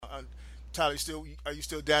Tyler, are you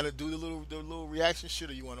still down to do the little reaction shit,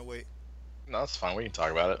 or you want to wait? No, that's fine. We can talk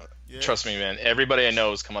about it. Yeah. Trust me, man. Everybody I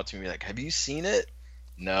know has come up to me like, "Have you seen it?"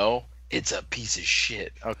 No, it's a piece of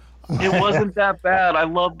shit. Okay. It wasn't that bad. I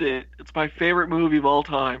loved it. It's my favorite movie of all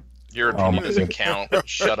time. Your Oh, opinion good. doesn't count.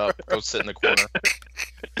 Shut up. Go sit in the corner.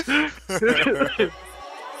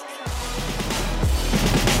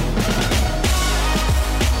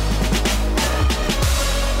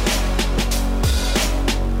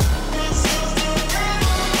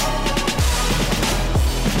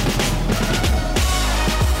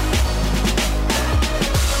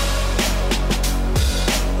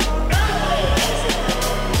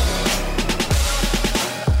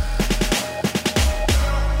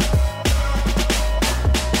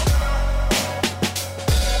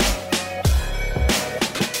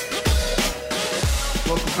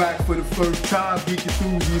 Welcome back for the first time, geek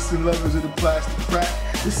enthusiasts and lovers of the plastic crack.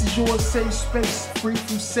 This is your safe space, free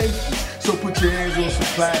from safety. So put your hands on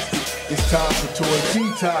some plastic. It's time for Toy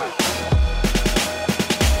Detox.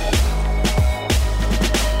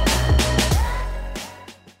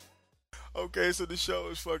 Okay, so the show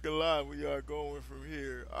is fucking live. We are going from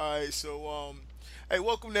here. All right, so hey,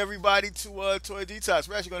 welcome to everybody to Toy Detox.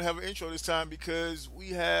 We're actually gonna have an intro this time because we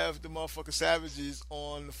have the motherfucking savages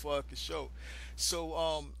on the fucking show.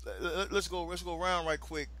 So let's go around right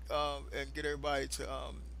quick and get everybody to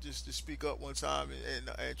just to speak up one time and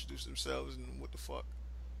introduce themselves and what the fuck.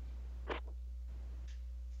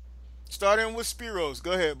 Starting with Spiros.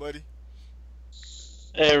 Go ahead, buddy.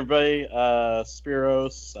 Hey everybody,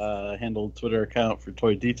 Spiros, handle Twitter account for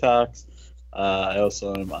Toy Detox. I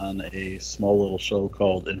also am on a small little show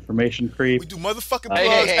called Information Creep. We do motherfucking Hey,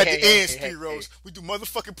 plugs hey, at hey, the hey, end, hey, hey, Spiros. hey. We do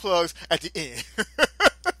motherfucking plugs at the end.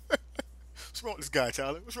 What's wrong with this guy,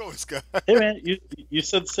 Tyler? What's wrong with this guy? Hey man, you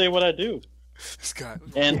said say what I do, This guy.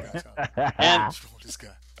 What's wrong and with this guy, Tyler? and What's wrong with this guy?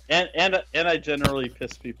 and I generally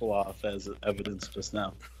piss people off, as evidence just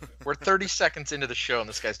now. We're 30 seconds into the show, and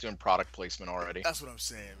this guy's doing product placement already. That's what I'm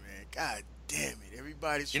saying, man. God damn it.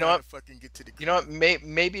 Everybody's You know trying what? to fucking get to the You know what?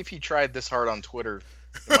 Maybe if he tried this hard on Twitter,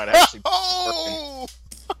 it might actually be working. Oh!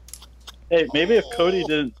 Hey, maybe if Cody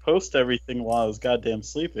didn't post everything while I was goddamn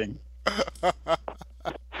sleeping.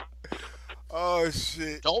 Oh,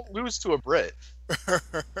 shit. Don't lose to a Brit.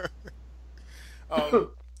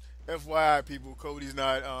 FYI, people, Cody's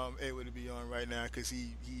not able to be on right now because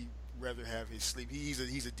he rather have his sleep. He's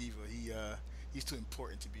a diva. He's too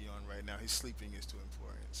important to be on right now. His sleeping is too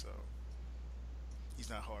important, so he's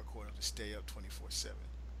not hardcore enough to stay up 24/7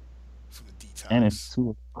 for the detox. And it's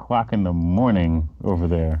 2 o'clock in the morning over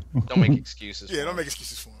there. Don't make excuses. Yeah, for don't him. make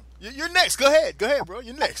excuses for him. You're next. Go ahead, bro.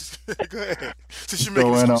 You're next. Go ahead. Since you're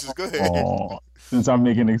making Going excuses, go ahead. on. Since I'm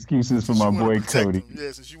making excuses for Since my you wanna boy protect Cody. him.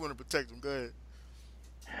 Yeah, since you want to protect him, go ahead.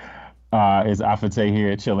 It's Afate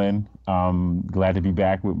here chilling. Glad to be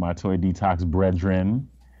back with my Toy Detox brethren.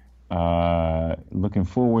 Looking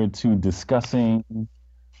forward to discussing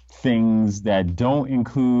things that don't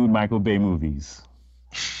include Michael Bay movies.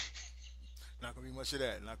 Not gonna be much of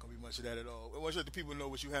that. Not gonna be much of that at all. I want to let the people know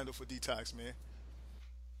what you handle for detox, man.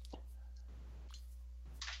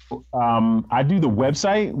 I do the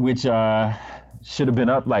website, which should have been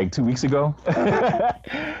up like 2 weeks ago,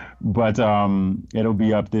 but it'll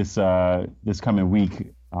be up this coming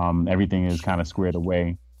week. Everything is kind of squared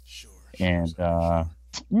away, Sure. and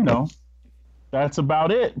that's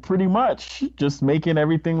about it, pretty much. Just making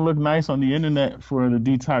everything look nice on the internet for the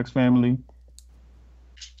Detox family.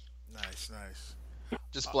 Nice.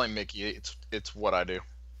 Just blame Mickey. It's what I do.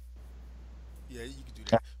 Yeah, you can do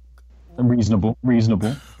that. Reasonable.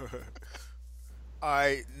 All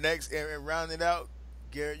right, next and round it out.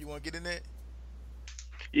 Garrett, you want to get in it?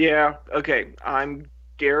 Yeah, okay. I'm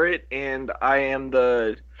Garrett, and I am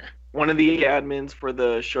one of the admins for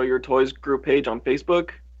the Show Your Toys group page on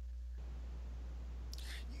Facebook.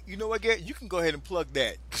 You know what, Garrett? You can go ahead and plug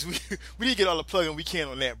that because we need to get all the plugging we can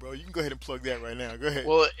on that, bro. You can go ahead and plug that right now. Go ahead.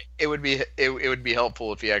 Well, it would be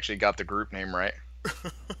helpful if he actually got the group name right.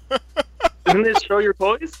 Isn't it Show Your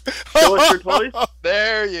Toys? Show us your toys?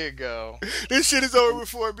 There you go. This shit is over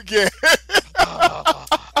before it began.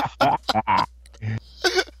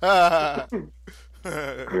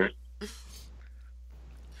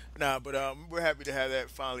 Nah, but we're happy to have that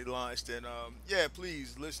finally launched, and yeah,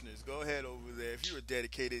 please, listeners, go ahead over there. If you're a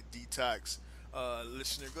dedicated detox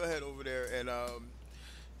listener, go ahead over there and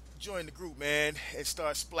join the group, man, and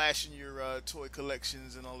start splashing your toy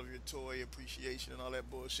collections and all of your toy appreciation and all that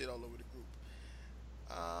bullshit all over the group.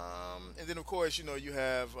 And then, of course, you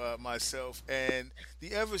have myself and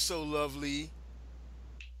the ever so lovely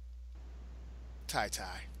Ty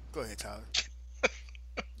Ty. Go ahead, Tyler.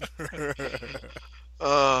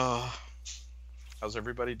 How's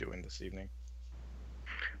everybody doing this evening?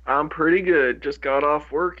 I'm pretty good. Just got off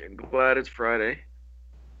work and glad it's Friday.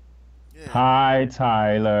 Yeah. Hi,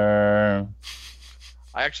 Tyler.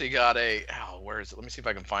 I actually got where is it? Let me see if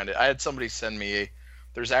I can find it. I had somebody send me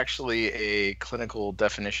there's actually a clinical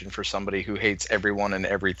definition for somebody who hates everyone and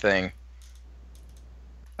everything.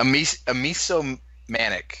 A misomanic.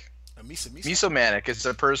 A Misa Misa. Misomanic is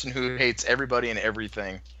a person who hates everybody and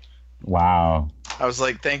everything. Wow. I was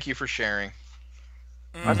like, thank you for sharing.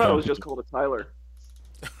 I thought it was just called a Tyler.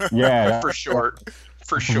 Yeah. For short.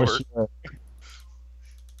 For for short. sure.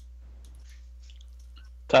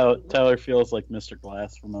 Tyler feels like Mr.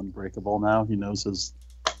 Glass from Unbreakable now. He knows his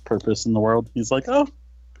purpose in the world. He's like, oh,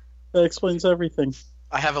 that explains everything.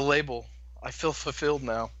 I have a label. I feel fulfilled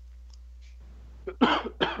now.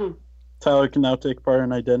 Tyler can now take part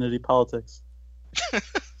in identity politics.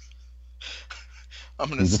 I'm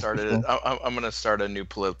gonna start it. I'm gonna start a new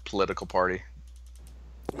political party.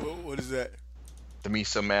 What is that? The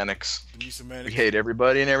Misomanics. The Misa Man. We hate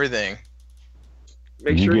everybody and everything.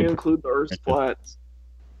 Make You sure you get- include the Earth's flats.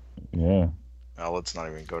 Yeah. Oh, let's not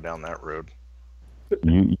even go down that road.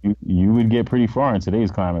 You would get pretty far in today's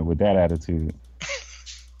climate with that attitude.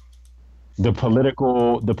 The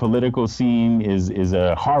political scene is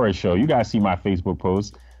a horror show. You guys see my Facebook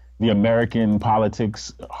post, the American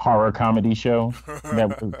politics horror comedy show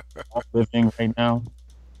that we're all living right now.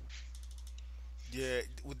 Yeah,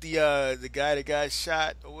 with the guy that got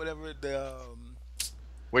shot or whatever.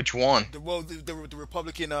 Which one? The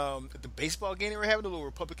Republican the baseball game they were having, the little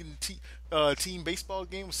Republican team baseball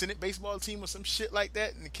game, Senate baseball team or some shit like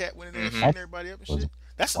that, and the cat went in there and shooting everybody up and shit.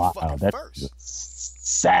 That's a Wow, fucking that's first.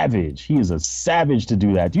 savage. He is a savage to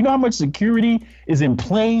do that. Do you know how much security is in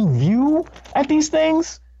plain view at these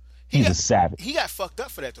things? He's a savage. He got fucked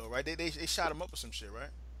up for that though, right? They shot him up or some shit, right?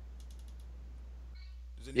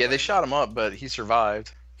 Does Yeah, they anybody shot know? him up, but he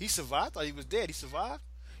survived. He survived. I thought he was dead. He survived.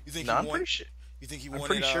 You think No, he I'm won? pretty sure. You think he I'm wanted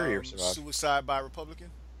pretty sure he survived. suicide by a Republican?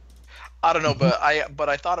 I don't know, but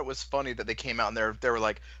I thought it was funny that they came out and they were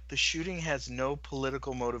like, the shooting has no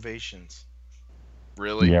political motivations.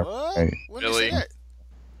 Really? Yeah. What? Right. When did they say Really?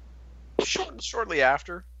 that? Shortly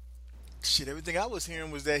after. Shit, everything I was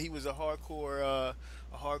hearing was that he was a hardcore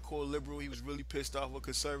liberal. He was really pissed off with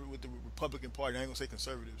with the Republican Party. I ain't gonna say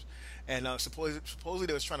conservatives. And supposedly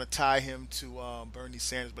they was trying to tie him to Bernie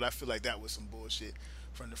Sanders, but I feel like that was some bullshit.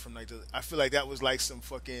 I feel like that was like some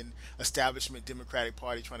fucking establishment Democratic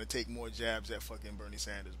Party trying to take more jabs at fucking Bernie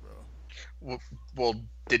Sanders, bro. Well,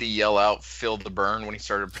 did he yell out "Feel the burn" when he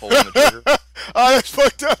started pulling the trigger? Oh, that's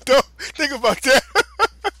fucked up, though. Think about that.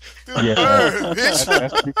 Dude, Yeah, burn, bitch.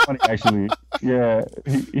 that's pretty funny actually. Yeah,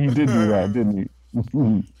 he did do that, didn't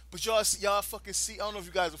he? But y'all fucking see. I don't know if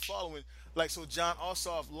you guys are following. Like, so John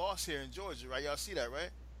Ossoff lost here in Georgia, right? Y'all see that, right?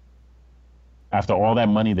 After all that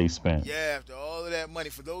money they spent. Yeah, after all of that money.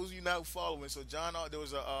 For those of you not following, so there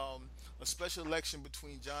was a special election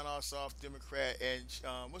between John Ossoff, Democrat,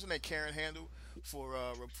 and what's her name, Karen Handel for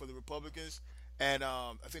the Republicans, and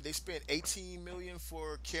I think they spent 18 million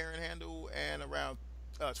for Karen Handel and around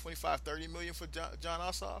 25-30 million for John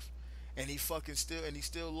Ossoff. And he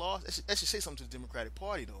still lost. That should say something to the Democratic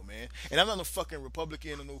Party, though, man. And I'm not no fucking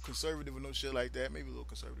Republican or no conservative or no shit like that. Maybe a little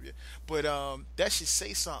conservative, yeah. But that should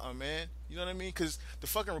say something, man. You know what I mean? Because the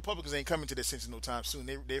fucking Republicans ain't coming to their senses no time soon.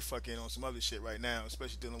 They're fucking on some other shit right now,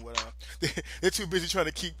 especially dealing with they're too busy trying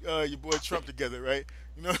to keep your boy Trump together, right?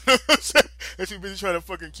 You know what I'm saying? They're too busy trying to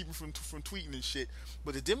fucking keep him from tweeting and shit.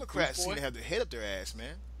 But the Democrats seem to have their head up their ass,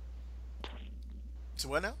 man. So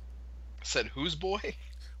what now? I said, "Whose boy?"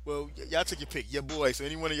 Well, y'all take your pick, your boy. So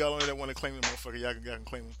any one of y'all on there that want to claim him, motherfucker, y'all can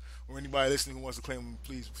claim him. Or anybody listening who wants to claim him,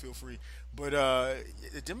 please feel free. But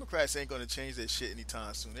the Democrats ain't gonna change that shit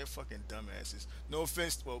anytime soon. They're fucking dumbasses. No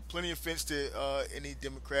offense, well, plenty of offense to any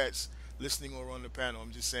Democrats listening or on the panel.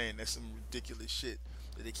 I'm just saying that's some ridiculous shit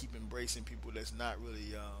that they keep embracing people that's not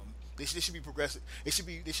really. They should be progressive. They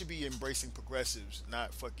should be embracing progressives,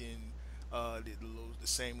 not fucking. The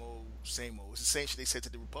same old. It's the same shit they said to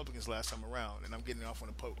the Republicans last time around, and I'm getting off on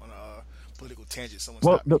a political tangent. Someone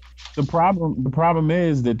Well, stop me. the problem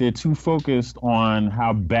is that they're too focused on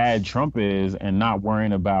how bad Trump is and not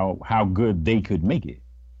worrying about how good they could make it.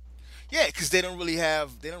 Yeah, because they don't really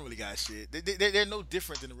got shit. They're no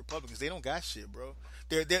different than the Republicans. They don't got shit, bro.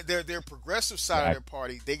 They're progressive side of their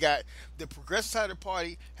party. They got the progressive side of the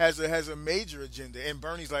party has a major agenda, and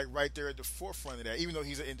Bernie's like right there at the forefront of that. Even though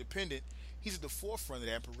he's an independent, he's at the forefront of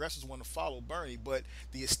that. And progressives want to follow Bernie, but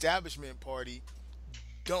the establishment party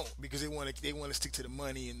don't, because they want to stick to the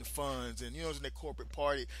money and the funds and it's in their corporate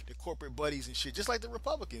party, their corporate buddies and shit. Just like the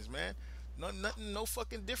Republicans, man. No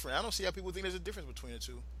fucking different. I don't see how people think there's a difference between the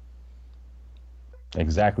two.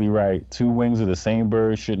 Exactly right. Two wings of the same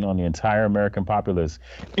bird shitting on the entire American populace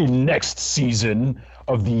in next season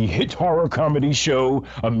of the hit horror comedy show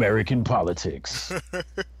American Politics.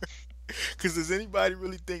 Because does anybody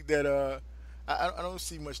really think that I don't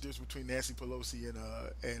see much difference between Nancy Pelosi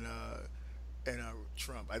and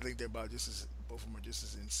Trump. I think they're about just as both of them are just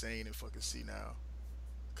as insane and fucking senile.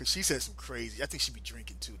 Cause she said some crazy. I think she be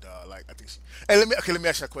drinking too, dog. Like I think she. Hey, let me ask you a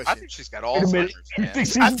I question. think she's got Wait a minute. Alzheimer's, You man. think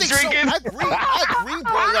she's I think drinking? so. I agree,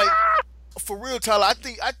 bro. Like for real, Tyler.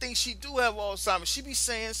 I think she do have Alzheimer's. She be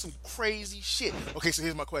saying some crazy shit. Okay, so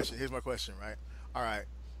here's my question. Right. All right.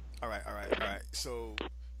 All right. So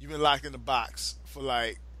you've been locked in the box for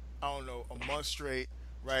like I don't know a month straight,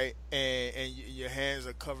 right? And your hands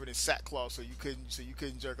are covered in sackcloth, so you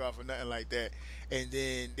couldn't jerk off or nothing like that. And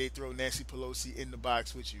then they throw Nancy Pelosi in the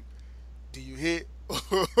box with you. Do you hit,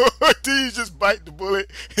 or do you just bite the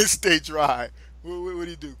bullet and stay dry? What do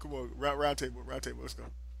you do? Come on, round table. Let's go.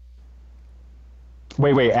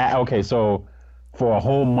 Wait. Okay, so for a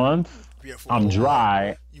whole month, Yeah, for a I'm whole dry.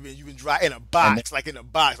 month. You've been dry in a And box, like in a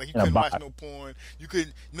box, like you in a couldn't watch box. no porn. You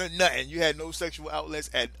couldn't nothing. You had no sexual outlets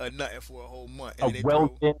at nothing for a whole month. A And then they throw,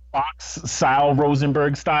 well-lit box, Sal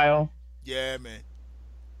Rosenberg style. yeah, man.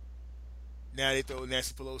 Now they throw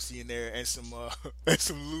Nancy Pelosi in there and some and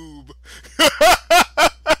some lube.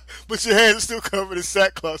 But your hands are still covered in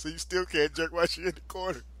sackcloth, so you still can't jerk while you're in the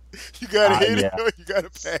corner. You gotta hit Yeah. it or you gotta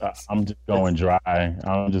pass. I'm just going dry.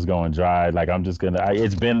 I'm just going dry. Like I'm just gonna.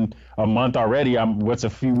 It's been a month already. What's a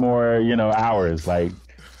few more, hours? Like,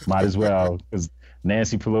 might as well, because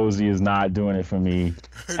Nancy Pelosi is not doing it for me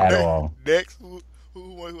at all. Next, who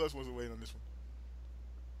else wants to wait on this one?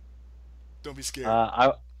 Don't be scared.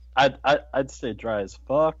 I'd stay dry as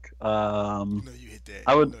fuck. No, you hit that.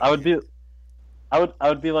 I would No, I would you be I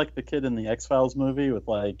would be like the kid in the X-Files movie with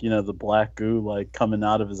like, the black goo like coming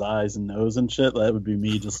out of his eyes and nose and shit. That would be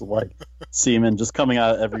me, just like semen just coming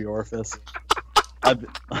out of every orifice. I'd be...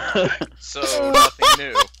 So nothing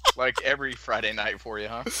new, like every Friday night for you,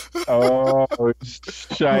 huh? Oh,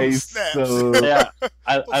 shice. snaps. Yeah,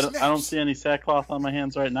 I snaps. don't see any sackcloth on my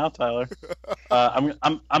hands right now, Tyler. I'm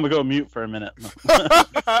gonna go mute for a minute.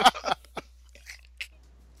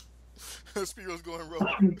 Spiro's going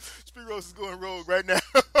rogue. Spiros is going rogue right now.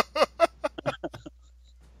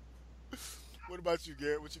 What about you,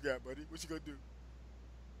 Garrett? What you got, buddy? What you gonna do?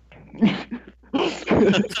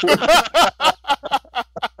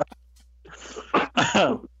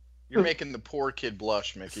 You're making the poor kid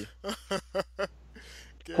blush, Mickey.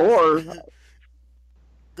 Garrett, Poor.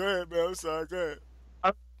 Go ahead, man. I'm sorry. Go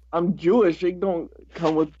ahead. I'm Jewish. It don't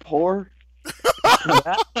come with poor.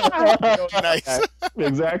 Nice.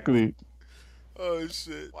 Exactly. Oh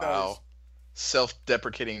shit. Wow. Nice.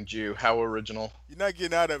 Self-deprecating Jew. How original. You're not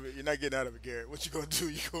getting out of it. Garrett. What you gonna do?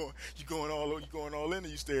 You going all in, or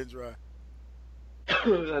you staying dry?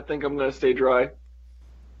 I think I'm gonna stay dry.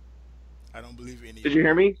 I don't believe any. Did you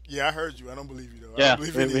hear me? Yeah, I heard you. I don't believe you though. Yeah, I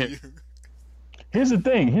don't believe any of you. Here's the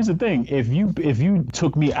thing. If you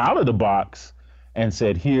took me out of the box and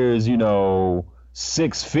said, here's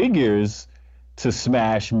 6 figures to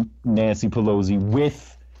smash Nancy Pelosi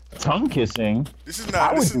with tongue kissing, This is I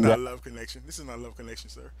not. would This is do not that. love connection. This is not love connection,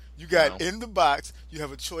 sir. You got No. in the box. You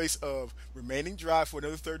have a choice of remaining dry for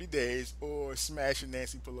another 30 days or smashing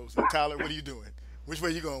Nancy Pelosi. Tyler, what are you doing? Which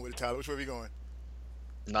way you going with it, Tyler? Which way we going?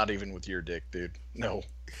 Not even with your dick, dude. No.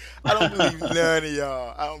 I don't believe none of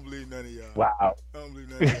y'all. I don't believe none of y'all. Wow. I don't believe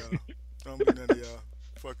none of y'all. I don't believe none of y'all.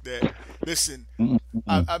 Fuck that. Listen,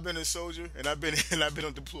 I've been a soldier and I've been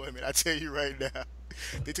on deployment. I tell you right now,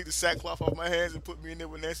 they took the sackcloth off my hands and put me in there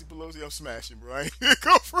with Nancy Pelosi. I'm smashing, bro. I ain't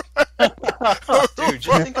go for it. Dude,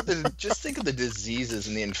 just think of the diseases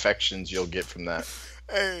and the infections you'll get from that.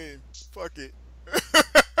 Hey, fuck it.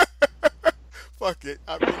 Fuck it.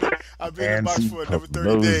 I've been in the box Nancy for another 30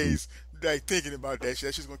 Pelosi. days. Like thinking about that shit.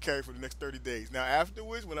 That shit's gonna carry for the next 30 days. Now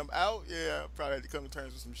afterwards, when I'm out, yeah, I'll probably have to come to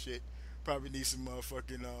terms with some shit. Probably need some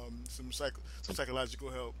motherfucking some psychological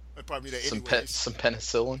help. I probably need that anyways. Some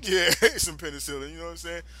penicillin. Yeah, some penicillin. You know what I'm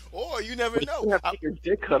saying? Or you never You know. have to get your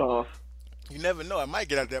dick cut off. You never know. I might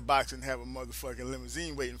get out that box and have a motherfucking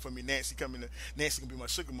limousine waiting for me. Nancy gonna be my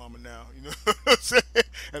sugar mama now. You know what I'm saying?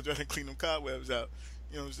 After I can clean them cobwebs out.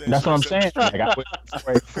 You know what I'm saying? That's what I'm So- saying.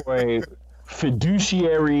 Like, for a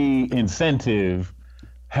fiduciary incentive,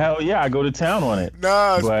 hell yeah, I go to town on it.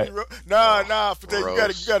 Nah, But- nah. For that, you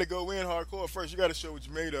Gross. gotta go in hardcore first. You gotta show what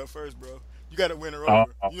you made of first, bro. You gotta win her Oh,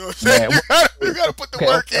 over. You know what I'm saying? man. You gotta put the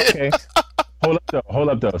work in. Okay. Hold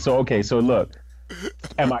up though. So look,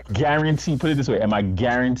 am I guaranteed? Put it this way: am I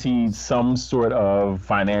guaranteed some sort of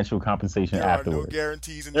financial compensation There are no afterwards?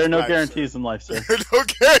 guarantees in There are this no life, guarantees sir. in life, sir. There are no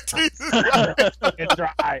guarantees in this life. Staying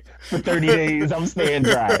dry for 30 days. I'm staying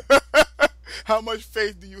dry. How much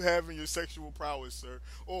faith do you have in your sexual prowess, sir?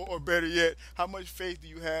 Or better yet, how much faith do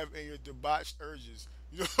you have in your debauched urges?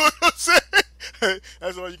 You know what I'm saying?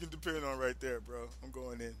 That's all you can depend on right there, bro. I'm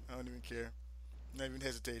going in. I don't even care. I'm not even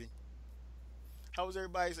hesitating. How was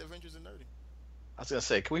everybody's adventures in nerding? I was gonna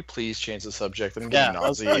say, can we please change the subject? I'm Yeah, getting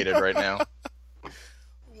nauseated right now. Who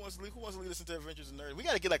wants to lead us into adventures in nerding? We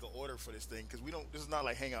got to get like an order for this thing because we don't. This is not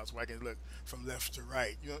like Hangouts where I can look from left to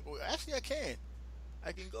right. You know, well, actually I can.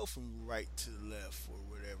 I can go from right to left or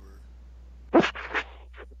whatever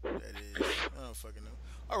that is. I don't fucking know.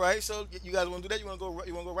 All right, so you guys want to do that? You want to go?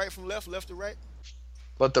 You want to go right from left, left to right?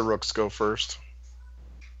 Let the rooks go first.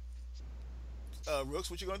 Rooks,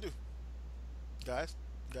 what you gonna do? Guys,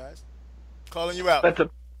 calling you out. That's a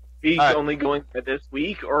week All right. only going by this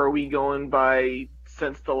week, or are we going by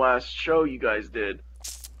since the last show you guys did?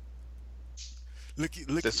 Look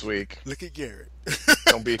This week. Look at Garrett.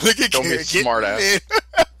 Don't be Look at don't be Garrett. smart ass.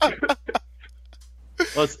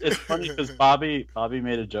 Well, it's funny because Bobby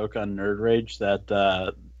made a joke on Nerd Rage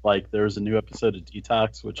that like there was a new episode of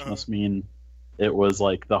Detox, which must mean it was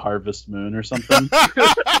like the Harvest Moon or something.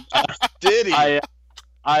 Did he? I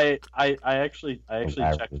actually checked.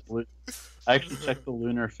 Average. I actually checked the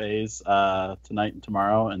lunar phase tonight and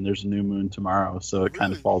tomorrow, and there's a new moon tomorrow, so it kind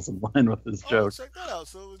Really? of falls in line with his Oh, joke. check that out.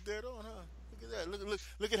 So it was dead on, huh? Look at that.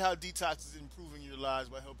 Look at how Detox is improving your lives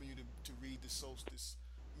by helping you to read the solstice.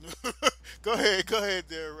 Go ahead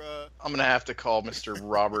there. I'm gonna have to call Mr.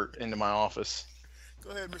 Robert into my office. Go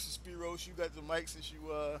ahead, Mr. Spiros. You got the mic since you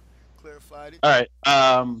clarified it. All right.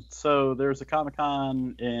 So there was a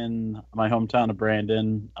Comic-Con in my hometown of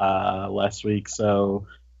Brandon last week. So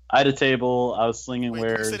I had a table. I was slinging Wait, did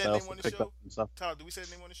we wares. say that I name also on the picked show? up some stuff. Tyler, do we say the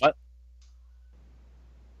name on the show? What?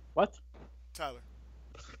 What? Tyler,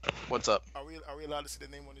 What's up? are we allowed to say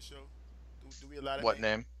the name on the show? Do we allow that? What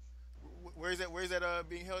name? Where is that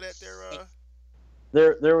being held at there?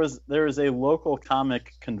 There was a local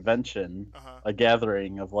comic convention, a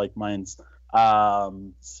gathering of like minds.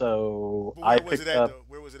 So But I where was picked it at up. though?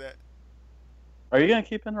 Where was it at? Are you gonna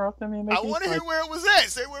keep interrupting me? I Mickey? want to hear Like, where it was at.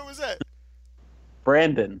 Say where it was at.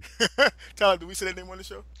 Brandon. Tyler, do we say that name on the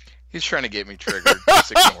show? He's trying to get me triggered.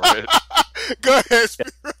 Just ignore it. Go ahead,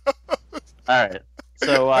 Spiro. All right.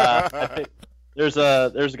 So I picked, there's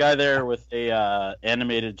a guy there with a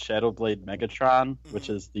animated Shadowblade Megatron, which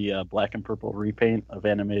is the black and purple repaint of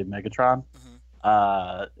animated Megatron.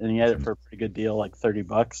 And he had it for a pretty good deal, like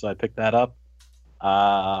 $30. So I picked that up.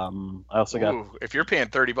 I also got Ooh, if you're paying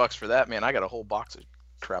 $30 for that, man, I got a whole box of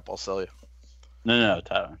crap I'll sell you. no,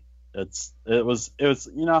 Tyler. It was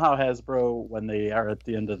you know how Hasbro, when they are at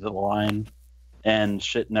the end of the line and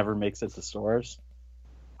shit never makes it to stores.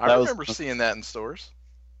 I remember seeing that in stores.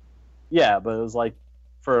 Yeah, but it was like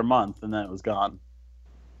for a month and then it was gone.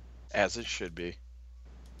 As it should be.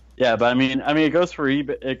 Yeah, but I mean it goes for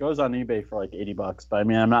eBay. It goes on eBay for like $80. But I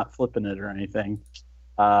mean, I'm not flipping it or anything.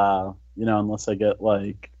 You know, unless I get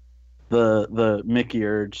like the Mickey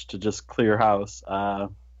urge to just clear house.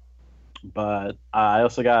 But I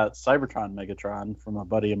also got Cybertron Megatron from a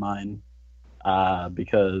buddy of mine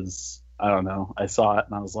because I don't know. I saw it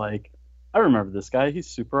and I was like, I remember this guy. He's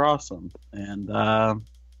super awesome. And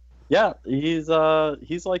yeah, he's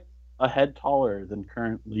like a head taller than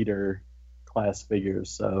current leader class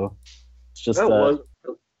figures. So it's just That was a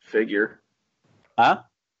good figure. huh?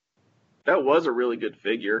 That was a really good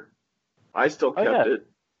figure. I still kept yeah. it.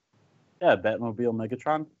 Yeah, Batmobile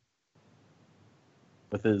Megatron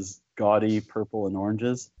with his gaudy purple and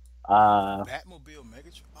oranges. Batmobile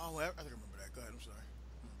Megatron. Oh, I can remember that. Go ahead. I'm sorry.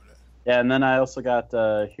 Remember that. Yeah, and then I also got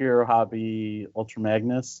Hero Hobby Ultra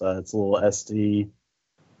Magnus. It's a little SD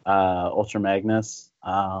Ultra Magnus.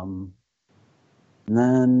 And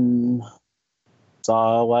then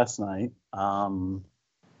saw last night.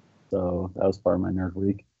 So that was part of my nerd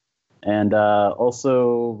week. And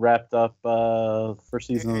also wrapped up first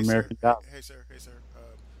season of American Gods. Hey, sir.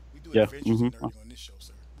 We do Yeah, adventures in nerding on this show,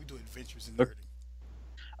 sir. We do adventures in nerding.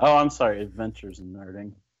 Oh, I'm sorry, Adventures in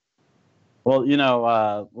Nerding. Well, you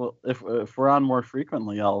know, if we're on more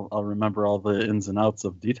frequently, I'll remember all the ins and outs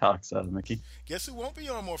of Detox, Mickey. Guess who won't be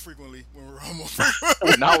on more frequently when we're on more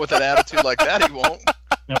frequently? Not with an attitude like that, he won't.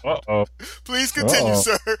 Uh-oh. Please continue, Uh-oh.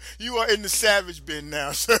 sir. You are in the savage bin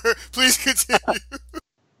now, sir. Please continue.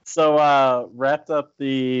 So, wrapped up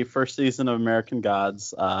the first season of American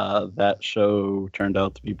Gods. That show turned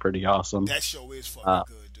out to be pretty awesome. That show is fucking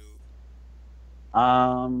good, dude.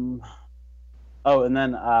 Oh, and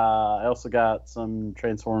then I also got some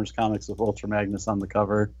Transformers comics with Ultra Magnus on the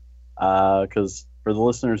cover. Because for the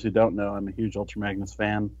listeners who don't know, I'm a huge Ultra Magnus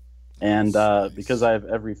fan. And Nice. because I have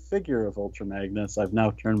every figure of Ultra Magnus, I've now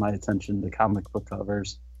turned my attention to comic book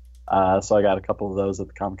covers. So I got a couple of those at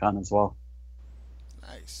the Comic Con as well.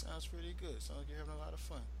 Nice. Sounds pretty good. Sounds like you're having a lot of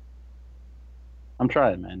fun. I'm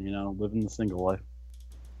trying, man. Living the single life.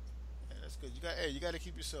 Yeah, that's good. You got to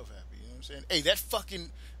keep yourself happy. You know what I'm saying? Hey, that fucking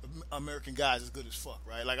American Guy's is good as fuck,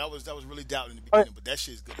 right? Like I was really doubting in the beginning, but that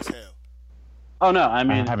shit's good as hell. Oh no, I I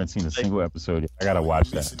mean, haven't seen a like, single episode yet. I gotta You're watch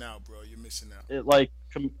that. missing out, bro. You're missing out. it like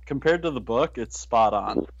compared to the book, it's spot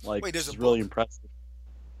on. Like, Wait, there's it's a really book? impressive.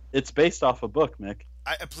 It's based off a book, Mick.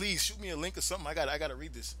 Please shoot me a link or something. I got to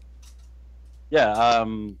read this. Yeah,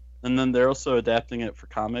 and then they're also adapting it for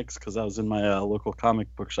comics because I was in my local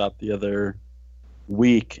comic book shop the other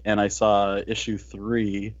week and I saw issue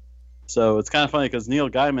 3. So it's kind of funny because Neil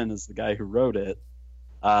Gaiman is the guy who wrote it.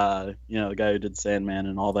 The guy who did Sandman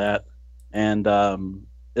and all that. And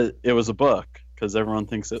it was a book because everyone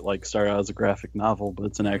thinks it like started out as a graphic novel, but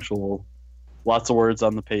it's an actual lots of words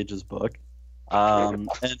on the pages book. And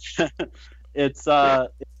it's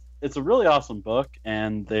a really awesome book,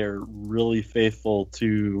 and they're really faithful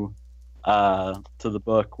to the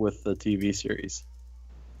book with the TV series.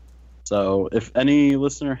 So if any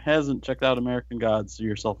listener hasn't checked out American Gods, do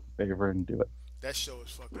yourself a favor and do it. That show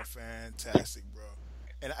is fucking fantastic, bro.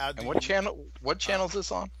 And And what channel? What channel is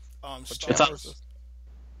this on? Star It's on- Wars.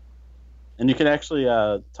 And you can actually,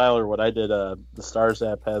 Tyler, what I did, the Stars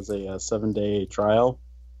app has a 7-day trial.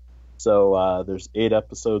 So there's 8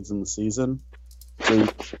 episodes in the season. So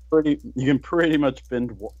you can pretty much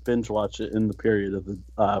binge watch it in the period of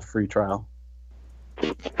the free trial.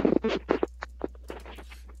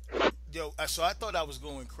 Yo, so I thought I was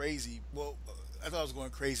going crazy. Well, I thought I was going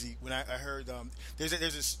crazy when I heard there's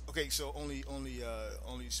this. Okay, so only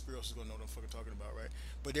Spiros is gonna know what I'm fucking talking about, right?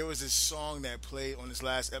 But there was this song that played on this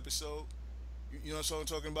last episode. You know what song I'm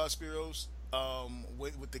talking about, Spiros?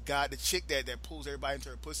 With the chick that pulls everybody into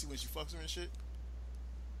her pussy when she fucks her and shit.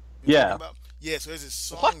 You know what I'm Yeah. talking about? Yeah. So there's this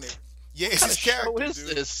song What? that. Yeah, it's What his kind of show character, is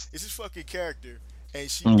dude. this? It's his fucking character,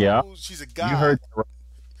 and Yeah. she's a guy. You heard.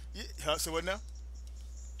 Yeah, huh, so what now?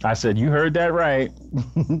 I said you heard that right.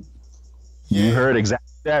 Yeah. You heard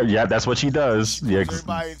exactly that. Yeah, that's what she does.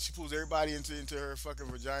 She pulls everybody into her fucking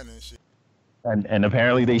vagina and shit. And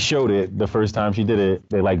apparently they showed it the first time she did it.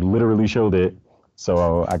 They like literally showed it.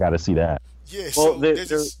 So I got to see that. Yeah, Well, so they're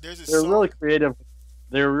there's they're really creative.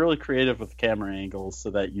 They're really creative with camera angles so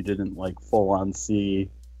that you didn't like full on see,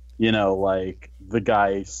 like the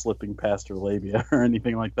guy slipping past her labia or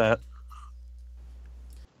anything like that.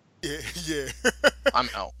 yeah. I'm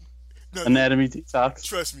out. No, Anatomy Detox.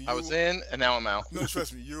 trust me. I was in, and now I'm out. No,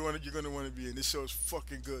 trust me. You're gonna want to be in. This show is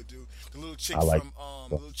fucking good, dude. The little chick I like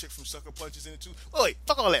from Sucker Punch is in it too. Oh wait,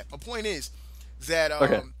 fuck all that. My point is that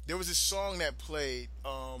Okay. there was this song that played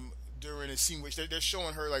during a scene which they're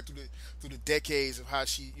showing her like through the decades of how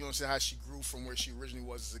she how she grew from where she originally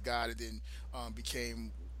was as a guy and then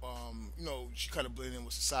became she kind of blended in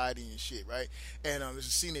with society and shit, right? And there's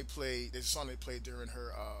a song they played during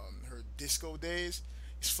her disco days.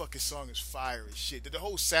 This fucking song is fire as shit. The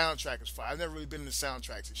whole soundtrack is fire. I've never really been into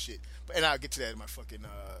soundtracks and shit, and I'll get to that in my fucking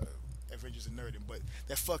Avengers and Nerding. But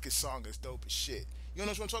that fucking song is dope as shit. You know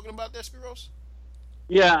what I'm talking about, there, Spiros?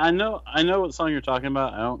 Yeah, I know what song you're talking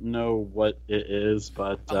about. I don't know what it is,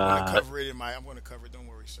 but I'm gonna cover it I'm gonna cover it. Don't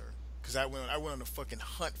worry, sir. Because I went on a fucking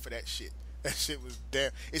hunt for that shit. That shit was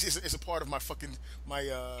damn. It's a part of my fucking my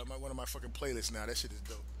one of my fucking playlists now. That shit is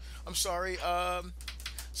dope. I'm sorry.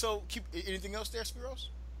 So keep anything else there, Spiros?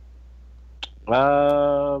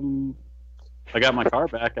 I got my car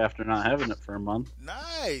back after not having it for a month.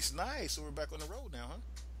 Nice. So we're back on the road now, huh?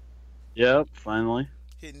 Yep, finally.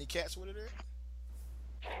 Hit any cats with it there?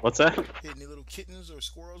 What's that? Hit any little kittens or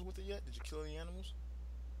squirrels with it yet? Did you kill any animals?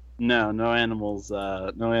 No animals.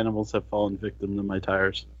 No animals have fallen victim to my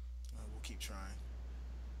tires. We'll keep trying.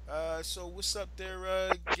 So what's up there,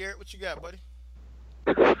 Garrett? What you got, buddy?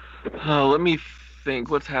 Let me think.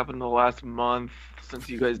 What's happened the last month since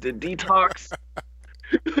you guys did Detox?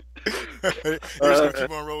 We're just gonna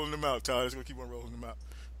keep on rolling them out, Tyler. Just gonna keep on rolling them out.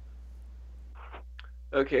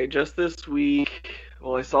 Okay, just this week.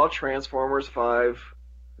 Well, I saw Transformers 5.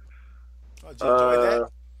 Oh, did you enjoy that?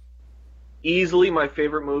 Easily my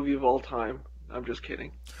favorite movie of all time. I'm just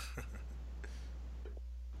kidding.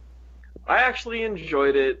 I actually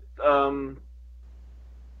enjoyed it.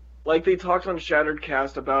 Like they talked on Shattered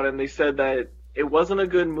Cast about it, and they said that it wasn't a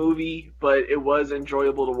good movie, but it was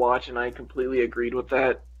enjoyable to watch, and I completely agreed with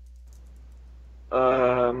that.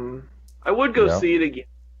 I would go Yeah. see it again.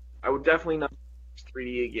 I would definitely not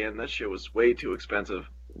 3D again. That shit was way too expensive.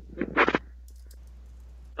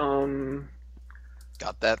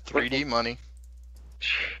 Got that 3D money.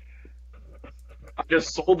 I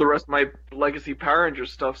just sold the rest of my Legacy Power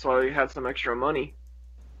Rangers stuff, so I had some extra money.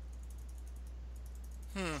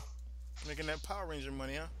 Making that Power Ranger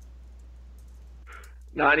money, huh?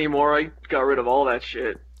 Not anymore. I got rid of all that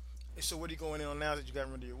shit. Hey, so what are you going in on now that you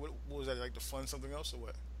got rid of your? What was that, like, to fund something else or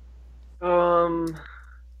what?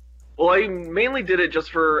 Well, I mainly did it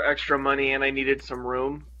just for extra money, and I needed some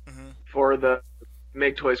room for the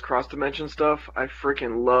Make Toys Cross Dimension stuff. I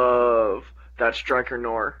freaking love that Striker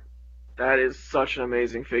Nor. That is such an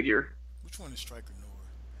amazing figure. Which one is Striker Nor?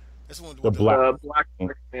 That's the one with The black. Black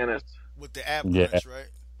Manus. with the app Yeah. crunch, right?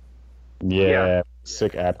 Yeah,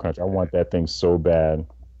 sick app crunch. I want that thing so bad.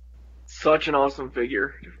 Such an awesome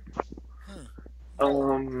figure.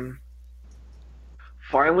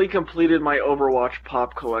 Finally completed my Overwatch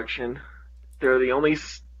pop collection. They're the only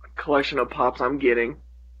collection of pops I'm getting.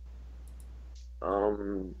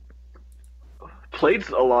 Played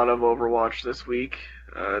a lot of Overwatch this week.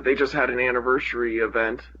 They just had an anniversary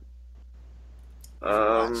event.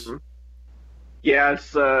 Yeah,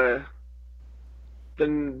 it's the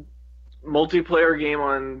multiplayer game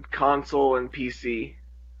on console and PC.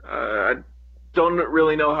 I don't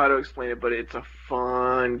really know how to explain it, but it's a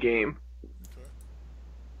fun game.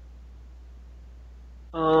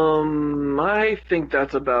 I think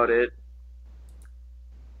that's about it.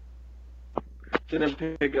 Didn't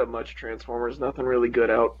pick up much Transformers. Nothing really good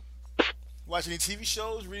out. Watch any TV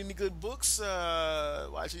shows? Read any good books?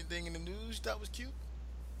 Watch anything in the news that was cute?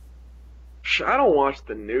 I don't watch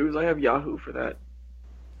the news. I have Yahoo for that.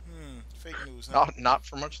 Fake news, huh? Not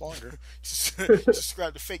for much longer.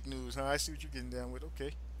 Subscribe to fake news, huh? I see what you're getting down with.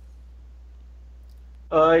 Okay.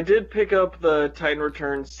 I did pick up the Titan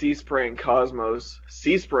Returns Sea Spray and Cosmos.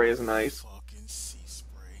 Sea Spray is nice. Fucking sea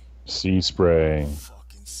spray. Sea spray.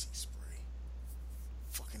 Fucking sea spray.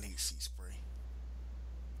 Fucking hate sea spray.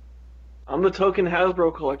 I'm the token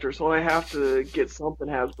Hasbro collector, so I have to get something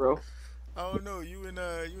Hasbro. Oh no, you and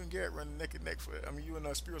Garrett running neck and neck for it. I mean, you and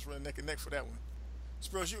Spiros running neck and neck for that one.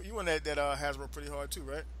 Spiros, you on that Hasbro pretty hard too,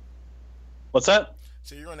 right? What's that?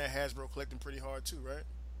 So you're on that Hasbro collecting pretty hard too, right?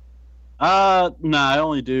 No, I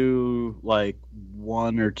only do like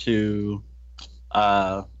one or two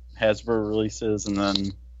Hasbro releases, and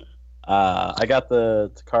then I got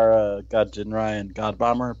the Takara God Jinrai and God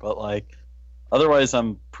Bomber, but like otherwise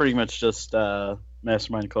I'm pretty much just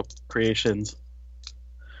Mastermind Creations.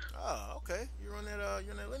 Oh, okay. You're on that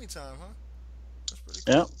Lenny time, huh? That's pretty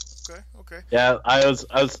cool. Yeah. Okay. Yeah, I was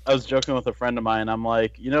joking with a friend of mine. I'm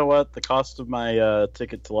like, you know what? The cost of my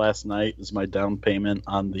ticket to last night is my down payment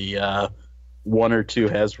on the one or two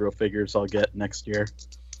Hasbro figures I'll get next year.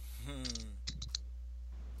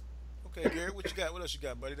 Okay, Garrett, what you got? What else you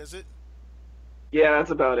got, buddy? That's it? Yeah,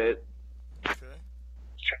 that's about it. Okay.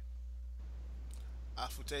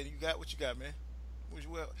 Afute, you got what you got, man?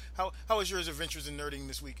 How was your adventures in nerding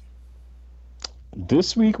this week?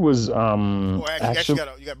 This week was Or actually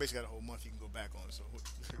you basically got a whole month you can go back on. So go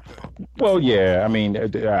ahead. well, yeah. I mean,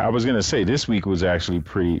 I was gonna say this week was actually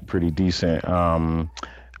pretty decent. What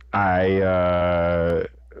did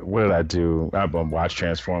I do? I watched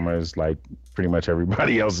Transformers like pretty much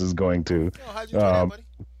everybody else is going to. Oh, how'd you enjoy that, buddy?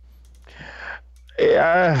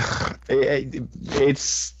 Yeah,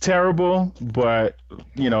 it's terrible, but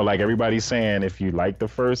like everybody's saying, if you like the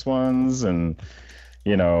first ones, and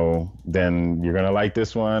then you're gonna like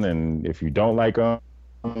this one, and if you don't like them,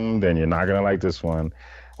 then you're not gonna like this one.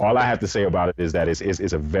 All I have to say about it is that it's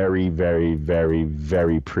a very, very, very,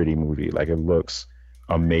 very pretty movie. Like, it looks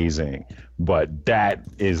amazing, but that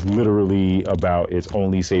is literally about its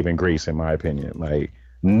only saving grace, in my opinion. Like,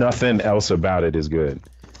 nothing else about it is good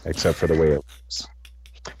except for the way it looks.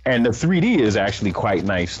 And the 3D is actually quite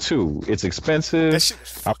nice too. It's expensive. That shit was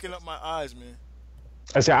fucking up my eyes, man.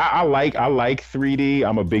 I say I like 3D.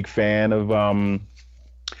 I'm a big fan of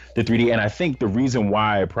the 3D, and I think the reason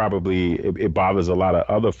why it bothers a lot of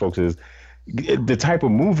other folks is the type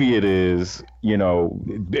of movie it is.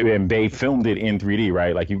 And they filmed it in 3D,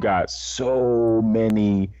 right? Like, you've got so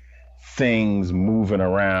many things moving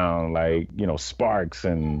around, like sparks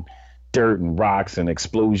and dirt and rocks and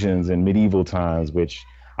explosions in medieval times, which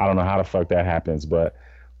I don't know how the fuck that happens, but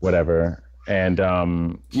whatever. And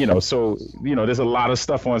so there's a lot of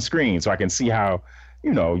stuff on screen, so I can see how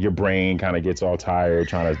your brain kind of gets all tired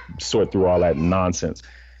trying to sort through all that nonsense,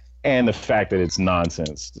 and the fact that it's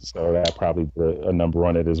nonsense, so that probably put a number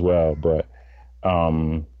on it as well. But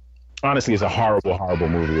honestly, it's a horrible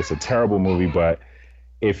movie. It's a terrible movie, but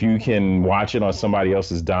if you can watch it on somebody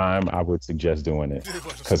else's dime, I would suggest doing it,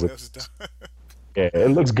 because Yeah,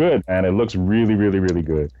 it looks good, man. It looks really, really, really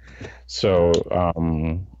good. So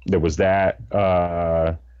there was that.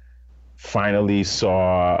 Finally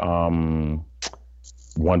saw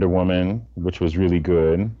Wonder Woman, which was really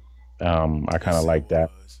good. I kind of Yes, it like that.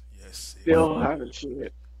 was. Yes, it Still was. haven't seen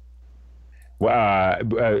it.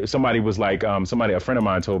 Well, somebody was like, a friend of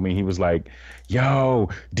mine told me, he was like, "Yo,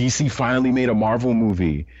 DC finally made a Marvel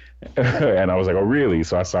movie," and I was like, "Oh, really?"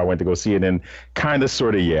 So I went to go see it, and kind of,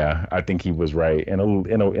 sort of, yeah, I think he was right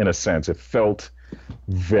in a sense. It felt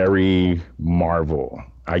very Marvel,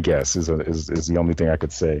 I guess, is the only thing I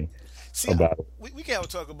could say See, about it. we can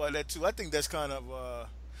talk about that too. I think that's kind of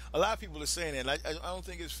a lot of people are saying that. And I don't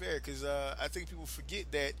think it's fair because I think people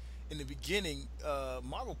forget that in the beginning,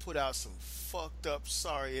 Marvel put out some fucked up,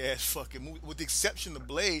 sorry ass fucking movie, with the exception of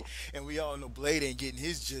Blade, and we all know Blade ain't getting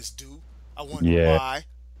his just due. I wonder Yeah. why.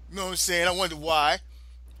 You know what I'm saying? I wonder why.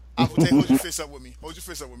 I will take hold your fist up with me. Hold your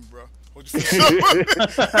fist up with me, bro. Hold your fist up with me.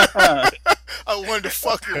 I wonder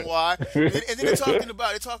fucking why. And then they're talking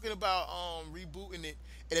about rebooting it.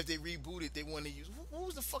 And if they reboot it, they want to use what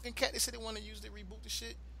was the fucking cat they said they want to use to reboot the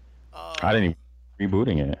shit? I didn't even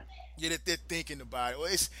rebooting it. Yeah, they're thinking about it. Well,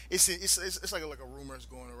 it's like a rumor is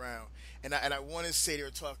going around, and I want to say they were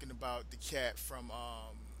talking about the cat from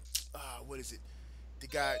what is it? The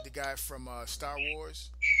guy from Star Wars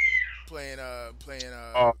playing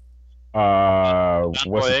Oh, John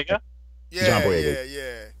what's his Boyega? John yeah, Boyega.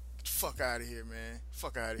 yeah. Fuck out of here, man.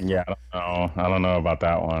 Fuck out of here. Yeah, I don't know. I don't know about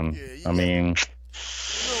that one. Yeah, I mean,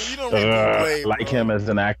 you don't reboot I Blade, like bro. him as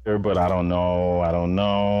an actor, but I don't know. I don't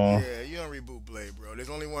know. Yeah, you don't reboot Blade, bro. There's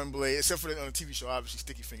only one Blade, except for on the TV show. Obviously,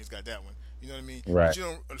 Sticky Fingers got that one. You know what I mean? Right. But you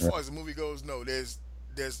don't. As far as the movie goes, no. There's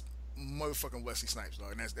motherfucking Wesley Snipes,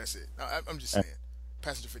 dog, and that's it. I'm just saying.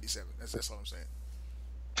 Passenger 57. That's all I'm saying.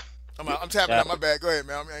 I'm tapping out. My bad. Go ahead,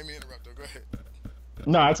 man. I didn't mean to interrupt though. Go ahead.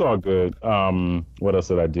 No, it's all good. What else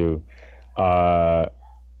did I do? I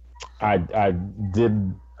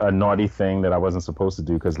did a naughty thing that I wasn't supposed to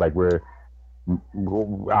do because like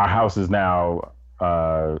our house is now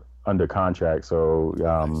under contract, so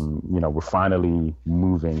we're finally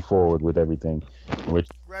moving forward with everything. We're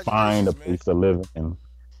find a place to live in.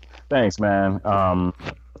 Thanks, man.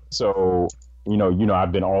 So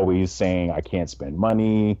I've been always saying I can't spend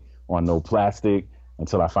money on no plastic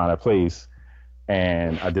until I find a place,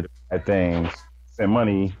 and I did a bad thing, spent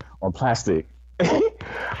money on plastic.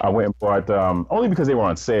 I went and bought only because they were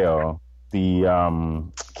on sale. The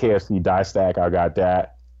KFC die stack, I got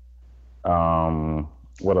that.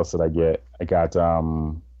 What else did I get? I got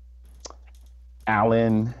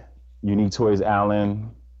Allen, Unique Toys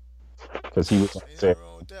Allen, because he was on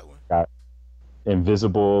sale. Got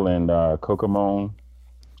Invisible and Kokomon.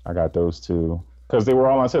 I got those two because they were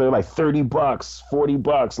all on sale. They were like $30,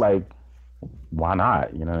 $40. Like, why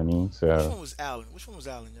not? You know what I mean? So Which one was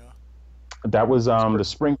Allen? Y'all? that was the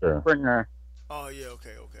Springer. Springer. Oh yeah, okay.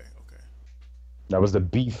 That was the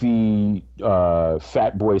beefy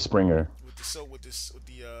fat boy Springer With the soap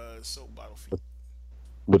bottle feet.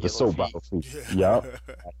 with the Yellow soap feet. bottle feet. Yeah. Yep,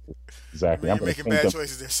 exactly. You're I'm gonna making paint bad them.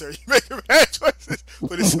 choices there, sir. You're making bad choices,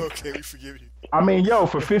 but it's okay. We forgive you. I mean, yo,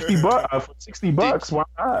 for $50, for $60, why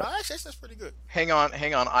not? Actually, that's pretty good. Hang on.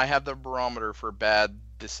 I have the barometer for bad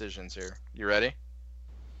decisions here. You ready?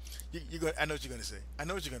 I know what you're gonna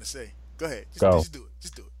say. Go ahead. Go. Just do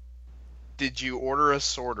it. Did you order a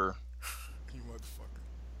sorter? You motherfucker.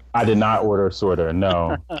 I did not order a sorter.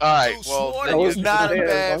 No, All right. Dude, Well, Slaughter then was you- not a Yeah,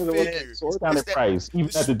 bad as long as it figure. discounted that- price. Even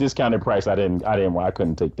this- at the discounted price, I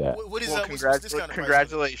couldn't take that. What is well, that? What's this kind of price?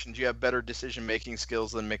 congratulations. You have better decision-making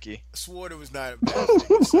skills than Mickey. Swarter was not a bad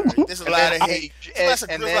figure, sir. There's a lot of hate. There's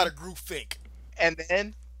a lot of group think. And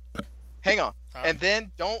then, hang on. Huh? And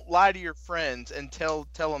then don't lie to your friends and tell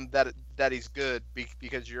them that he's good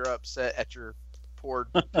because you're upset at your poor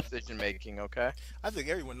decision making. Okay. I think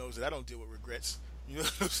everyone knows that I don't deal with regrets. You know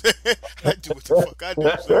what I'm saying? I do what the fuck I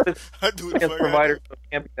do, sir. I do what the Against fuck providers, I do. so it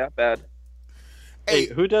can't be that bad. Hey,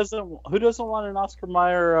 Hey, who doesn't want an Oscar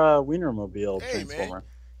Mayer Wienermobile Hey, transformer?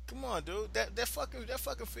 come on, dude. That fucking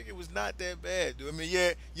figure was not that bad, dude. I mean,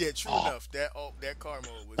 yeah, true enough. That car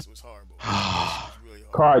mode was horrible. It was really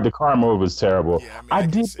horrible. The car mode was terrible. Yeah, I mean, I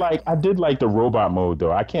can did say like that. the robot mode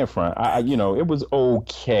though. I can't front. It was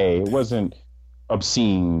okay. It wasn't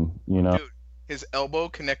obscene. Dude, his elbow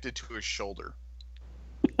connected to his shoulder.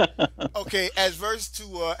 Okay, as verse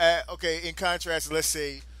to in contrast, let's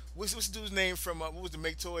say what's the dude's name from what was the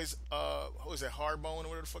Make Toys? What was that, Hardbone or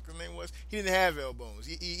whatever the fuck his name was? He didn't have elbows.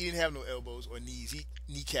 He didn't have no elbows or knees.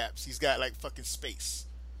 Kneecaps. He's got like fucking space,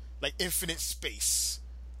 like infinite space.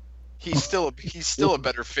 He's still a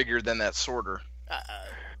better figure than that sorter.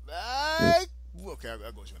 okay. I'll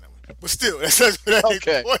go with you on that one. But still, that ain't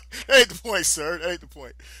Okay. the point. That ain't the point, sir. That ain't the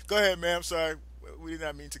point. Go ahead, man. I'm sorry. We did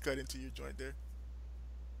not mean to cut into your joint there.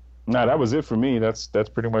 No, that was it for me. That's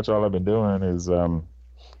pretty much all I've been doing is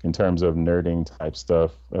in terms of nerding type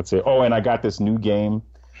stuff. That's it. Oh, and I got this new game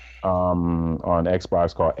on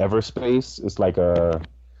Xbox called Everspace. It's like a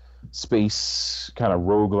space kind of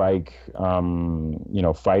roguelike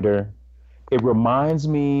fighter. It reminds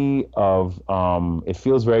me of it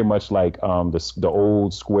feels very much like the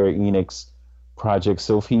old Square Enix Project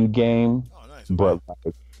Sylphid game, Oh, nice. but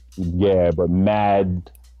like, yeah, but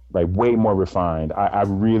mad, like way more refined. I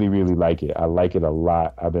really, really like it. I like it a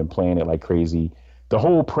lot. I've been playing it like crazy. The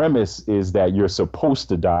whole premise is that you're supposed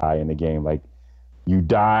to die in the game. Like you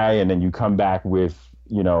die and then you come back with,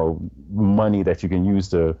 money that you can use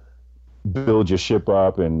to build your ship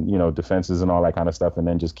up and, defenses and all that kind of stuff. And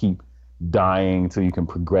then just keep dying till you can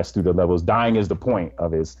progress through the levels. Dying is the point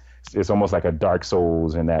of it. It's almost like a Dark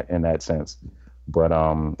Souls in that sense. But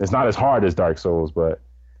it's not as hard as Dark Souls, but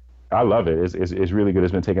I love it. It's really good.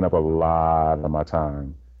 It's been taking up a lot of my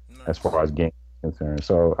time as far as games are concerned.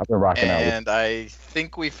 So I've been rocking out. And I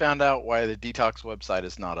think we found out why the Detox website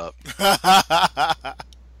is not up.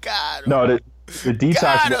 God. No, the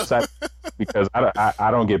Detox website because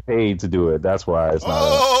I don't get paid to do it. That's why it's not.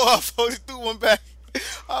 Oh, I thought he threw one back.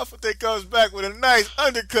 I thought they comes back with a nice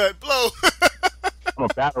undercut blow. I'm a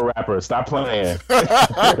battle rapper. Stop playing.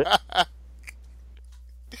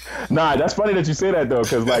 Nah, that's funny that you say that though,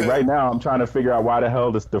 because like right now I'm trying to figure out why the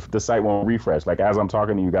hell the site won't refresh. Like as I'm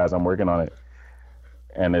talking to you guys, I'm working on it,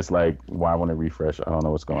 and it's like, why won't it refresh? I don't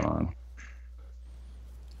know what's going on.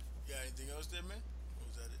 Got anything else there, man? Or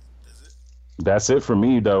was that it? That's it. That's it for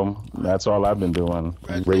me though. That's all I've been doing.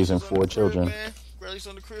 Raising 4 children. Man. Congratulations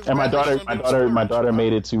on the crib. And my daughter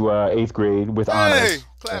made it to 8th grade with honors.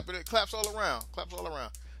 Hey, claps all around. Claps all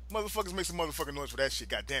around. Motherfuckers make some motherfucking noise for that shit.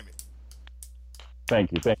 God damn it.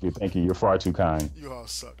 Thank you. You're far too kind. You all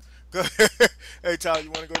suck. Go ahead. Hey, Tyler,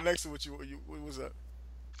 you want to go next, or what was up?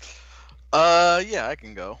 Yeah, I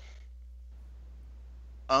can go.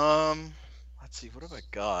 Let's see, what have I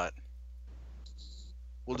got?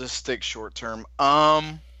 We'll just stick short term.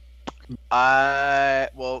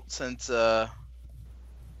 Since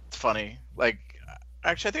it's funny, like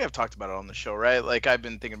actually I think I've talked about it on the show, right? Like I've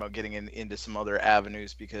been thinking about getting into some other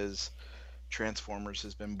avenues because Transformers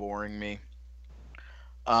has been boring me.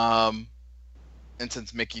 And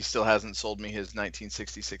since Mickey still hasn't sold me his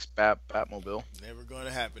 1966 Batmobile, never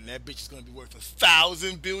gonna happen. That bitch is gonna be worth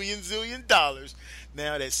 $1,000 billion zillion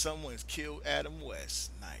now that someone's killed Adam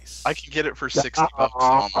West. Nice. I can get it for $60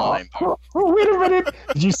 online. Wait a minute.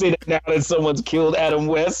 Did you say that now that someone's killed Adam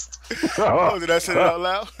West? Oh, did I say that out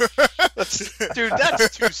loud? Dude,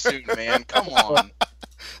 that's too soon, man. Come on.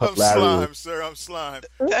 I'm slime, sir. I'm slime.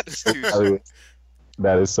 That is too soon.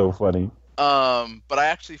 That is so funny. But I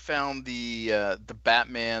actually found the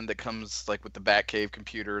Batman that comes like with the Batcave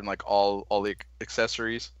computer and like all the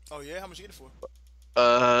accessories. Oh yeah, how much you get it for?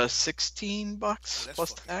 $16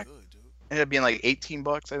 plus tax. Good, dude. Ended up being like $18,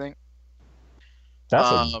 I think. That's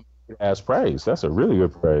a good ass price. That's a really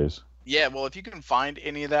good price. Yeah, well, if you can find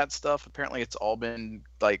any of that stuff, apparently it's all been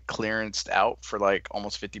like clearanced out for like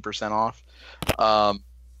almost 50% off.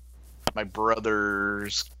 My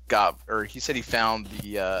brother's he said he found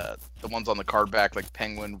the ones on the card back, like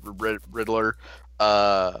Penguin, Riddler,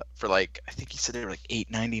 for like, I think he said they were like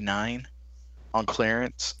 $8.99 on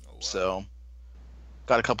clearance. Oh, wow. So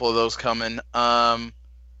got a couple of those coming. And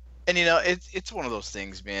it's one of those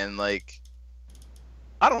things, man. Like,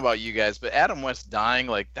 I don't know about you guys, but Adam West dying,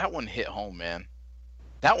 like that one hit home, man.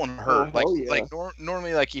 That one hurt.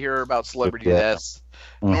 Normally, like you hear about celebrity deaths.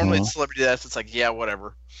 Mm-hmm. Normally, it's celebrity deaths. It's like, yeah,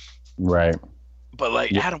 whatever. Right. But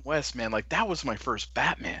like Adam West, man, like that was my first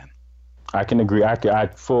Batman. I can agree.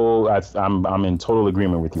 I'm in total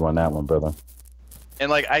agreement with you on that one, brother.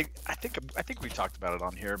 And like I think we talked about it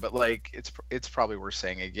on here, but like it's probably worth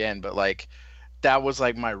saying again. But like that was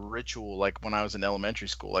like my ritual. Like when I was in elementary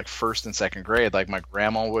school, like 1st and 2nd grade, like my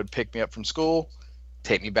grandma would pick me up from school,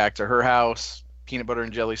 take me back to her house, peanut butter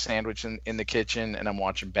and jelly sandwich in the kitchen, and I'm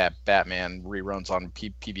watching Batman reruns on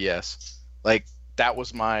PBS. Like that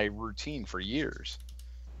was my routine for years.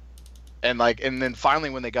 And then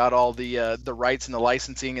finally when they got all the rights and the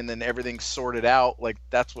licensing and then everything sorted out, like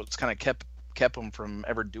that's what's kind of kept them from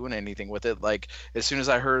ever doing anything with it. Like as soon as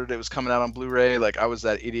I heard it was coming out on Blu-ray, like I was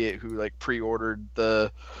that idiot who like pre-ordered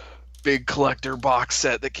the big collector box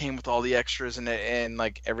set that came with all the extras and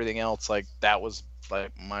like everything else. Like that was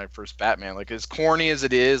like my first Batman. Like as corny as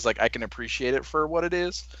it is, like I can appreciate it for what it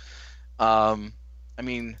is. I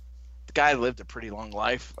mean, the guy lived a pretty long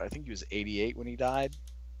life. I think he was 88 when he died.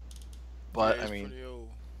 But Yeah, I it's mean, pretty old.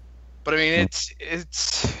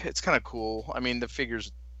 it's kind of cool. I mean, the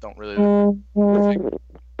figures don't really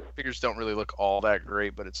look all that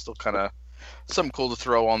great, but it's still kind of something cool to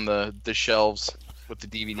throw on the shelves with the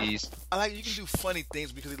DVDs. I like you can do funny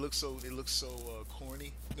things because they look so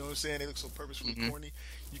corny. You know what I'm saying? They look so purposefully Mhm. corny.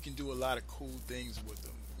 You can do a lot of cool things with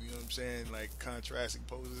them. You know what I'm saying? Like contrasting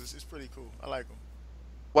poses. It's pretty cool. I like them.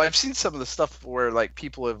 Well, I've seen some of the stuff where like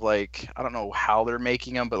people have like I don't know how they're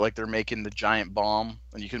making them, but like they're making the giant bomb,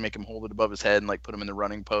 and you can make him hold it above his head and like put him in the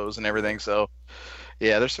running pose and everything. So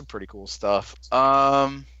yeah, there's some pretty cool stuff.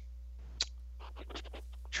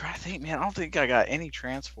 Trying to think, man. I don't think I got any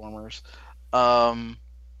Transformers. Um,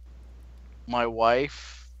 my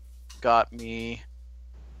wife got me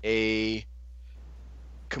a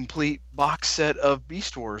complete box set of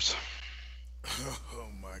Beast Wars. Oh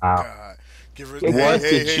my Wow. god! Give her. What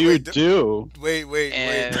did you do? Wait,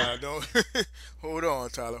 And- now don't. Hold on,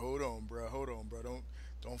 Tyler. Hold on, bro.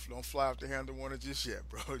 Don't fly off the handle one just yet,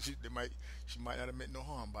 bro. She might not have meant no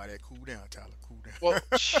harm by that. Cool down, Tyler. Cool down.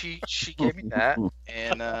 Well, she gave me that,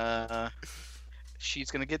 and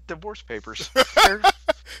she's gonna get divorce papers.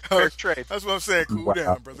 Fair trade. That's what I'm saying. Cool Wow.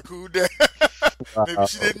 down, brother. Cool down.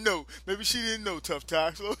 Maybe she didn't know. Tough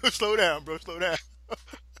talk. Slow down, bro. Slow down.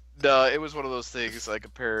 No, it was one of those things. Like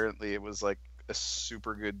apparently, it was like a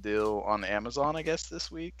super good deal on Amazon. I guess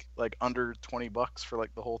this week, like under $20 for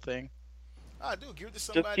like the whole thing. Ah, dude, give it to Just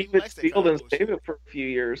somebody keep who it likes that sealed kind of and bullshit. save it for a few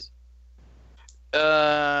years.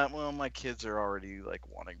 Well, my kids are already like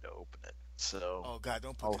wanting to open it, so Oh God,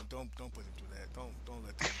 don't Oh. put them through that. Don't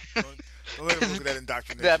let them. Don't let them look at that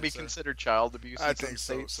indoctrination. could that be sir. considered child abuse? I in some think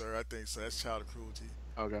so, states? sir. I think so. That's child cruelty.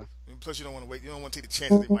 Okay. And plus, you don't want to wait. You don't want to take the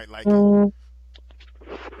chance they might like it.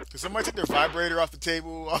 Cause somebody took their vibrator off the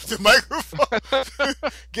table, off the microphone.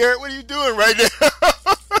 Garrett, what are you doing right now?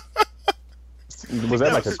 Was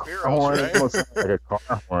that that like was a car Spiros, horn? right? It almost sounded like a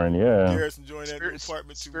car horn, yeah. Garrett's enjoying that new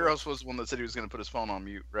apartment too much. Spiros was the one that said he was going to put his phone on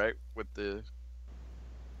mute, right? With the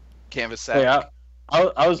canvas Hey, sack.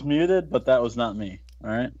 I was muted, but that was not me. All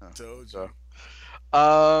right. Told you.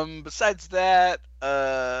 So. Besides that,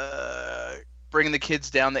 bringing the kids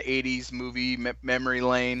down the '80s movie memory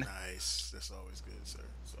lane. Nice. That's always good, sir.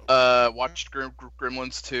 So, Watched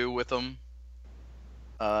Gremlins 2 with them.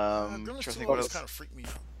 Gremlins trying to 2 think what always else. kind of freaked me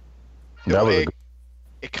out. That was a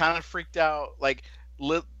It kind of freaked out. Like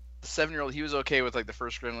the 7-year-old, he was okay with like the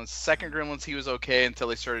first Gremlins. Second Gremlins, he was okay until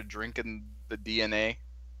they started drinking the DNA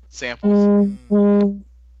samples.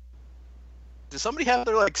 Does somebody have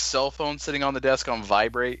their like cell phone sitting on the desk on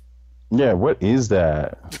vibrate? yeah. What is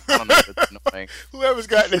that? I don't know. It's annoying. Whoever's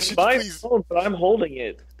got that shit, My please. phone, but I'm holding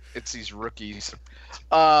it. It's these rookies.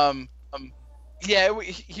 Yeah,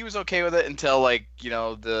 he was okay with it until like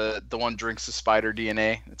the one drinks the spider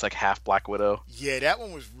DNA. It's like half Black Widow. Yeah, that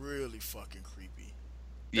one was really fucking creepy.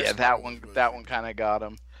 Yeah, That's that what one was really that one creepy. kind of got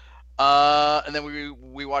him. And then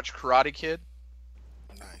we watched Karate Kid.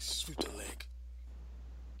 Nice. Sweep the leg.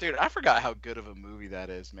 Dude, I forgot how good of a movie that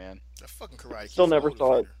is, man. That fucking Karate Kid. Still never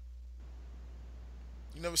saw it.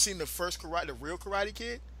 You never seen the real Karate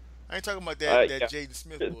Kid? I ain't talking about that Yeah. Jaden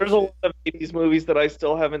Smith There's a bullshit. lot of 80s movies that I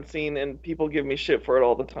still haven't seen, and people give me shit for it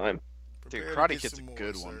all the time. Dude, Prepare to Karate get Kid's some a more,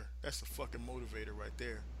 good sir. one. That's the fucking motivator right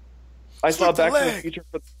there. I Sweep saw the Back to the leg. Future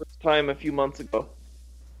for the first time a few months ago.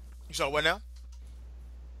 You saw what now?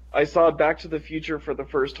 I saw Back to the Future for the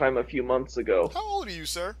first time a few months ago. How old are you,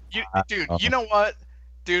 sir? Dude, you know what?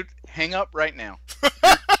 Dude, hang up right now.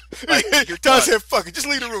 You're Don done. said, "Fuck it, just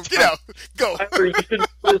leave the room. Get out. Go." Tyler, you should know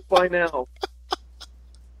this by now.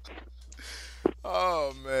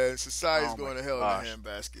 Oh man, society's Oh, going my to hell gosh. in a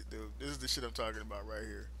handbasket, dude. This is the shit I'm talking about right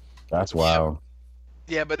here. That's wild.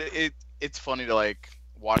 Yeah, but it's funny to like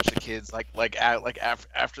watch the kids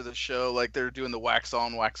after the show, like they're doing the wax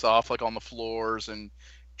on, wax off, like on the floors and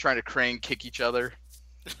trying to crane kick each other,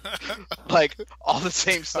 like all the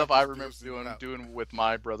same stuff I remember doing with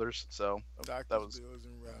my brothers. So that was Bills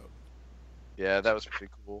en route. yeah, that was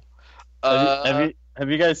pretty cool. Have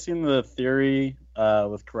you guys seen the theory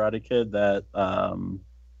with Karate Kid that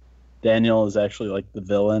Daniel is actually like the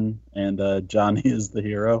villain and Johnny is the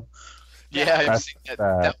hero? Yeah, I've That's seen that.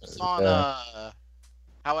 sad, That was on yeah.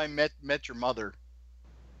 How I Met Your Mother.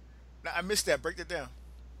 Now, I missed that. Break that down.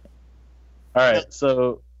 All right,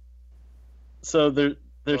 so they're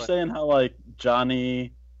ahead. saying how like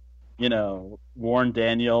Johnny, warned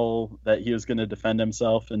Daniel that he was going to defend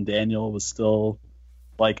himself, and Daniel was still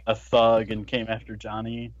like a thug and came after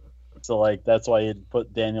Johnny. So like that's why he'd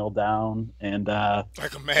put Daniel down, and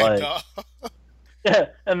Like a mad Like- dog. yeah,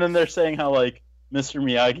 and then they're saying how like Mr.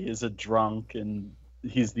 Miyagi is a drunk and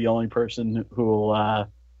he's the only person who will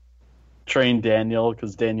train Daniel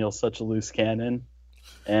because Daniel's such a loose cannon,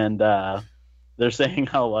 and they're saying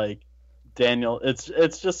how like Daniel.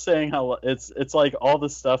 It's just saying how it's like all the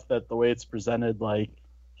stuff that the way it's presented, like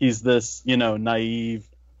he's this naive,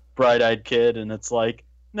 bright-eyed kid, and it's like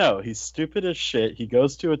no, he's stupid as shit. He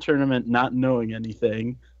goes to a tournament not knowing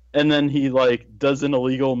anything, and then he like does an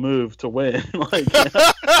illegal move to win. Like,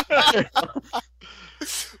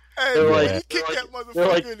 Hey, They're man, like- he kicked they're that like-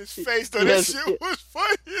 motherfucker in his face, though. he That has- shit was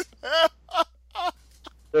funny as hell.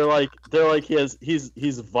 they're like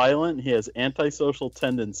he's violent. He has antisocial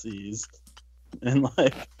tendencies, and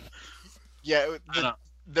like Yeah, I don't-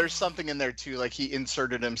 there's something in there too. Like he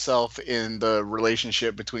inserted himself in the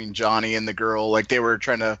relationship between Johnny and the girl. Like they were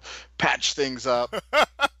trying to patch things up.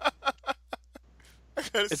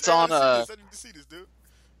 It's on, I need to see this, dude.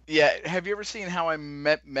 Yeah, have you ever seen How I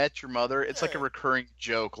Met Your Mother? It's like a Yeah. recurring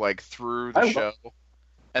joke, like through the I lo- show.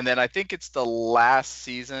 And then I think it's the last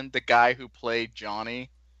season. The guy who played Johnny,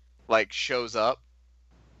 like, shows up,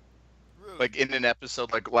 Really? like in an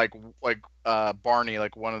episode, like Barney,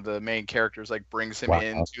 like one of the main characters, like brings him Wow.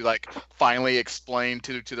 in to like finally explain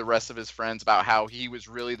to the rest of his friends about how he was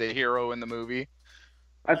really the hero in the movie.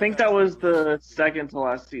 I think that was the second to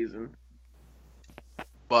last season.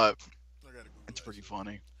 But I gotta Google it's that pretty shit.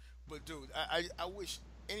 funny. But dude, I wish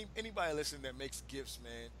anybody listening that makes gifs,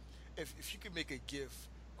 man, if you could make a gif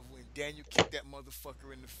of when Daniel kicked that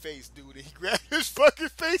motherfucker in the face, dude, and he grabbed his fucking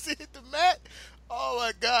face and hit the mat. Oh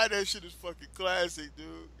my god, that shit is fucking classic, dude.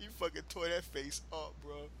 You fucking tore that face up,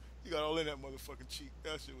 bro. You got all in that motherfucking cheek.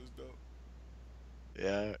 That shit was dope.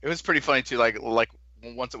 Yeah, it was pretty funny too. Like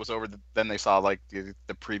once it was over, then they saw like the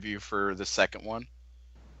preview for the second one.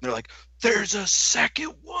 They're like, "There's a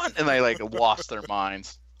second one," and they like lost their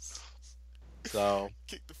minds. So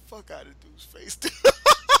Kick the fuck out of dude's face, dude.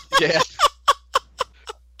 yeah,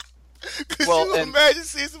 Could Well, you and- imagine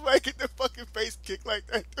seeing somebody get their fucking face kicked like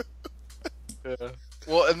that, dude? yeah.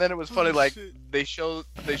 Well, and then it was funny. Oh, Like shit. they showed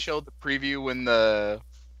the preview when the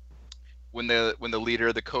leader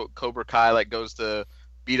of the Cobra Kai like goes to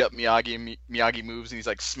beat up Miyagi, and Miyagi moves, and he's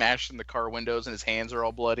like smashing the car windows, and his hands are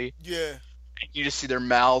all bloody. Yeah. You just see their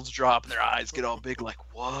mouths drop and their eyes get all big, like,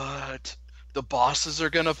 what? The bosses are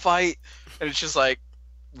gonna fight? And it's just like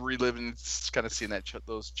reliving, kind of seeing that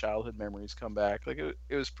those childhood memories come back. Like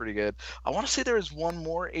it was pretty good. I want to say there was one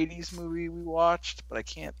more '80s movie we watched, but I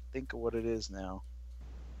can't think of what it is now.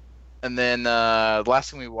 And then the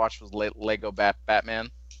last thing we watched was Lego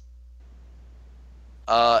Batman.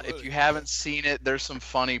 If Really? you haven't seen it, there's some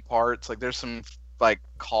funny parts. Like there's some like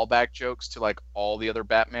callback jokes to like all the other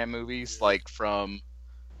Batman movies, Yeah. like from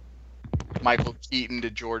Michael Keaton to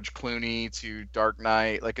George Clooney to Dark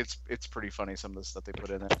Knight. Like it's pretty funny, some of the stuff they put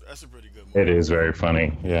in it. That's a pretty good movie. It is very funny.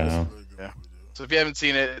 That's Yeah. a really good Yeah. movie, dude. So if you haven't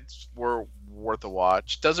seen it, it's worth a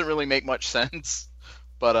watch. Doesn't really make much sense,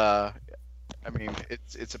 but I mean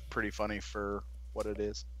it's a pretty funny for what it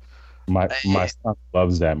is. My son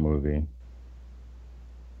loves that movie.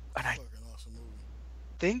 And I Fucking awesome movie.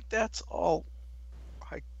 think that's all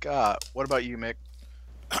I got. What about you, Mick?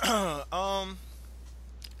 I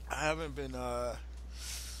haven't been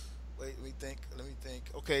wait, let me think.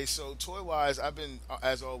 Okay, so toy wise, I've been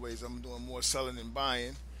as always, I'm doing more selling than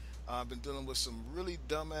buying. I've been dealing with some really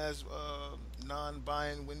dumbass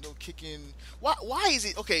non-buying, window kicking. Why is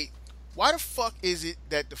it okay? Why the fuck is it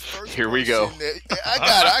that the first Here we go. person that I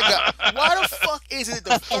got it. Why the fuck is it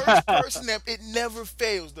the first person that it never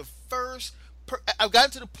fails? The first I've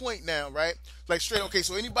gotten to the point now, right? Like straight, okay,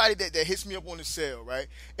 so anybody that hits me up on the sale, right?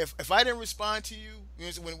 If I didn't respond to you, you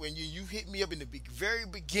know, when you hit me up in the very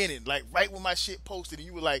beginning, like right when my shit posted, and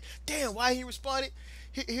you were like, "Damn, why he responded?"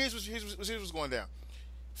 Here's what's going down.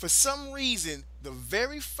 For some reason, the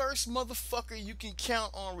very first motherfucker you can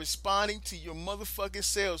count on responding to your motherfucking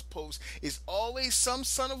sales post is always some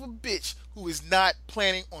son of a bitch who is not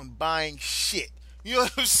planning on buying shit. You know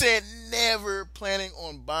what I'm saying? Never planning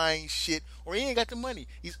on buying shit, or he ain't got the money.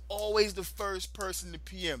 He's always the first person to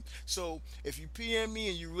PM. So if you PM me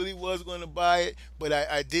and you really was going to buy it, but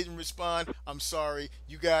I didn't respond, I'm sorry.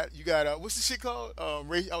 You got what's the shit called? I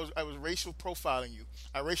was racial profiling you.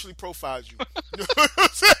 I racially profiled you. You know what I'm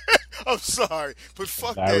saying? I'm sorry, but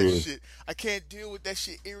fuck that Hilarious. shit. I can't deal with that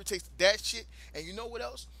shit. Irritates that shit. And you know what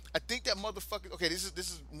else? I think that motherfucker. Okay, this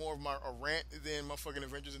is more of a rant than my fucking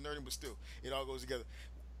Avengers and nerding, but still, it all goes together.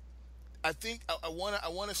 I think I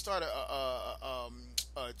wanna start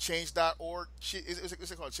a change.org shit.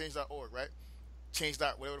 It's called change.org, right? Change.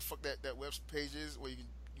 Whatever the fuck that web page is, where you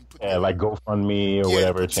can put Yeah, like GoFundMe or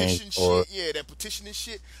whatever. petition Change or shit. Yeah, that petition and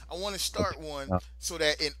shit. I want to start one Yeah. so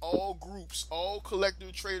that in all groups, all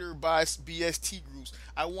collector, trader, buy BST groups,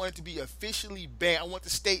 I want it to be officially banned. I want the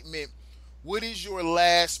statement: What is your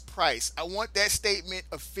last price? I want that statement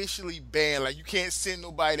officially banned. Like, you can't send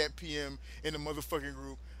nobody that PM in the motherfucking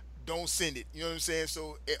group. Don't send it. You know what I'm saying?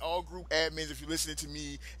 So, all group admins, if you're listening to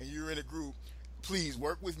me and you're in a group, please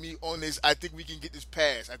work with me on this. I think we can get this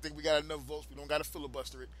passed. I think we got enough votes. We don't got to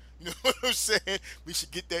filibuster it. You know what I'm saying? We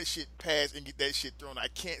should get that shit passed and get that shit thrown. I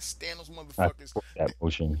can't stand those I motherfuckers. support that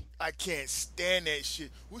motion. I can't stand that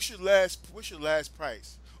shit. What's your last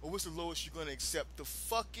price? Or what's the lowest you're gonna accept? The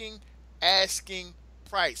fucking asking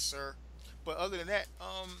price, sir. But other than that,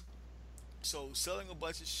 so selling a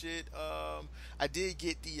bunch of shit. I did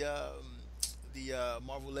get the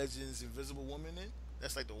Marvel Legends Invisible Woman in.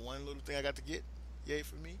 That's like the one little thing I got to get. Yay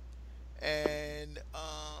for me. And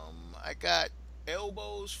I got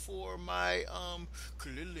elbows for my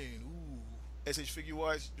Krillin. Ooh. SH Figure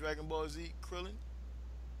Arts Dragon Ball Z Krillin.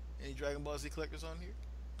 Any Dragon Ball Z collectors on here?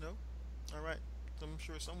 No? Alright. I'm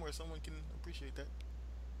sure somewhere someone can appreciate that.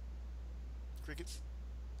 Crickets?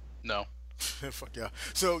 No. Fuck y'all.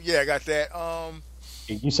 So yeah, I got that.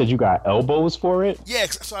 You said you got elbows for it? Yeah,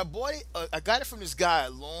 so I bought it. I got it from this guy a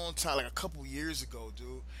long time, like a couple years ago,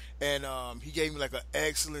 dude. And he gave me like an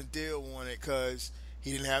excellent deal on it because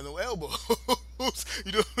he didn't have no elbows.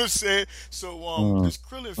 You know what I'm saying? So this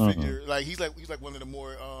Krillin figure, like he's like one of the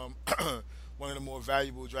more one of the more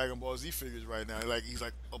valuable Dragon Ball Z figures right now. Like he's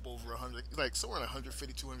like up over 100, like somewhere around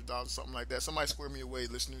 $150, $200, something like that. Somebody square me away,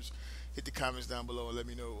 listeners. Hit the comments down below and let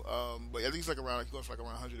me know. But at least like around, he goes for like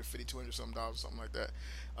around 150, 200 something dollars, something like that.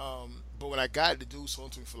 But when I got it, the dude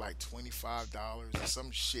sold it to me for like $25 or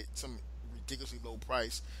some shit, some ridiculously low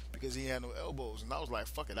price because he had no elbows. And I was like,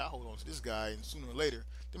 fuck it, I'll hold on to this guy, and sooner or later,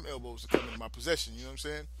 them elbows will come into my possession. You know what I'm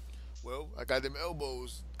saying? Well, I got them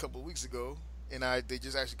elbows a couple of weeks ago, and they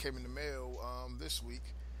just actually came in the mail this week.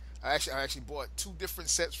 I actually bought 2 different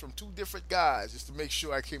sets from 2 different guys just to make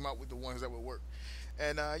sure I came out with the ones that would work.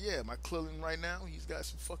 And yeah, my Krillin right now, he's got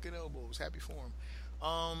some fucking elbows. Happy for him.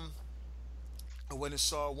 I went and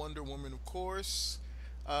saw Wonder Woman, of course.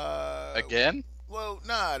 Again? Well,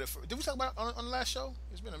 nah. Did we talk about it on the last show?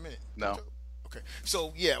 It's been a minute. No. Okay.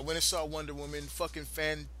 So yeah, I went and saw Wonder Woman. Fucking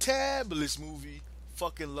fantabulous movie.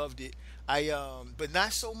 Fucking loved it. But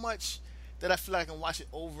not so much that I feel like I can watch it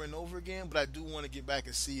over and over again. But I do want to get back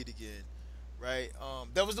and see it again. Right.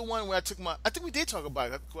 That was the one where I think we did talk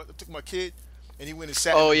about it. I took my kid. And he went and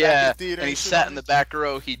sat in the back of the theater. And he sat in the back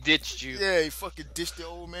row. He ditched you. Yeah, he fucking ditched the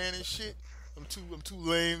old man and shit. I'm too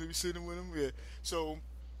lame to be sitting with him. Yeah. So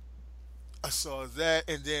I saw that,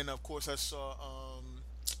 and then of course I saw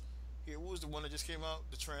what was the one that just came out?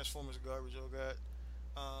 The Transformers garbage I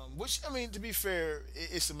got. Which I mean, to be fair,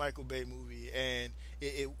 it's a Michael Bay movie, and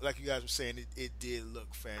it like you guys were saying, it did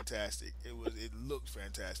look fantastic. It looked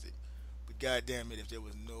fantastic. But goddamn it, if there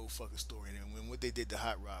was no fucking story in it, when what they did to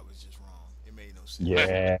Hot Rod was just wrong. It made no sense.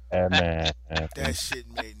 Yeah, man. That shit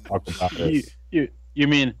made no sense. You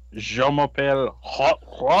mean Je m'appelle Hot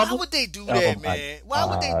Rod? Why would they do that, man? Why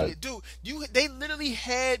would they do it? Dude, they literally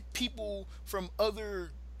had people from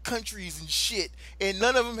other countries and shit, and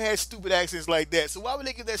none of them had stupid accents like that. So why would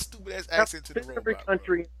they give that stupid ass accent to the robot? Every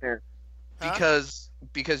country in there. Huh?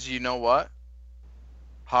 Because you know what?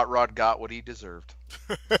 Hot Rod got what he deserved.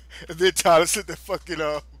 And then Tyler said that fucking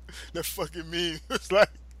meme. It's like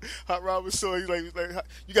Hot Rod was so he's like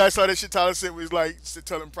you guys saw that shit Tyler said was like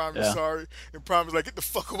telling Prime he's sorry, and Prime was like, get the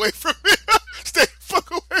fuck away from me. Stay the fuck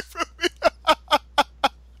away from me. I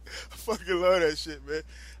fucking love that shit,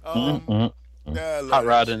 man. Hot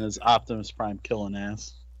Rod and his Optimus Prime killing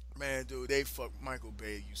ass. Man, dude, they fucked Michael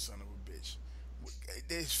Bay, you son of a bitch.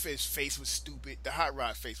 His face was stupid. The Hot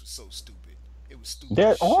Rod face was so stupid. It was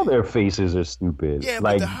stupid. All their faces are stupid. Yeah,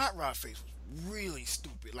 like, but the Hot Rod face was really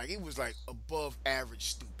stupid. Like, it was like above average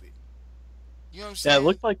stupid. You know what I'm saying? Yeah,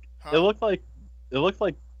 it looked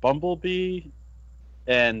like Bumblebee,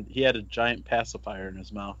 and he had a giant pacifier in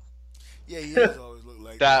his mouth. Yeah, he does always look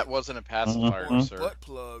like that. Wasn't a pacifier, sir. Butt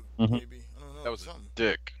plug, maybe. I don't know. That was something. A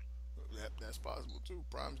dick. That's possible too.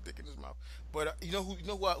 Prime's dick in his mouth. But you know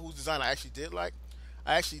whose design I actually did like?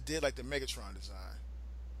 I actually did like the Megatron design.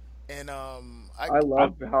 And I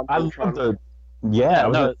love how Megatron.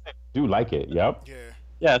 I do like it. Yep.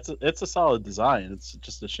 Yeah, it's a solid design. It's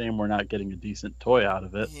just a shame we're not getting a decent toy out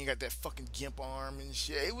of it. He ain't got that fucking gimp arm and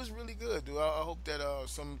shit. It was really good, dude. I hope that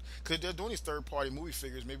because they're doing these third-party movie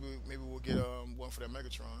figures. Maybe we'll get one for that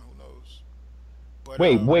Megatron. Who knows? But,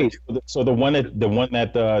 wait. So the one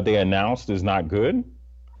that they announced is not good?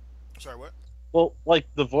 Sorry, what? Well, like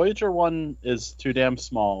the Voyager one is too damn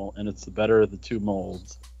small, and it's the better of the 2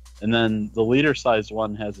 molds. And then the leader size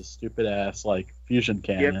one has a stupid ass like fusion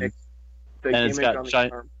cannon. And it's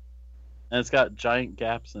got giant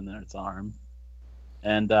gaps in its arm.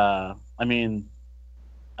 And I mean,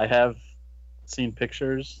 I have seen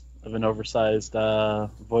pictures of an oversized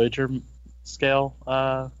Voyager scale,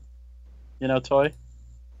 toy.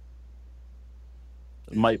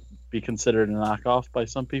 It might be considered a knockoff by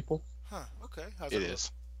some people. Huh? Okay. How's It it look?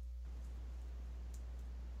 is.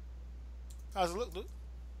 How's it look, Luke?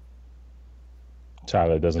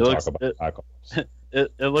 Tyler doesn't It talk looks about it, knockoffs.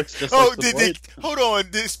 it looks just Oh, like the Voyager. hold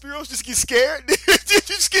on? Did Spiros just get scared? Did you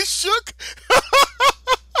just get shook?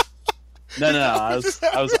 No, Is that what just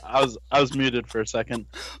happened? I was muted for a second.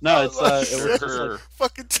 No, it's it looks just like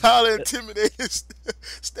fucking Tyler intimidating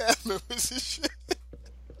staff members and shit.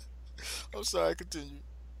 I'm sorry. Continue.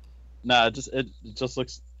 no, it just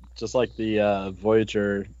looks just like the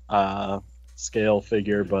Voyager scale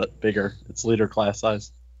figure, but bigger. It's leader class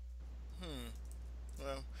size.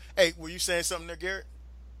 Well, hey, were you saying something there, Garrett?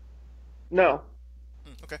 No.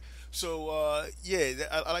 Okay. So, yeah,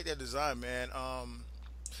 I like that design, man.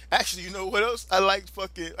 Actually, you know what else? I like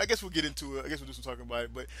fucking. I guess we'll get into it. I guess we'll do some talking about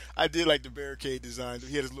it. But I did like the barricade design.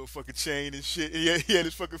 He had his little fucking chain and shit. He had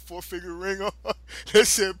his fucking 4-finger ring on that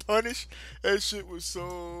said "punish." That shit was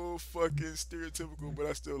so fucking stereotypical, but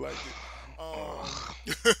I still liked it.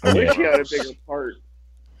 I wish Yeah. he had a bigger part.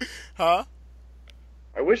 Huh?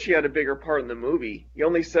 I wish he had a bigger part in the movie. He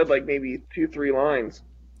only said like maybe 2-3 lines.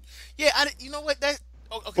 Yeah, you know what? That.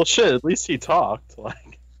 Oh, okay. Well, shit. At least he talked.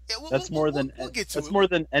 Like Yeah, that's more than we'll get to that's it. more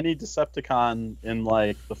than any Decepticon in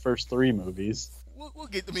like the first 3 movies. We'll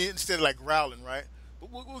get. I mean, instead of like growling, right? But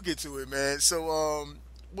we'll get to it, man. So,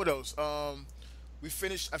 what else? I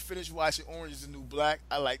finished watching Orange Is the New Black.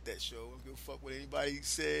 I like that show. I don't give a fuck what anybody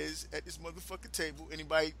says at this motherfucking table.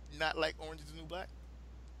 Anybody not like Orange Is the New Black?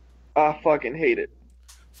 I fucking hate it.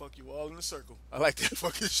 Fuck you all in a circle. I like that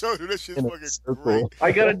fucking show, dude. That shit's In a fucking circle. great.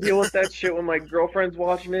 I gotta deal with that shit when my girlfriend's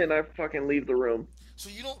watching it and I fucking leave the room. So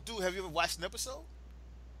you don't do? Have you ever watched an episode?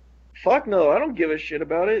 Fuck no, I don't give a shit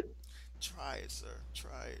about it. Try it, sir.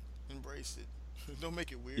 Try it. Embrace it. Don't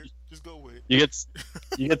make it weird. Just go with it. You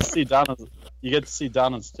get to see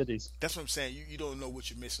Donna's titties. That's what I'm saying. You don't know what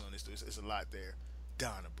you're missing on this. Dude. It's a lot there.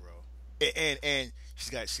 Donna, bro, and she's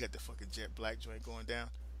got the fucking jet black joint going down.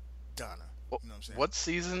 Donna, you know what I'm saying? What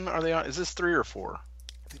season are they on? Is this 3 or 4?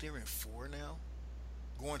 I think they're in 4 now,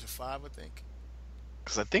 going to 5, I think.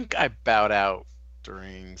 Because I think I bowed out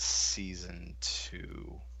during season 2.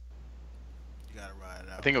 You gotta ride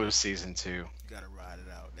it out. I think it was season 2. You gotta ride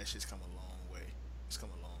it out. That shit's come a long way. It's come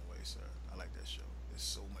a long way, sir. I like that show. There's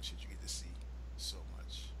so much that you get to see. So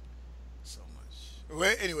much.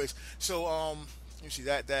 Well, anyways, so you see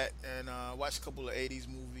that and watched a couple of '80s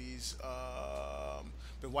movies.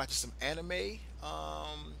 Been watching some anime.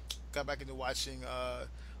 Got back into watching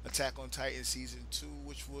Attack on Titan season 2,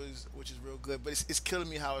 which is real good. But it's killing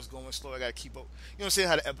me how it's going slow. I gotta keep up. You know what I'm saying?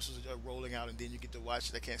 How the episodes are rolling out and then you get to watch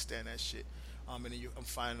it. I can't stand that shit. And then I'm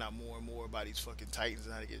finding out more and more about these fucking Titans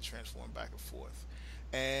and how they get transformed back and forth.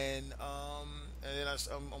 And then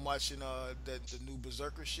I'm watching the new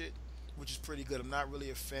Berserker shit, which is pretty good. I'm not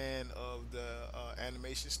really a fan of the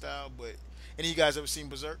animation style, but any of you guys ever seen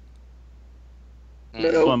Berserk?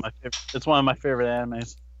 No. It's one of my favorite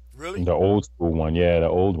animes. Really? The old school one, yeah, the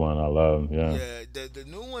old one I love. Yeah. Yeah, the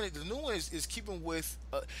new one is keeping with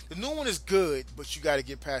the new one is good, but you got to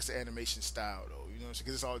get past the animation style though. You know,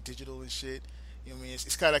 because it's all digital and shit. You know what I mean?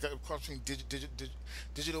 It's kind of like a cross between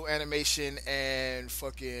digital animation and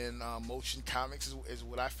fucking motion comics is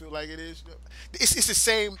what I feel like it is. It's the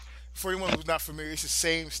same. For anyone who's not familiar, it's the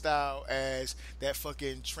same style as that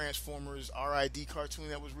fucking Transformers RID cartoon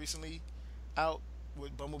that was recently out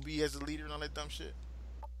with Bumblebee as the leader and all that dumb shit.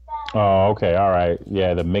 Oh, okay, all right.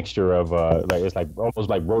 Yeah, the mixture of like it's like almost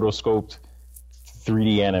like rotoscoped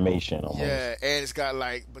 3D animation. Almost. Yeah, and it's got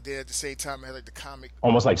like, but then at the same time it has like the comic.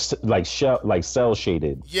 Almost like cell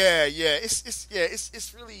shaded. Yeah.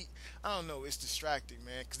 It's really, I don't know. It's distracting,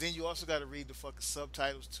 man. Because then you also got to read the fucking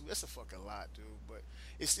subtitles too. That's a fucking lot, dude. But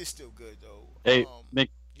it's still good though. Hey, Mick.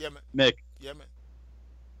 Yeah, man. Mick, Yeah, man.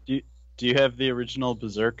 do you have the original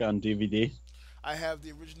Berserk on DVD? I have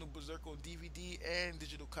the original Berserk on DVD and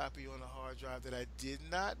digital copy on a hard drive that I did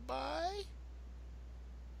not buy.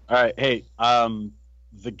 All right, hey,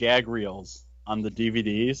 the gag reels on the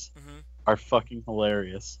DVDs are fucking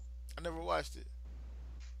hilarious. I never watched it.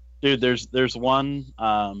 Dude, there's one,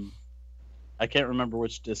 I can't remember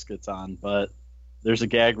which disc it's on, but there's a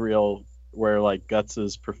gag reel where like Guts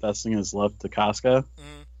is professing his love to Casca,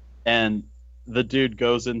 and the dude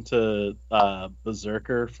goes into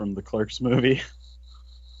Berserker from the Clerks movie.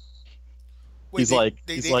 Wait, he's they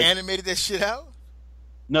like animated that shit out?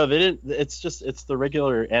 No, they didn't. It's the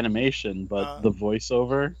regular animation, but the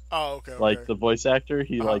voiceover, Oh, okay. like the voice actor,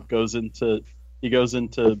 he like goes into he goes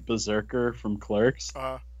into Berserker from Clerks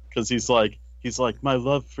Uh, because he's like my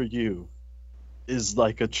love for you is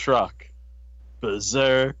like a truck,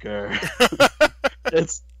 Berserker.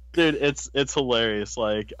 It's dude, it's hilarious.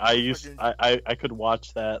 Like I could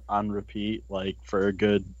watch that on repeat like for a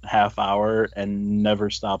good half hour and never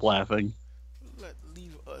stop laughing.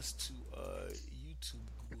 leave us to YouTube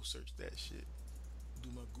Google search that shit. Do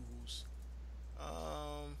my Googles.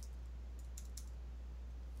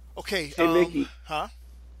 Okay. Hey, Mickey, Huh?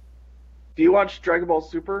 do you watch Dragon Ball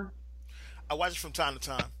Super? I watch it from time to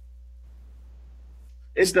time.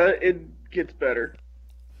 It gets better.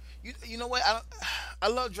 You know what? I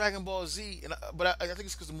love Dragon Ball Z, but I think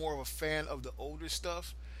it's because I'm more of a fan of the older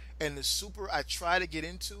stuff. And the Super I try to get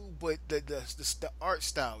into, but the art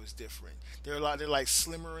style is different. They're like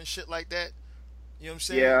slimmer and shit like that. You know what I'm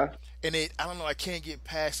saying? Yeah. And I don't know. I can't get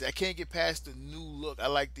past it. I can't get past the new look. I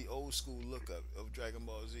like the old school look of Dragon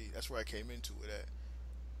Ball Z. That's where I came into it at.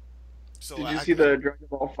 So Did you see the Dragon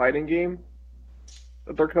Ball fighting game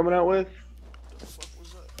that they're coming out with? The fuck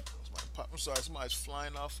was that? I'm sorry. Somebody's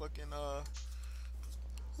flying off fucking.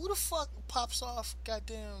 Who the fuck pops off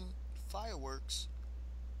goddamn fireworks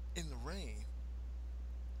in the rain?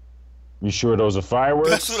 You sure those are fireworks?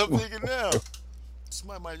 That's what I'm thinking now.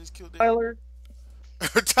 Somebody might just kill that. Tyler?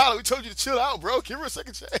 Tyler, we told you to chill out, bro. Give her a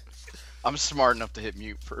second chance. I'm smart enough to hit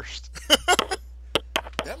mute first.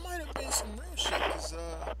 That might have been some real shit, because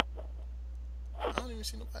I don't even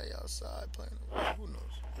see nobody outside playing. Who knows?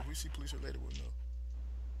 If we see police later, we'll know.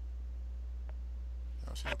 I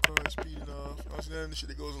don't see no cars speeding off. I don't see none of the shit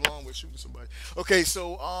that goes along with shooting somebody. Okay,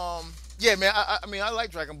 so yeah, man. I mean, I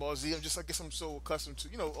like Dragon Ball Z. I guess I'm so accustomed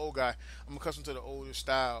to, old guy. I'm accustomed to the older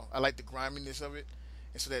style. I like the griminess of it,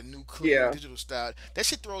 and so that new clean digital style. That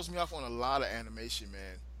shit throws me off on a lot of animation,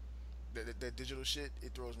 man. That digital shit,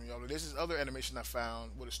 it throws me off. There's this other animation I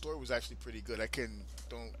found where the story was actually pretty good.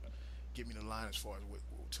 Don't give me the line as far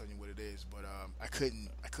as telling you what it is, but I couldn't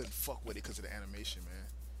fuck with it because of the animation, man.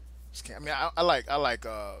 Just can't. I mean, I like like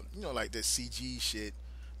the CG shit,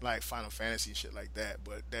 like Final Fantasy and shit like that.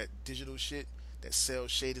 But that digital shit, that cell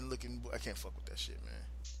shading looking, I can't fuck with that shit, man.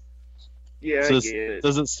 Yeah, So I get it.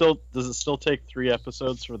 does it still take 3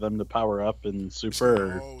 episodes for them to power up in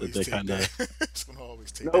Super, or did they kind of? It's gonna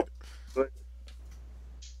always take Nope. that. But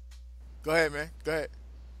Go ahead, man. Go ahead.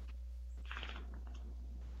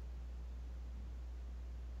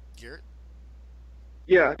 Garrett?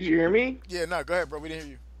 yeah, did you hear me? Yeah, no, go ahead, bro. We didn't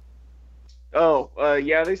hear you. Oh,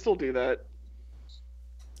 yeah, they still do that.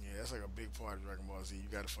 Yeah, that's like a big part of Dragon Ball Z. You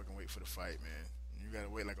gotta fucking wait for the fight, man. You gotta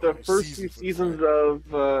wait like a The whole first season two for the seasons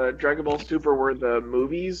fight. of Dragon Ball Super were the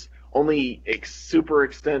movies, only super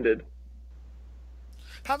extended.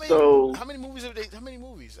 How many? So- How many movies have they? How many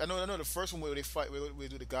movies? I know the first one where they fight, where they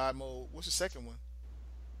do the God mode. What's the second one?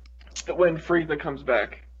 When Frieza comes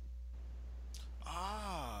back.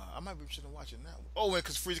 I might be interested in watching that one. Oh,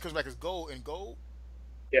 because Frieza comes back as gold in gold.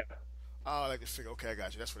 Yeah. Oh, I like to figure. Okay, I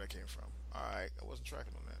got you. That's where that came from. All right, I wasn't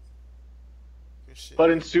tracking on that. Good shit.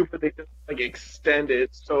 But in Super, they just extend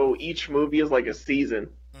it, so each movie is like a season.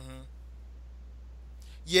 Mm-hmm.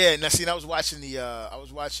 Yeah, now see, I was watching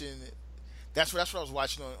That's what I was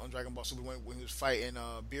watching on Dragon Ball Super when he was fighting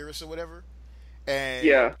Beerus or whatever. And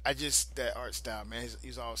Yeah. that art style, man,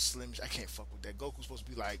 he's all slim. I can't fuck with that. Goku's supposed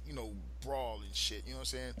to be like, brawl and shit. You know what I'm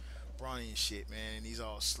saying? Brawny and shit, man. And he's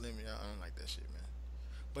all slim. I don't like that shit, man.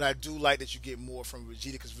 But I do like that you get more from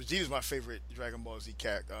Vegeta, because Vegeta's my favorite Dragon Ball Z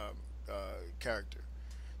character.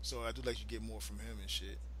 So I do like you get more from him and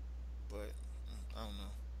shit. But I don't know.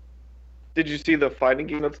 Did you see the fighting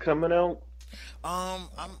game that's coming out? I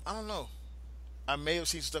don't know. I may have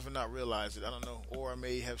seen stuff and not realized it. I don't know, or I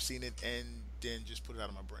may have seen it and then just put it out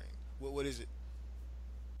of my brain. What is it?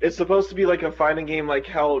 It's supposed to be like a fighting game, like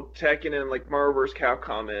how Tekken and like Marvel vs.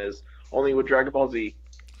 Capcom is, only with Dragon Ball Z.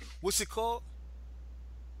 What's it called?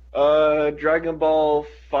 Dragon Ball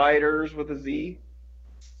Fighters with a Z.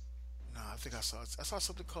 No, I think I saw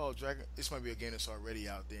something called Dragon. This might be a game that's already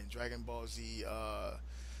out there. Dragon Ball Z.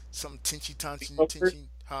 Something Tinchi,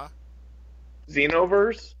 huh?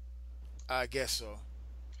 Xenoverse. I guess so.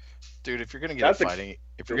 Dude, if you're gonna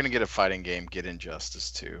get a fighting game, get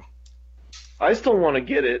Injustice 2. I still want to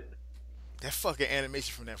get it. That fucking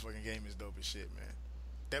animation from that fucking game is dope as shit, man.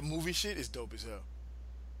 That movie shit is dope as hell.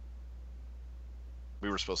 We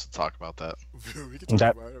were supposed to talk about that. We can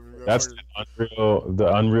talk about it. That's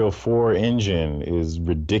the Unreal 4 engine is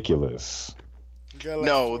ridiculous.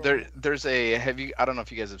 No, there's a I don't know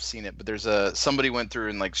if you guys have seen it, but there's somebody went through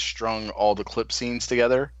and like strung all the clip scenes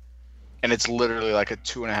together, and it's literally like a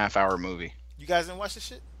 2.5 hour movie. You guys didn't watch this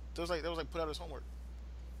shit? That was like put out as homework.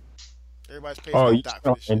 Everybody's pays Oh, like you Doc for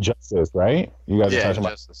know this shit. Injustice, right? You guys are Yeah, talking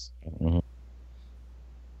about. Injustice. Mhm.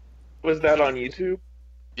 Was that on YouTube?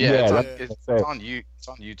 Yeah, Yeah, it's on Yeah. it's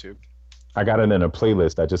on YouTube. I got it in a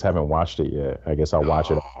playlist. I just haven't watched it yet. I guess I'll watch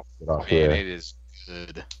it. Oh Get off man, here. it is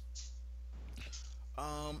good.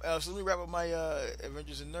 So let me wrap up my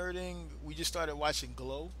Adventures in Nerding. We just started watching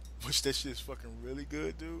Glow, which that shit is fucking really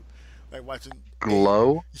good, dude. Like watching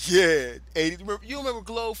Glow, yeah, 80s. You remember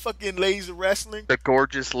Glow fucking Ladies of Wrestling? the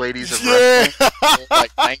gorgeous ladies of Yeah. wrestling,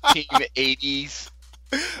 like 1980s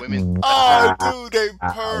women. Oh, dude, they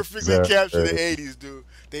perfectly Sir. captured the 80s, dude.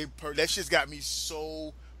 That shit's got me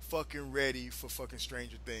so fucking ready for fucking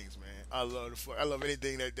Stranger Things, man. I love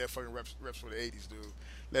anything that fucking reps for the 80s, dude.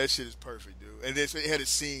 That shit is perfect, dude. And they had a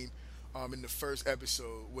scene in the first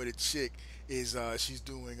episode where the chick is she's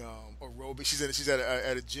doing aerobics. She's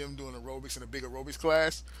at a gym doing aerobics in a big aerobics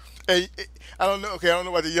class. And I don't know. Okay, I don't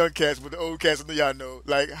know about the young cats, but the old cats, I know y'all know,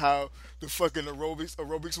 like how the fucking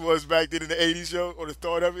aerobics was back then in the 80s, yo, or the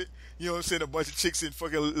thought of it. You know what I'm saying? A bunch of chicks in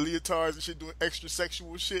fucking leotards and shit doing extra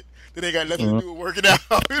sexual shit that ain't got nothing to do with working out.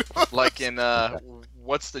 You know? Like in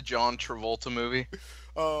what's the John Travolta movie?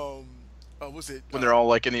 What's it? When they're all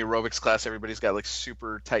like in the aerobics class, everybody's got like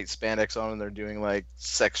super tight spandex on, and they're doing like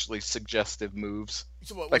sexually suggestive moves.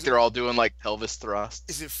 So what, Like they're all doing like pelvis thrusts.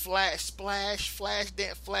 Is it flash splash, flash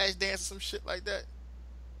dance, or some shit like that?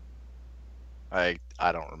 I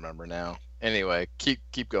don't remember now. Anyway, keep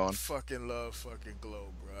going. Fucking love fucking Glow,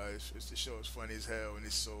 bro. The show is funny as hell, and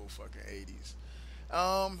it's so fucking 80s.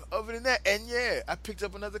 Other than that, and yeah, I picked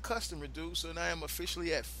up another customer, dude. So now I'm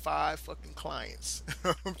officially at 5 fucking clients.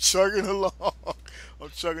 I'm chugging along.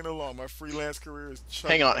 My freelance career is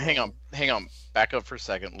chugging Hang on. Back up for a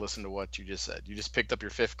second. Listen to what you just said. You just picked up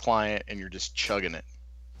your 5th client, and you're just chugging it.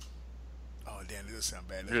 Oh damn, it does sound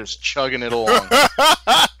bad. You're just chugging it along.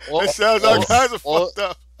 It sounds all kinds of fucked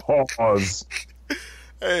up. Pause.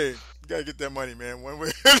 Hey, you gotta get that money, man. One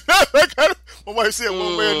way, my wife said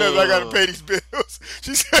one way or another, I gotta pay these bills.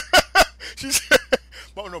 She said,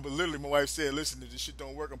 oh no, but literally, my wife said, listen, if this shit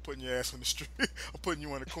don't work, I'm putting your ass on the street. I'm putting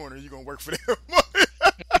you on the corner. You gonna work for that money?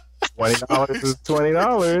 $20 is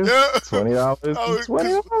 $20. Yeah. $20 is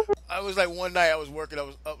 $20. I was like one night I was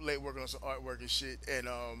up late working on some artwork and shit, and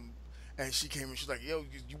she came and she's like, yo,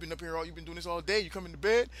 you been up here you've been doing this all day, you coming to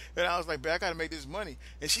bed? And I was like, man, I gotta make this money.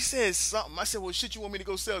 And she said something. I said, well, shit, you want me to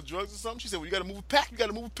go sell drugs or something? She said, well, you gotta move a pack.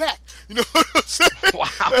 You know what I'm saying? Wow.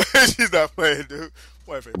 She's not playing, dude.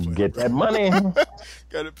 Wife ain't playing. Get bro. that money.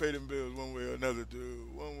 Gotta pay them bills one way or another,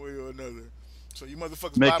 dude. One way or another. So you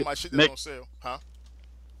motherfuckers Make buy it- my shit that's make- on sale, huh?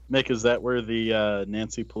 Mick, is that where the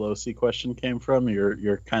Nancy Pelosi question came from?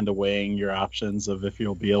 You're kind of weighing your options of if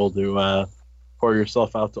you'll be able to pour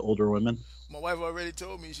yourself out to older women. My wife already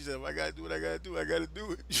told me. She said, if I gotta do what I gotta do, I gotta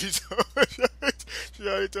do it. She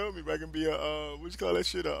already told me if I can be what you call that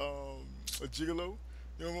shit, a gigolo.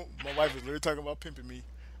 You know, my wife was literally talking about pimping me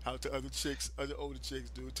out to other older chicks,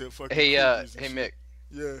 dude. To fucking Hey, cookies and hey shit. Mick,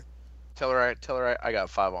 Yeah. tell her I got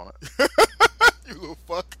 5 on it. You little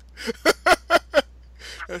fuck.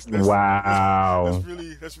 that's, Wow.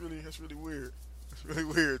 That's really weird. That's really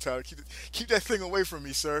weird, Tyler. Keep that thing away from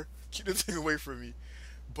me, sir. Keep that thing away from me.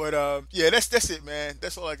 But yeah, that's it, man.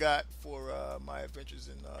 That's all I got for my adventures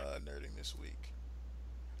in nerding this week.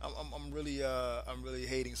 I'm really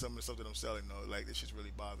hating some of the stuff that I'm selling though. Like this shit's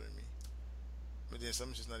really bothering me. But then some of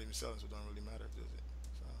it's just not even selling, so it don't really matter, does it?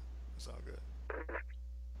 So it's all good.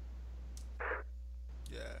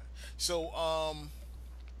 Yeah. So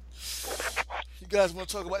you guys want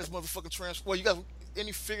to talk about this motherfucking transfer? Well, you guys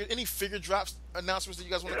any figure drops announcements that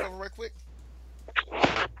you guys want to cover right quick?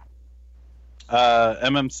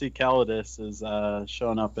 MMC Calidus is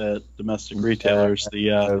showing up at domestic retailers.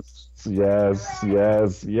 Yes.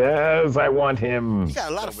 I want him. He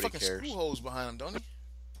got a lot of Nobody fucking cares. screw holes behind him, don't he?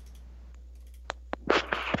 What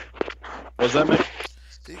does that mean?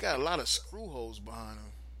 He got a lot of screw holes behind him.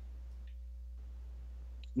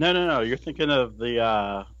 No. You're thinking of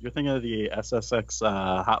the SSX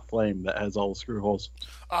Hot Flame that has all the screw holes.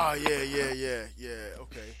 Oh yeah.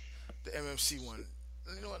 Okay, the MMC one.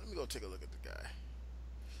 You know what? Let me go take a look at the guy.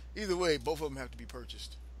 Either way, both of them have to be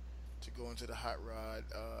purchased to go into the hot rod.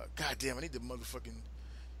 God damn, I need to motherfucking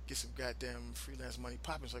get some goddamn freelance money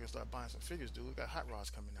popping so I can start buying some figures, dude. We got hot rods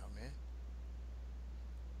coming out, man.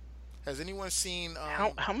 Has anyone seen?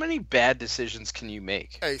 How many bad decisions can you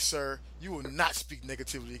make? Hey, sir, you will not speak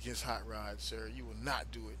negatively against hot rods, sir. You will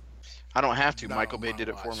not do it. I don't have to. Not Michael on Bay my did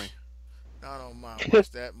it for watch. me. Not on my watch,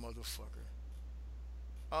 that motherfucker.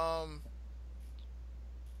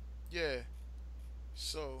 Yeah.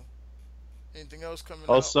 So, anything else coming out?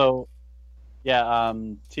 Also, Yeah,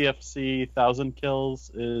 TFC 1000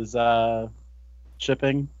 Kills is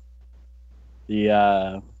shipping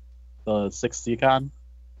the 60 con,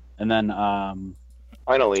 and then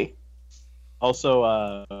Finally.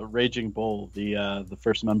 also Raging Bull, the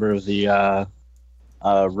first member of the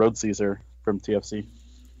Road Caesar from TFC.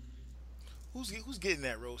 Who's getting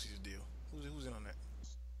that Road Caesar deal? Who's in on that?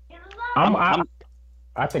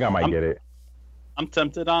 I think I might get it. I'm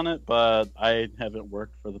tempted on it, but I haven't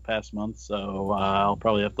worked for the past month, so I'll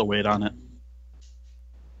probably have to wait on it.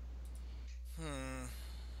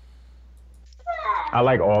 I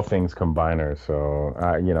like all things combiner, so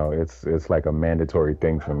it's like a mandatory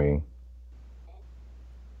thing for me.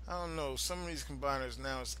 I don't know. Some of these combiners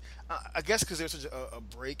now, I guess because there's such a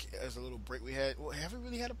break, as a little break we had. Well, have we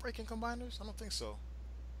really had a break in combiners? I don't think so.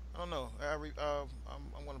 I don't know.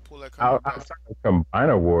 I'm going to pull that comment back. Outside of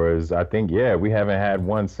Combiner Wars, I think we haven't had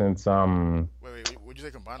one since Wait. What'd you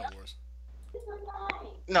say, Combiner Wars?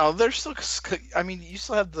 No, there's still. I mean, you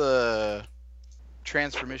still have the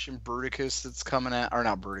Transformation Bruticus that's coming out, or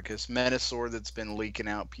not Bruticus, Menasor that's been leaking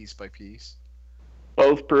out piece by piece.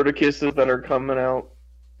 Both Bruticus's that are coming out.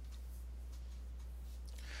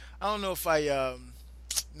 I don't know if I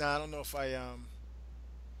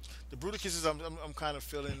the Bruticus's I'm kind of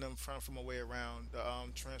feeling them from my way around. The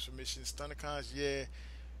Transformation Stunticons, yeah.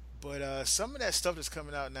 But some of that stuff that's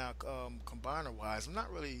coming out now, combiner wise, I'm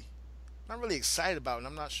not really excited about, and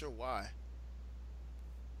I'm not sure why.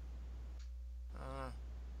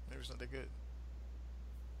 Maybe it's not that good.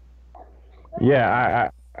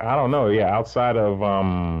 Yeah, I don't know. Yeah, outside of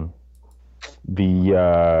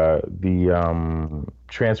the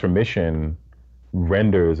transformation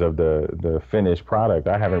renders of the finished product,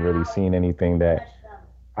 I haven't really seen anything that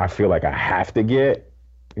I feel like I have to get.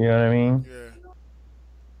 You know what I mean? Yeah.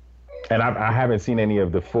 And I haven't seen any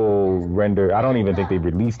of the full render. I don't even think they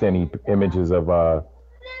released any images of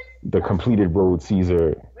the completed Road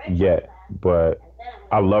Caesar yet. But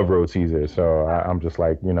I love Road Caesar, so I'm just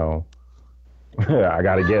like, I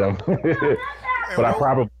gotta get them. But I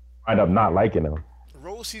probably wind up not liking them.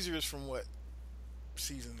 Road Caesar is from what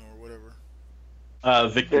season or whatever?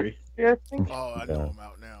 Victory. Yeah, I think. Oh, I know I'm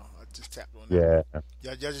out now. I just tapped on that.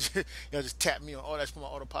 Yeah. Y'all just tapped me on. Oh, that's from my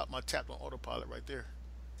autopilot. My tapped on autopilot right there.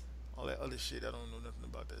 All that other shit, I don't know nothing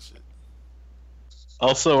about that shit.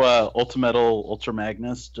 Also, Ultimetal Ultra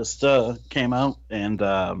Magnus just came out, and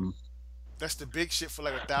that's the big shit for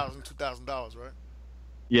like $1,000, $2,000, right?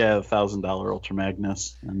 Yeah, $1,000 Ultra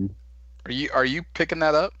Magnus. And Are you picking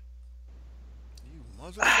that up? You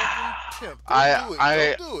motherfucking pimp!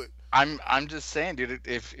 Don't do it. I'm just saying, dude.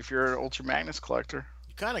 If you're an Ultra Magnus collector,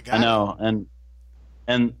 you kind of got. I know,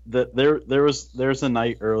 and there's a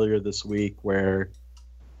night earlier this week where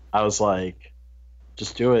I was like,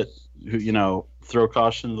 just do it. Throw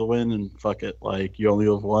caution to the wind and fuck it. Like, you only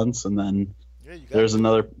live once. And then there's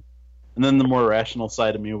another. And then the more rational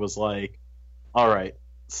side of me was like, all right,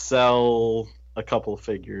 sell a couple of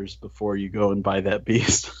figures before you go and buy that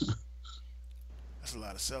beast. That's a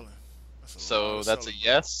lot of selling. That's a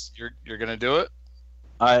yes. You're gonna do it.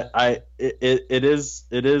 It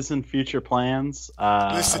is in future plans.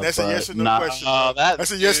 Listen, that's a yes or no question.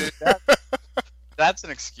 That's a yes. That's an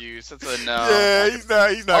excuse. That's a no. Yeah,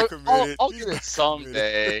 he's not committed. I'll get it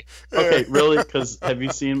someday. Okay, really? Because have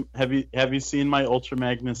you seen my Ultra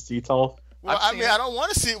Magnus Detox? Well, I mean, I don't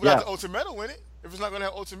want to see it without the Ultra Metal in it. If it's not going to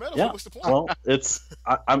have Ultra Metal, what's the point? Well,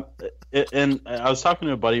 and I was talking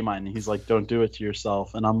to a buddy of mine, and he's like, "Don't do it to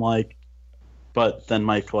yourself," and I'm like, "But then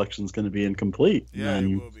my collection's going to be incomplete." Yeah, it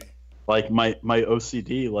will be. Like my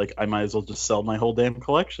OCD, like I might as well just sell my whole damn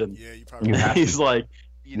collection. Yeah, you probably. He's like,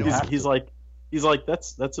 He's like,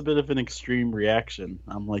 that's a bit of an extreme reaction.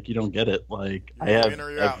 I'm like, you don't get it. Like, I have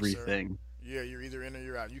everything. Yeah, you're either in or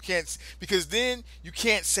you're out. You can't, because then you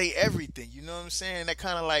can't say everything. You know what I'm saying? That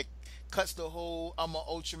kind of like cuts the whole. I'm an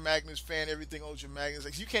Ultra Magnus fan. Everything Ultra Magnus.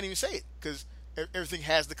 Like, you can't even say it because everything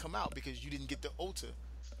has to come out because you didn't get the Ultra.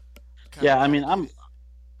 Yeah, I mean,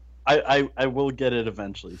 I will get it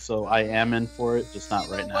eventually. So I am in for it, just not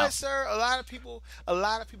right now. What, sir? A lot of people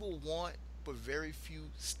want. But very few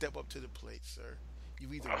step up to the plate, sir.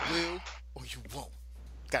 You either will or you won't.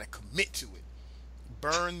 Gotta commit to it.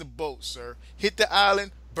 Burn the boat, sir. Hit the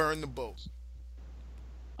island, burn the boat.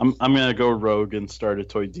 I'm gonna go rogue and start a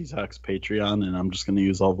Toy Detox Patreon, and I'm just gonna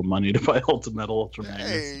use all the money to buy Ultimate Ultra Magnus.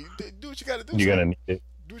 Hey, do what you gotta do. You're gonna need it.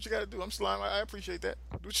 Do what you gotta do. I'm slime. I appreciate that.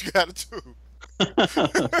 Do what you gotta do.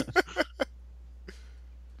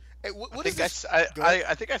 Hey, what is this?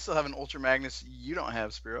 I think I still have an Ultra Magnus. You don't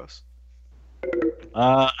have, Spiros.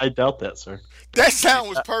 I doubt that, sir. That sound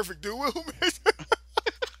was perfect, dude.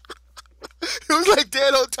 It was like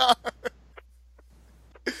dead on time.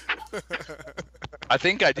 I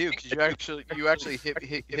think I do because you actually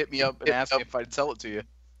hit me up and asked me if I'd sell it to you.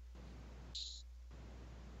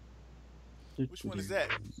 Which one is that?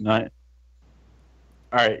 Not.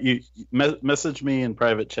 All right, you message me in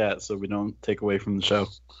private chat so we don't take away from the show.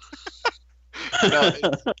 No,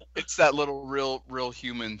 it's that little real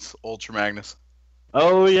humans Ultra Magnus.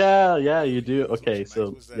 Oh yeah, you do. What's Okay, nice?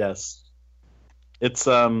 so What's that? yes, it's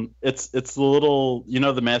the little,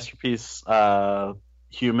 the masterpiece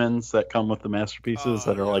humans that come with the masterpieces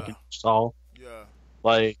that are like Yeah. an inch tall. Yeah.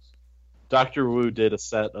 Like Doctor Wu did a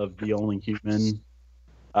set of the only human,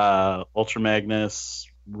 Ultra Magnus,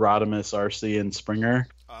 Rodimus, Arcee, and Springer,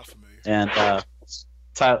 Familiar. and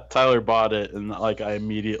Tyler bought it, and like I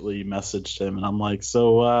immediately messaged him, and I'm like,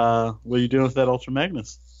 so what are you doing with that Ultra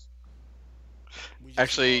Magnus? We just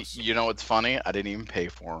Actually, lost some- you know what's funny? I didn't even pay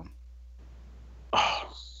for them.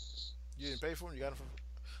 Oh, You didn't pay for him. You got him from.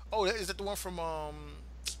 Oh, is that the one from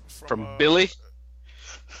From Billy?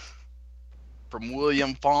 From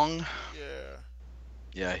William Fong? Yeah.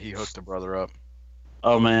 Yeah, he hooked the brother up.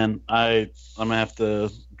 oh man, I'm gonna have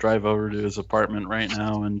to drive over to his apartment right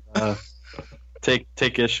now and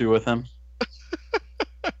take issue with him.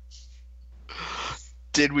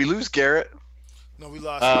 Did we lose Garrett? No, we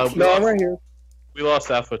lost. No, I'm right here. We lost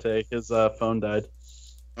Afote. His phone died.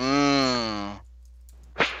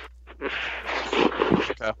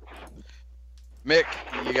 Okay. Mick,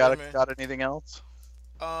 you got man. got anything else?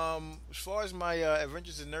 As far as my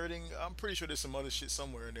Adventures in Nerding, I'm pretty sure there's some other shit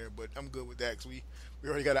somewhere in there, but I'm good with that because we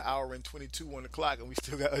already got an hour and 22 on the clock, and we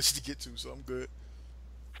still got us to get to, so I'm good.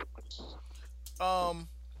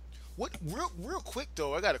 What real quick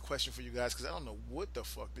though, I got a question for you guys because I don't know what the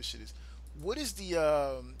fuck this shit is. What is the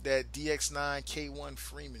that DX9 K1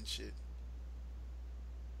 Freeman shit?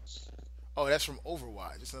 Oh, that's from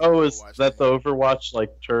Overwatch. It's another Oh, is Overwatch that thing. the Overwatch like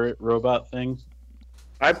turret robot thing?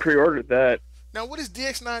 I pre-ordered that. Now, what is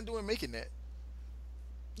DX9 doing making that?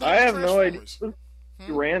 I have no idea. Transformers. It's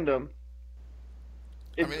random.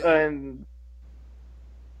 It's mean- and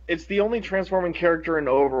it's the only transforming character in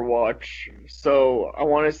Overwatch, so I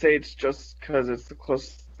want to say it's just because it's the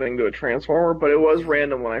closest thing to a transformer. But it was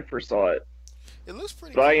random when I first saw it, It looks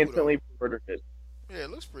pretty so cool. I though. instantly pre-ordered it. Yeah, it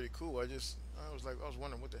looks pretty cool. I was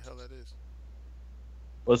wondering what the hell that is.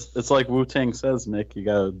 Well, it's like Wu Tang says, Nick. You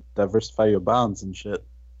gotta diversify your bonds and shit.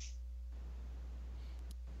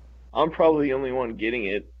 I'm probably the only one getting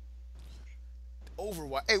it.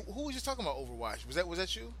 Overwatch. Hey, who was just talking about Overwatch? Was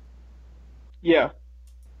that you? Yeah,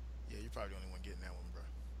 Yeah, you're probably the only one getting that one, bro.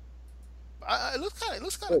 But it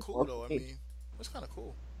looks kind of cool though. I mean, it looks kind of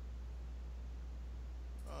cool.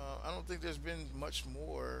 I don't think there's been much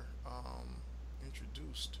more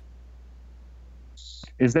introduced.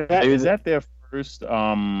 Is that their first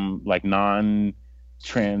like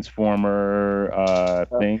non-transformer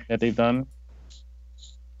thing that they've done?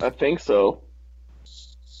 I think so.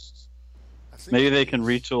 I think Maybe it they can is.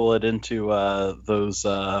 retool it into those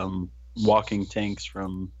walking tanks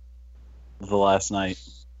from The Last Night.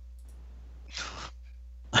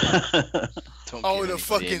 Don't Oh, give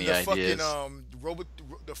the anybody any fucking ideas.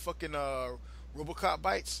 RoboCop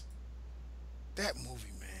bites. That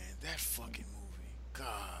movie, man. That fucking movie.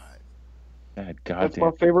 God, God That's damn.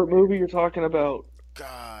 my favorite movie you're talking about.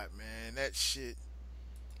 God, man. That shit.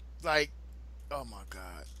 Like, oh my God.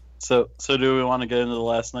 so do we want to get into the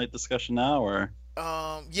Last Night discussion now, or?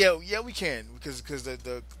 Yeah, we can because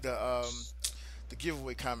the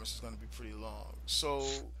giveaway comments is going to be pretty long. So,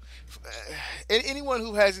 anyone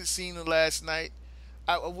who hasn't seen the Last Night,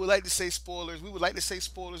 I would like to say spoilers. We would like to say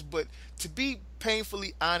spoilers, but to be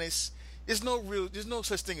painfully honest, there's no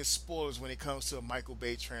such thing as spoilers when it comes to a Michael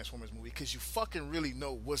Bay Transformers movie because you fucking really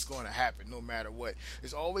know what's going to happen no matter what.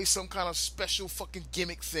 There's always some kind of special fucking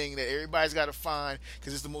gimmick thing that everybody's got to find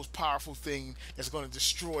because it's the most powerful thing that's going to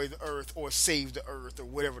destroy the Earth or save the Earth or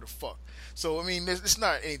whatever the fuck. So I mean, it's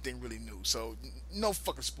not anything really new. So no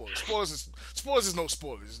fucking spoilers. Spoilers is no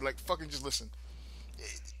spoilers. Like fucking just listen.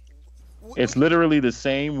 It's literally the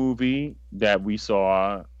same movie that we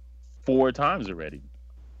saw 4 times already.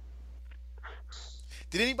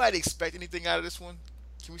 Did anybody expect anything out of this one?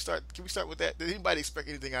 Can we start with that? Did anybody expect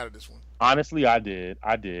anything out of this one? Honestly, I did.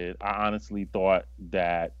 I honestly thought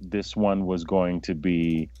that this one was going to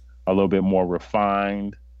be a little bit more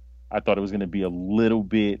refined. I thought it was going to be a little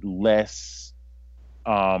bit less,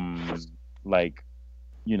 like,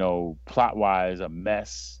 plot-wise, a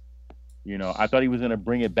mess. I thought he was going to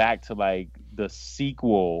bring it back to, like, the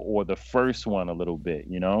sequel or the first one a little bit,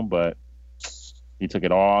 but he took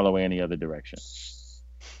it all the way in the other direction.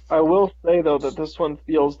 I will say though that this one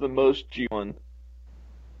feels the most G1.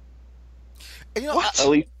 And, What? At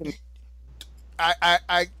least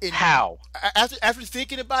How? After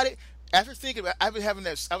thinking about it, I've been having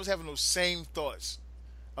that. I was having those same thoughts,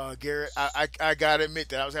 Garrett. I gotta admit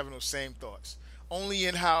that I was having those same thoughts. Only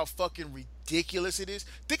in how fucking ridiculous it is.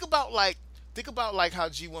 Think about like how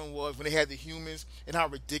G1 was when they had the humans and how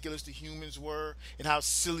ridiculous the humans were and how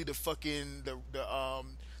silly the fucking the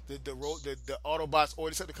Autobots or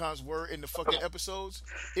the Decepticons were in the fucking episodes.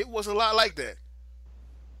 It was a lot like that.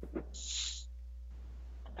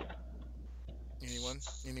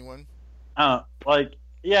 Anyone? Like,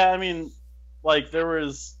 yeah, I mean, like there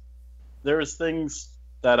was things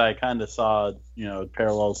that I kind of saw,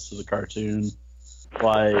 parallels to the cartoon,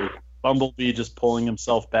 like Bumblebee just pulling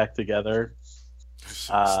himself back together.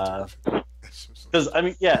 Because I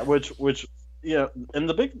mean, yeah, which and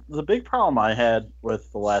the big problem I had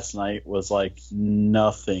with the last night was like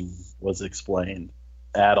nothing was explained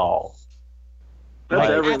at all. That's Like,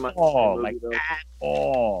 every At Muppet all, movie, like though.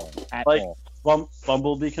 at Like, all.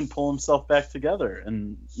 Bumblebee can pull himself back together,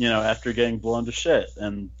 and after getting blown to shit,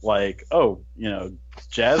 and like,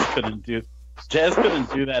 Jazz couldn't do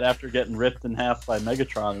that after getting ripped in half by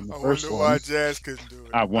Megatron in the I first wonder one. why Jazz couldn't do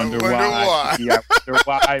it. I wonder why. Mickey. I wonder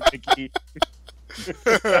why, Mickey.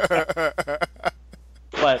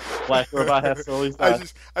 Black Robot has to always die.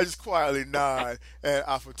 I just quietly nod at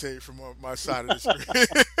Alpha Tate from my side of the screen.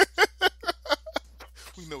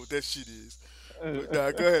 We know what that shit is. But,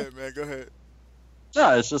 nah, go ahead, man. Go ahead.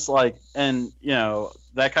 No, it's just like, and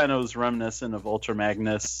that kind of was reminiscent of Ultra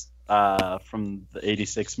Magnus from the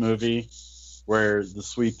 '86 movie, where the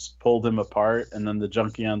sweeps pulled him apart, and then the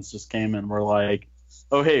Junkions just came and were like,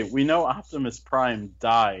 "Oh, hey, we know Optimus Prime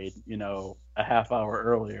died, a half hour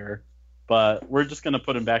earlier, but we're just gonna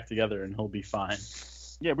put him back together and he'll be fine."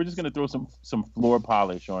 Yeah, we're just gonna throw some floor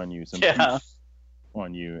polish on you,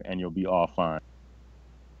 on you, and you'll be all fine.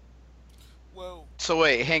 Well, So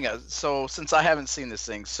wait, hang on. So since I haven't seen this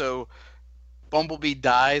thing, so Bumblebee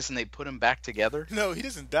dies and they put him back together? no, he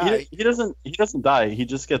doesn't die. He doesn't die. He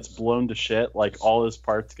just gets blown to shit. Like all his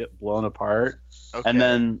parts get blown apart, Okay. and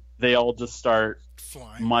then they all just start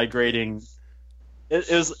Flying. migrating. It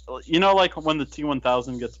is, like when the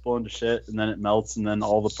T-1000 gets blown to shit and then it melts and then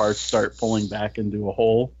all the parts start pulling back into a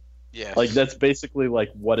hole. Yeah. Like that's basically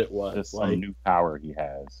like what it was. Just Like some new power he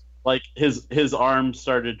has. like his arm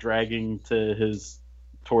started dragging to his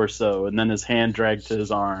torso, and then his hand dragged to his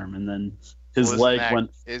arm, and then his Well, leg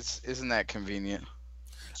went. Isn't that convenient?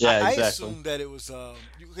 Yeah, I exactly. assumed that it was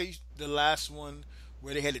the last one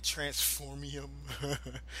where they had to transform him,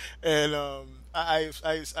 and I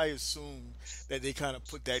assumed that they kind of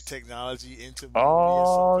put that technology into movie in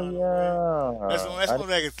some kind of way. That's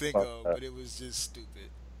one I could think of, but it was just stupid.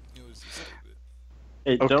 It was just stupid.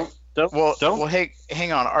 Hey, Okay. don't Well, hey,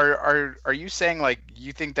 hang on. Are you saying like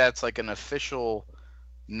you think that's like an official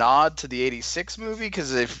nod to the '86 movie?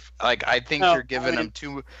 Because if like I think No, you're giving I mean, him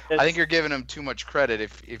too, it's- I think you're giving him too much credit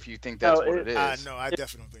if you think that's No, what it is. No, I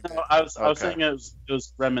definitely don't think No, that. I was Okay. saying it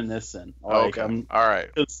was reminiscent. Like, Okay. All right.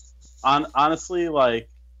 because honestly, like,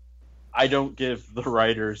 I don't give the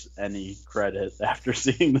writers any credit after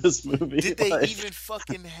seeing this movie. Did they Like, even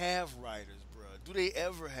fucking have writers, bro? Do they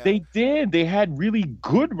ever have? They did. They had really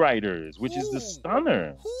good writers, which is Who? the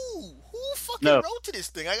stunner. Who fucking No. wrote to this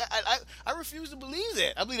thing? I refuse to believe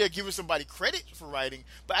that. I believe they're giving somebody credit for writing,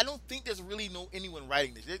 but I don't think there's really anyone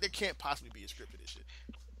writing this. There can't possibly be a script of this shit.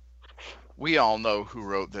 We all know who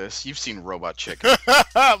wrote this. You've seen Robot Chicken.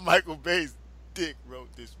 Michael Bay's dick wrote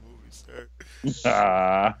this movie, sir.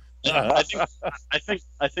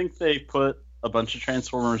 I think they put a bunch of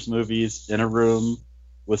Transformers movies in a room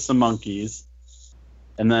with some monkeys,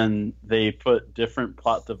 and then they put different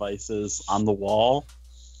plot devices on the wall,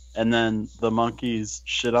 and then the monkeys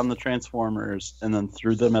shit on the Transformers and then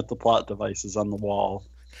threw them at the plot devices on the wall,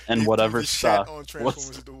 and They whatever threw the shat stuck on was.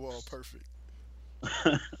 Transformers at the wall. Perfect.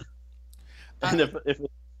 And if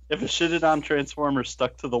it shitted on Transformers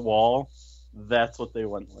stuck to the wall, that's what they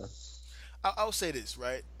went with, I'll say this,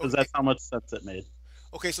 right? because Okay. that's how much sense it made.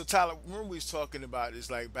 Okay, so Tyler, remember we was talking about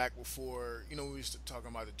this like back before, we was talking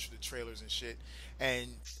about the trailers and shit, and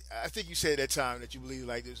I think you said at that time that you believe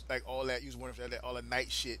like this, like all that, you was wondering if that all the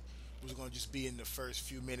night shit was going to just be in the first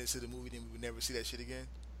few minutes of the movie, then we would never see that shit again.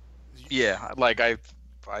 Yeah, like if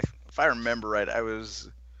I remember right, I was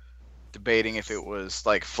debating if it was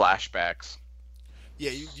like flashbacks. Yeah,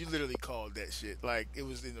 you literally called that shit. Like it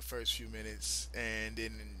was in the first few minutes, and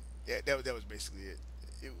then that was basically it.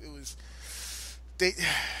 It was it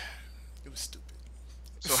was stupid.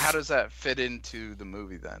 So how does that fit into the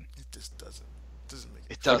movie then? It just doesn't make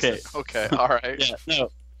It doesn't. Okay. All right. Yeah,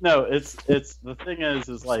 no. It's the thing is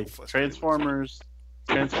like frustrated with Transformers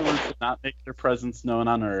did not make their presence known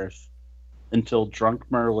on Earth, until drunk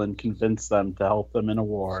Merlin convinced them to help them in a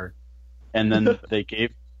war, and then they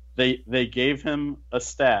gave him a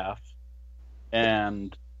staff,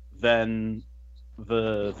 and then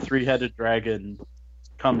the three-headed dragon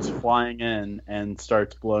comes flying in and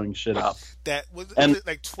starts blowing shit up. That was it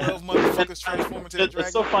like 12 motherfuckers transform into the dragon?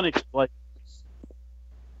 It's so funny, like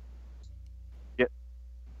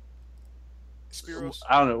Spiros?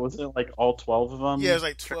 I don't know, was it like all 12 of them? Yeah, it was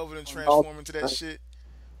like 12 of them transform into that shit.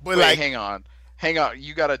 But Wait, like, hang on.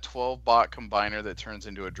 You got a 12 bot combiner that turns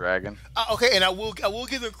into a dragon? okay, and I will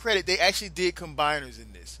give them credit. They actually did combiners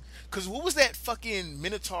in this. Cause what was that fucking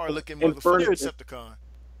Minotaur looking motherfucking Decepticon?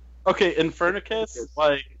 Okay, Infernicus,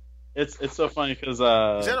 like it's so funny because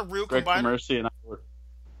is that a real Greg combiner? from Mercy and I were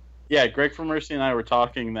Greg from Mercy and I were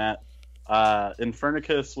talking that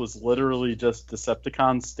Infernicus was literally just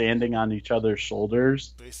Decepticons standing on each other's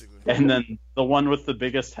shoulders, basically, and then the one with the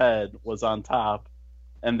biggest head was on top,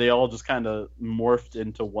 and they all just kind of morphed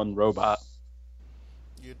into one robot.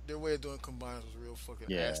 Yeah, their way of doing combiners was real fucking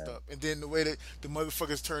assed up. And then the way that the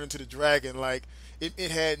motherfuckers turned into the dragon, like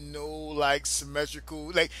it had no like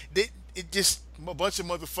symmetrical, like it just a bunch of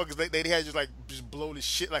motherfuckers like they had just blow this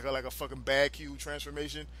shit like a fucking bad cube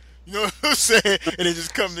transformation. You know what I'm saying? And they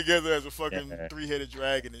just come together as a fucking three-headed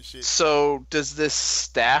dragon and shit. So does this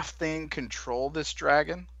staff thing control this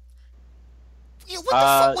dragon? Yeah, what the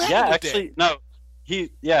fuck? What happened with actually, that? no,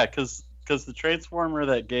 because the transformer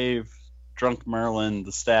that gave Drunk Merlin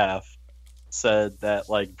the staff said that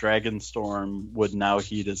like Dragonstorm would now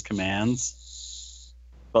heed his commands,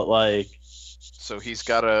 but like, so he's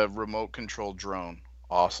got a remote control drone.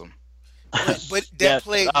 Awesome. But that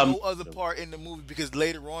played no other part in the movie because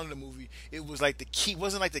later on in the movie it was like the key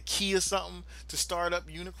wasn't like the key or something to start up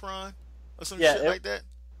Unicron or some shit like that.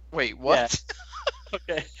 Wait, what?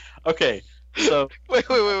 Yeah. Okay. So wait.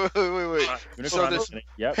 So this,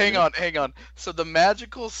 hang on. So the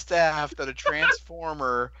magical staff that a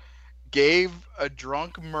transformer gave a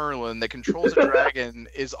drunk Merlin that controls a dragon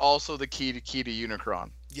is also the key to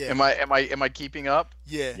Unicron. Yeah. Am I keeping up?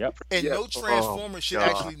 Yeah. Yep. And no transformer should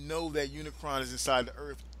actually know that Unicron is inside the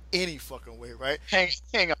Earth any fucking way, right? Hang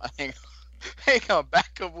on.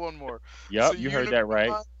 Back up one more. Yep, so you heard that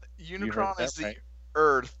right. Unicron is the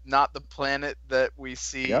Earth, not the planet that we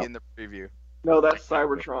see in the preview. No, that's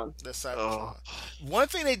Cybertron. That's Cybertron. One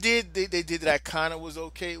thing they did that I kind of was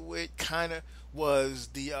okay with, was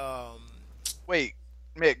the Wait,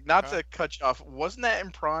 Mick, not to cut you off. Wasn't that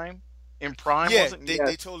in Prime? In Prime, yeah, wasn't they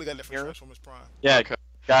totally got that from Transformers Prime. Yeah, okay.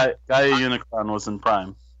 Gaia Unicron was in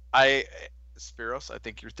Prime. Spiros, I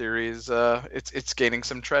think your theory is it's gaining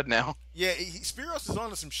some tread now. Yeah, Spiros is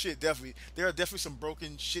onto some shit. Definitely, there are definitely some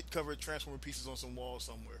broken shit covered Transformer pieces on some walls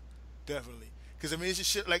somewhere. Definitely, because I mean it's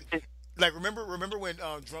just shit like remember when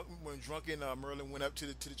drunken Merlin went up to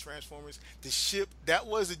the Transformers, the ship that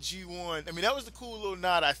was a G1. I mean that was the cool little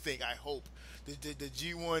nod. I hope the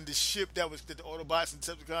G1, the ship that the Autobots and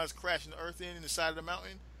Decepticons crashing the Earth in the side of the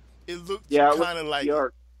mountain. It looked kind of like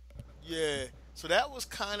yeah. So that was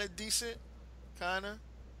kind of decent, kind of.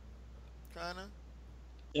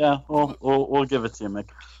 Yeah, we'll give it to you, Mick.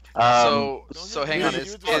 So hang on.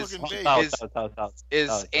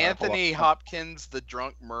 Is Anthony Hopkins the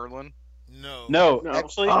drunk Merlin? No,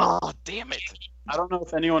 actually. Oh, damn it! I don't know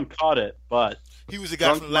if anyone caught it, but he was the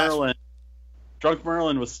guy from the last one. Drunk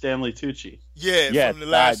Merlin was Stanley Tucci. Yeah, from the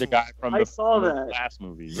last the guy from the last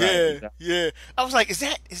movie. Yeah, right. Yeah. I was like, is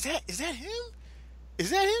that him? Is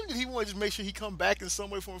that him? Did he want to just make sure he come back in some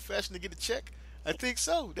way, form, or fashion to get a check? I think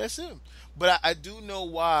so. That's him. But I do know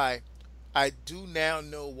why. I do now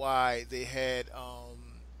know why they had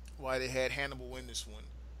Hannibal win this one,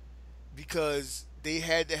 because they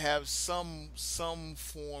had to have some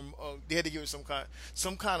form of, they had to give it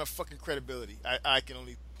some kind of fucking credibility. I can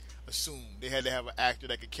only assume they had to have an actor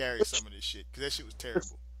that could carry some of this shit, because that shit was terrible.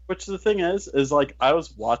 Which the thing is like I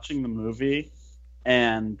was watching the movie,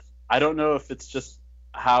 and I don't know if it's just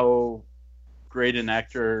how great an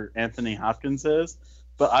actor Anthony Hopkins is,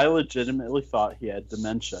 but I legitimately thought he had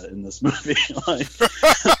dementia in this movie.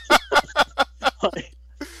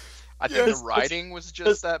 I think the writing was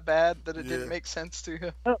just that bad that it didn't make sense to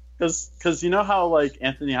you. Because you know how like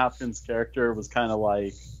Anthony Hopkins' character was kind of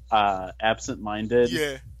like absent-minded.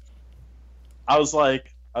 Yeah. I was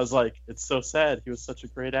like, it's so sad. He was such a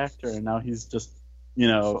great actor, and now he's just,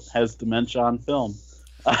 has dementia on film.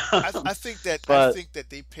 I think that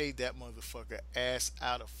they paid that motherfucker ass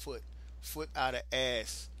out of foot out of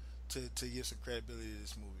ass to give some credibility to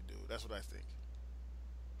this movie, dude. That's what I think.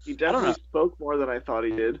 He definitely spoke more than I thought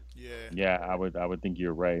he did. Yeah, I would think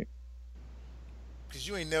you're right. Because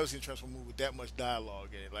you ain't never seen a Transformers movie with that much dialogue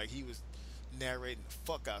in it. Like he was narrating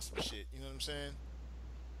the fuck out some shit. You know what I'm saying?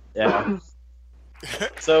 Yeah.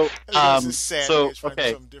 So, It was just sad. so Trying to do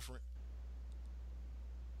okay. something different.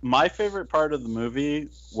 My favorite part of the movie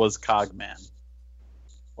was Cogman.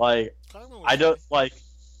 Like, Cogman was I don't funny. like.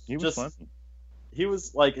 He was Just funny. he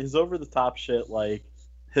was like his over the top shit, like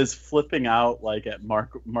his flipping out like at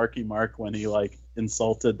Marky Mark when he like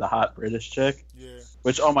insulted the hot British chick. Yeah.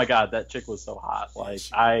 Which, oh my god, that chick was so hot. Yeah, Like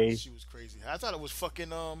she was crazy. I thought it was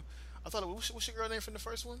fucking I thought it was what's your girl name from the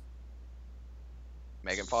first one?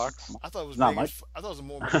 Megan Fox. I thought it was Not Megan. Mike. I thought it was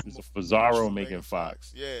more. It's a Bizarro Megan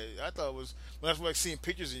Fox. Yeah, I thought it was. When I was like seeing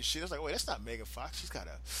pictures and shit, I was like, wait, that's not Megan Fox. She's got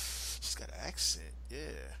an accent.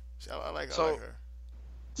 Yeah, I like her.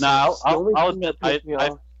 no, The only I'll thing admit that pissed me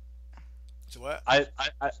off- So what?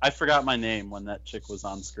 I forgot my name when that chick was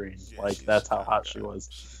on screen. Yeah, Like she's that's how got hot it. she was.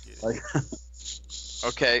 She could get it. Like,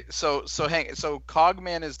 Okay, so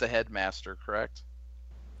Cogman is the headmaster, correct?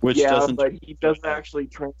 which yeah, doesn't. but he doesn't actually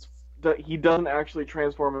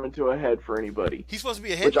transform into a head for anybody. He's supposed to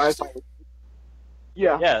be a Which I headmaster. find,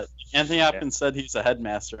 yeah, Yeah, Anthony Hopkins said he's a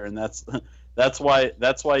headmaster, and that's why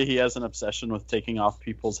he has an obsession with taking off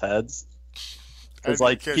people's heads. I didn't Because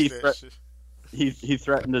like catch he that shit. he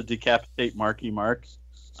threatened to decapitate Marky Mark.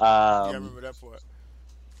 Yeah, I remember that part.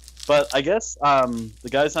 But I guess the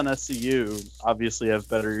guys on SCU obviously have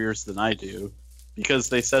better ears than I do, because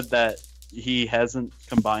they said that he hasn't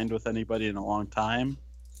combined with anybody in a long time,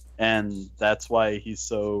 and that's why he's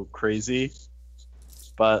so crazy.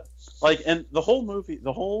 But like, and the whole movie,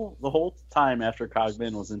 the whole time after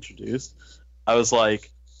Cogman was introduced, I was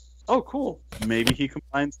like, oh, cool. Maybe he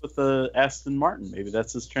combines with the Aston Martin. Maybe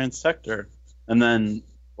that's his transsector. And then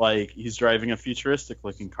like he's driving a futuristic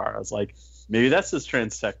looking car. I was like, maybe that's his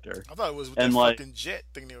transsector. I thought it was with And, that like- fucking jet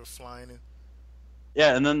thing they were flying in.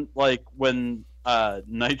 Yeah, and then like when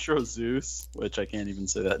Nitro Zeus, which I can't even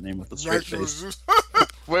say that name with a straight Nitro face. Zeus.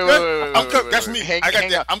 Wait, That's me. I got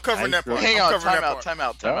that. I'm covering that part. Hang I'm on, covering time that out,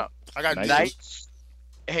 part. time out. I got Nitro- Zeus.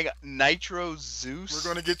 Hang on, Nitro Zeus.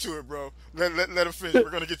 We're gonna get to it, bro. Let him finish. We're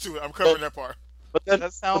gonna get to it. I'm covering that part. But then,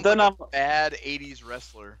 That sounds but then like a bad '80s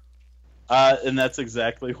wrestler. and that's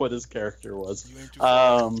exactly what his character was. You ain't too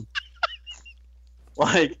far.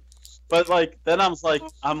 Like, but like then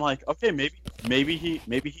I'm like, okay, maybe he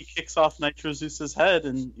kicks off Nitro Zeus's head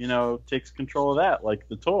and takes control of that, like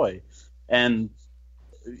the toy, and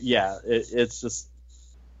yeah, it's just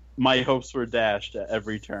my hopes were dashed at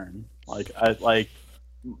every turn. Like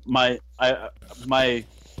my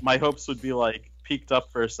hopes would be like peaked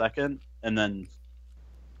up for a second and then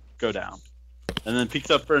go down, and then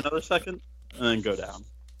peaked up for another second and then go down.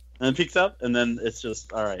 And then peaks up, and then it's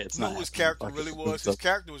just all right. It's You know not. who his happening. character Fuck really it. was? His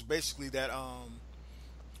character was basically that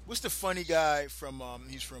what's the funny guy from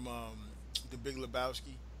he's from The Big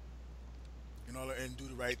Lebowski and all that, and Do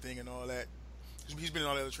the Right Thing and all that. He's been in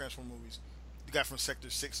all the other Transform movies. The guy from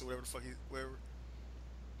Sector 6 or whatever the fuck whatever.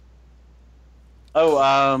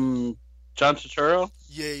 Oh, John Turturro.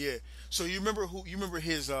 Yeah. So you remember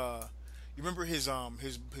his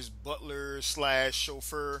butler slash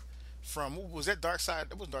chauffeur from what was that Dark Side?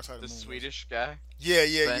 That wasn't Dark Side of the The Moon. Swedish guy. Yeah.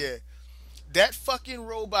 Sven? That fucking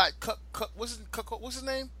robot, what's his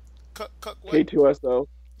name? Cuck, what? K2SO.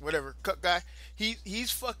 Whatever, Cuck guy.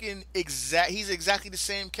 He's fucking exact. He's exactly the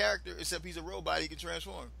same character, except he's a robot. He can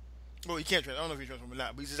transform. Well, he can't transform. I don't know if he transforms or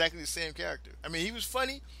not, but he's exactly the same character. I mean, he was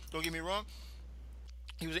funny. Don't get me wrong.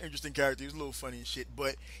 He was an interesting character. He was a little funny and shit,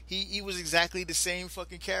 but he was exactly the same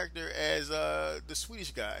fucking character as the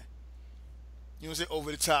Swedish guy. You know what I'm saying?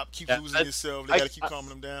 Over the top, keeps losing himself. They gotta keep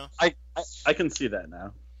calming him down. I can see that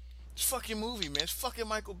now. It's fucking movie, man. It's fucking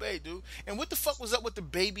Michael Bay, dude. And what the fuck was up with the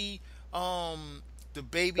baby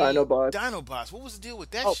Dinobots. Dinobots? What was the deal with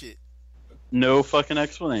that Oh. shit? No fucking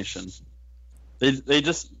explanation. They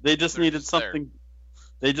just needed just there. something.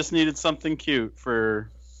 They just needed something cute for,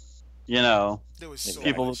 There was so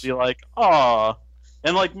people much. to be like, aw.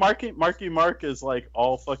 And like Marky Mark is like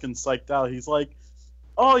all fucking psyched out. He's like,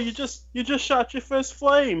 oh, you just shot your first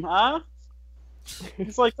flame, huh?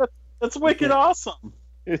 He's like, that's wicked awesome.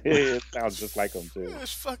 It sounds just like him too.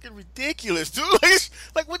 It's fucking ridiculous, dude.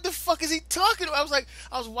 Like, what the fuck is he talking about?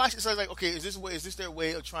 I was watching, so I was like, okay, is this their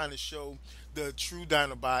way of trying to show the true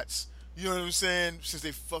Dinobots? You know what I'm saying? Since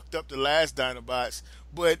they fucked up the last Dinobots,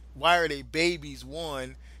 but why are they babies?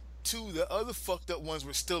 One, two, the other fucked up ones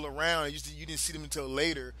were still around. You didn't see them until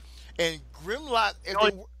later. And Grimlock,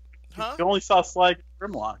 You only saw Slag and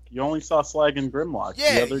Grimlock.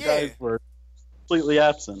 Yeah, the other yeah. guys were completely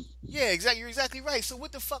absent. Yeah, exactly. You're exactly right. So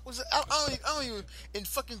what the fuck was it? I don't even. And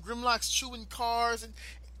fucking Grimlock's chewing cars and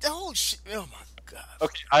the whole shit. Oh my god.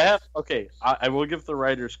 I will give the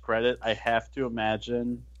writers credit. I have to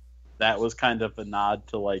imagine that was kind of a nod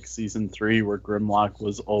to like season 3, where Grimlock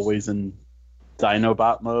was always in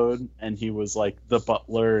Dinobot mode, and he was like the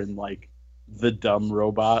butler and like the dumb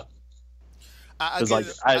robot. I like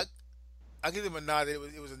I give him a nod. It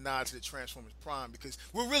was a nod to the Transformers Prime, because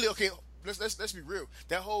we're really okay. Let's be real.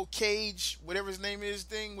 That whole cage, whatever his name is,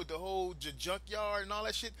 thing with the whole junkyard and all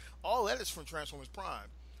that shit, all that is from Transformers Prime.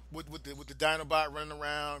 With the Dinobot running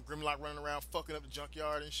around, Grimlock running around, fucking up the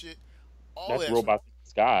junkyard and shit. All That's that's Robots in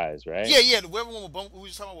Disguise, right? yeah. The whatever one with we were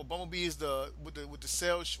just talking about, with Bumblebee is with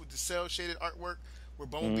the cell shaded artwork, where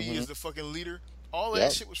Bumblebee is the fucking leader. All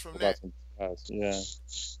that shit was from that. Robots in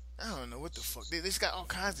Disguise, yeah. I don't know what the fuck. They just got all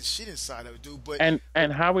kinds of shit inside of it, dude. But And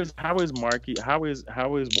how is Marky? How is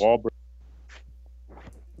Wahlberg?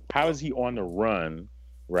 How is he on the run,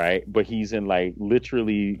 right? But he's in like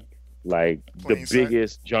literally like the Plain sight.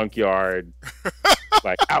 biggest junkyard,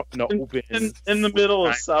 like out in the open, in the middle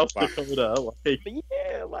of South Dakota. Like,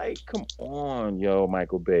 yeah, like come on, yo,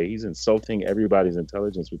 Michael Bay. He's insulting everybody's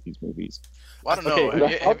intelligence with these movies. Well, I don't know.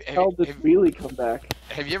 Okay, How did really come back?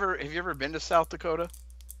 Have you ever been to South Dakota?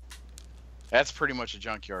 That's pretty much a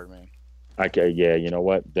junkyard, man. Yeah, you know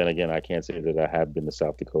what? Then again, I can't say that I have been to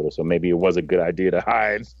South Dakota, so maybe it was a good idea to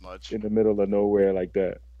hide Much. in the middle of nowhere like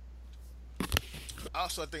that.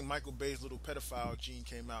 also, I think Michael Bay's little pedophile gene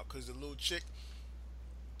came out, because the little chick,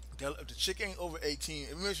 if the chick ain't over 18,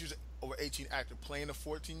 it means she was over 18 actor playing a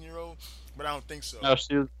 14-year-old, but I don't think so. no,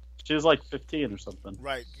 she was like 15 or something.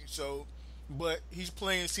 Right. So, but he's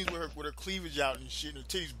playing scenes with her cleavage out and shit, and her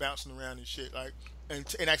titties bouncing around and shit, like, and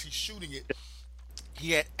actually shooting it.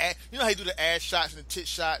 He had, you know how you do the ass shots and the tit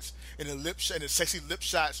shots and the and the sexy lip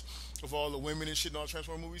shots of all the women and shit in all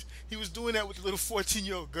Transformers movies. He was doing that with the little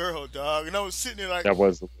 14-year-old girl, dog. And I was sitting there like, That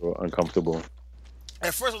was a little uncomfortable.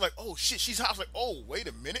 at first I was like, oh shit, she's hot. I was like, oh wait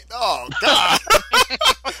a minute, oh god.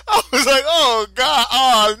 I was like, oh god,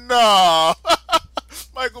 oh no.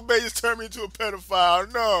 Michael Bay just turned me into a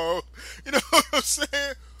pedophile. No, you know what I'm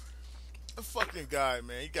saying? A fucking guy,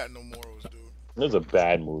 man. He got no morals, dude. It was a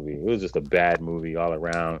bad movie. It was just a bad movie all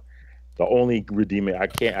around. The only redeeming, I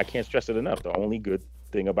can't stress it enough. The only good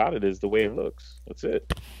thing about it is the way it looks. That's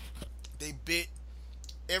it. They bit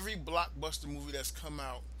every blockbuster movie that's come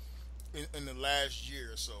out in the last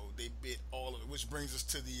year or so. They bit all of it, which brings us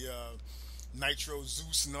to the Nitro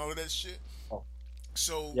Zeus and all of that shit. Oh.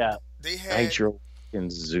 So Yeah. they had Nitro and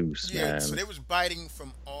Zeus, yeah, man. so they was biting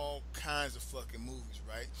from all kinds of fucking movies,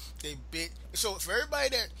 right? They bit. So for everybody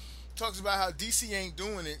that talks about how DC ain't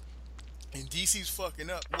doing it and DC's fucking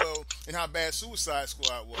up, well, and how bad Suicide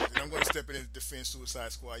Squad was, and I'm going to step in and defend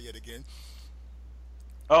Suicide Squad yet again.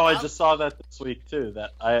 Oh, I just saw that this week too.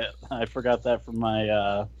 That I forgot that from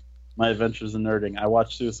my my adventures in nerding. I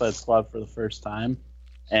watched Suicide Squad for the first time,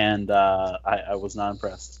 and I was not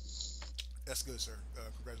impressed. That's good, sir.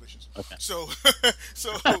 Congratulations. Okay. So,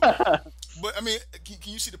 but I mean,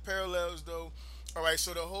 can you see the parallels though? All right,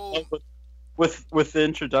 so the whole with the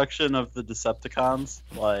introduction of the Decepticons,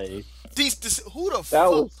 like who the That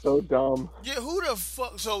fuck? was so dumb. Yeah, who the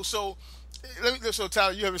fuck? So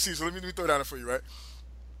Tyler, you haven't seen, so let me throw it down for you, right?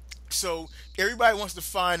 So everybody wants to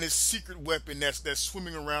find this secret weapon that's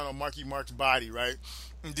swimming around on Marky Mark's body, right?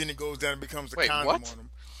 And then it goes down and becomes a condom what? on him.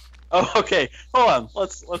 oh, okay, hold on,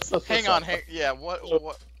 let's set Hang this on, up. yeah. What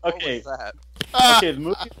Okay. was that? Okay,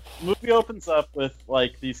 the movie opens up with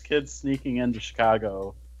like these kids sneaking into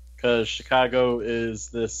Chicago because Chicago is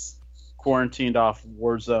this quarantined off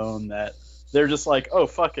war zone that they're just like, oh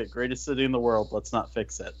fuck it, greatest city in the world, let's not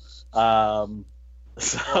fix it.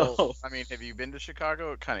 So Well, I mean, have you been to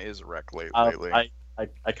Chicago? It kind of is a wreck lately.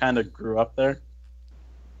 I kind of grew up there.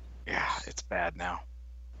 Yeah, it's bad now.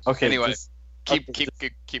 Okay, Anyway, just- Keep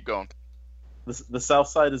okay, keep going. the South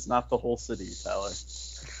Side is not the whole city, Tyler.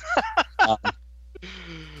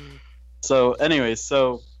 So, anyways,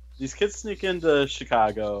 so these kids sneak into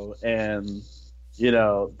Chicago, and you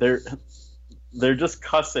know they're just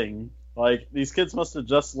cussing. Like these kids must have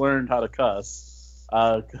just learned how to cuss,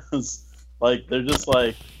 because like they're just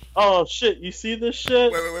like, oh shit, you see this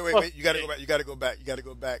shit? Wait. You gotta go back. You gotta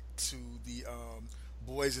go back to the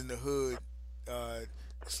Boys in the Hood.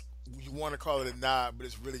 You want to call it a nod, but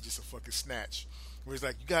it's really just a fucking snatch. Where it's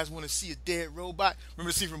like, you guys want to see a dead robot?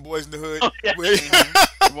 Remember the scene from Boys in the Hood? Oh, yeah. Where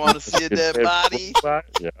You want to see a dead body? Yeah.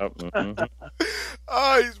 Mhm.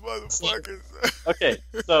 oh, these motherfuckers. Okay,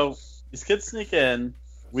 so these kids sneak in.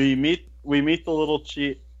 We meet the little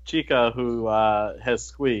Chica who has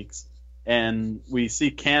squeaks, and we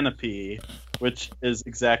see Canopy, which is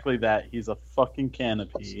exactly that. He's a fucking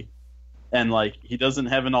canopy, and like he doesn't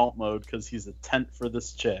have an alt mode because he's a tent for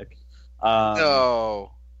this chick.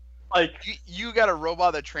 No. Like You got a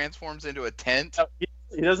robot that transforms into a tent? he's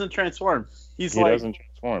He doesn't transform. He doesn't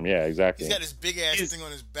transform. Yeah, exactly. He's got this big ass thing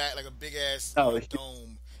on his back, like a big ass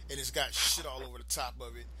dome, and it's got shit all over the top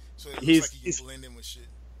of it, so it looks like he can blend in with shit.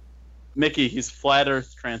 Mickey, he's Flat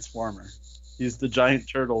Earth Transformer. He's the giant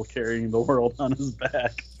turtle carrying the world on his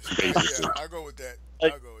back. Yeah, I'll go with that.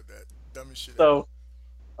 I'll go with that. Dumb as shit. So,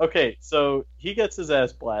 okay, so he gets his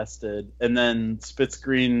ass blasted and then spits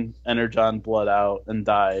green energon blood out and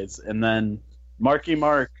dies. And then Marky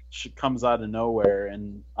Mark comes out of nowhere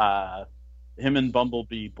and him and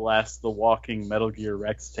Bumblebee blast the walking Metal Gear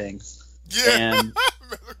Rex tanks. Yeah.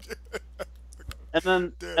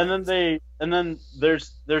 And then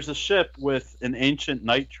there's a ship with an ancient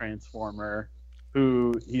Night Transformer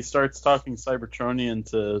who he starts talking Cybertronian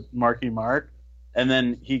to Marky Mark, and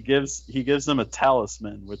then he gives them a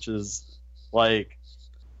talisman, which is like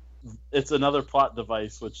it's another plot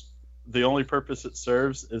device which the only purpose it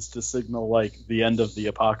serves is to signal like the end of the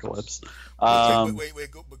apocalypse.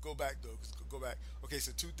 Wait, go back though. Go back. Okay,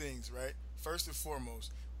 so two things, right? First and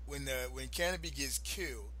foremost, when Canopy gets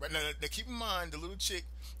killed, right now keep in mind the little chick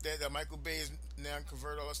that Michael Bay is now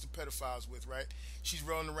converted all us to pedophiles with, right? She's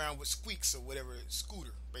rolling around with Squeaks or whatever,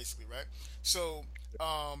 Scooter, basically, right? So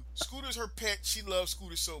Scooter's her pet. She loves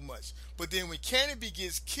Scooter so much. But then when Canopy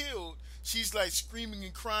gets killed, she's like screaming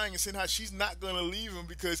and crying and saying how she's not gonna leave him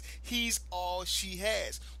because he's all she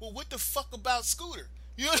has. Well, what the fuck about Scooter?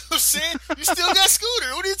 You know what I'm saying? You still got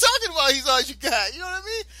Scooter. What are you talking about? He's all you got. You know what I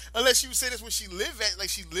mean? Unless you say that's where she live at. Like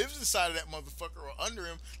she lives inside of that motherfucker or under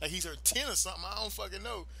him. Like he's her 10 or something. I don't fucking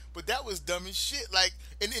know. But that was dumb as shit. Like,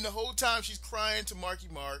 and the whole time she's crying to Marky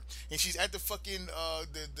Mark. And she's at the fucking,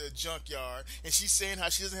 the junkyard. And she's saying how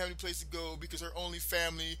she doesn't have any place to go because her only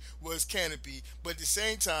family was Canopy. But at the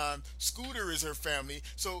same time, Scooter is her family.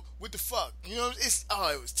 So, what the fuck? You know, it was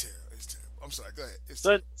terrible. It's terrible. I'm sorry. Go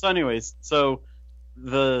ahead. So anyways,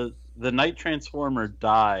 the Night Transformer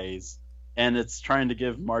dies, and it's trying to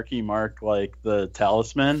give Marky Mark like the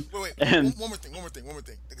talisman. Wait, and one more thing,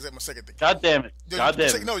 because that's my second thing. God damn it!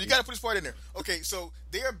 No, you gotta put this part in there. Okay, so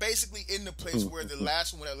they are basically in the place where that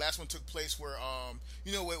last one took place, where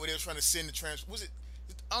where they were trying to send the was it?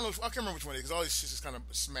 I don't know. I can't remember which one it is because all these shit is kind of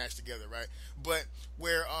smashed together, right? But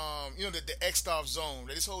where the X-Stop zone,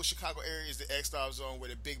 this whole Chicago area is the X-Stop zone where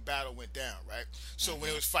the big battle went down, right? So when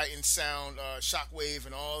it was fighting Sound, Shockwave,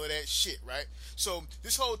 and all of that shit, right? So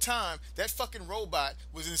this whole time, that fucking robot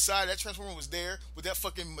was inside. That Transformer was there with that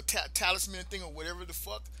fucking talisman thing or whatever the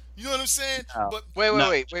fuck. You know what I'm saying? No. But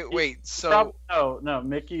Wait. So no.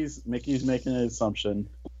 Mickey's making an assumption.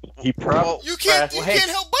 You can't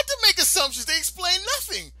help but to make assumptions. They explain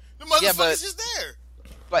nothing. The motherfucker's just there.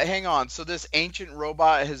 But hang on. So this ancient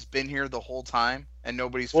robot has been here the whole time, and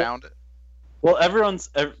nobody's found it. Well, everyone's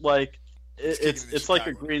like, it's like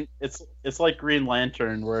a green. It's like Green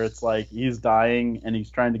Lantern, where it's like he's dying and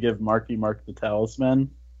he's trying to give Marky Mark the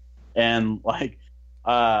talisman, and like,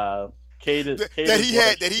 that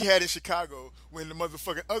he had in Chicago when the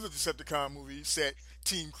motherfucking other Decepticon movie set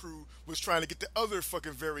team crew was trying to get the other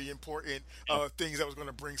fucking very important things that was going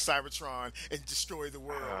to bring Cybertron and destroy the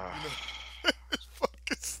world.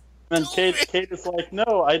 And Kate is like,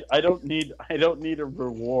 no, I don't need a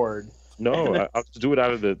reward. No, I'll do it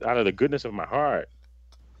out of the goodness of my heart.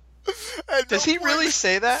 Does he really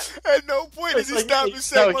say that? At no point does he stop and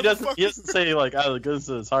say, no, he doesn't say like out of the goodness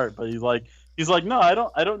of his heart, but he's like, no, I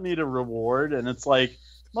don't need a reward, and it's like,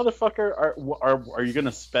 motherfucker, are you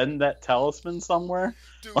gonna spend that talisman somewhere?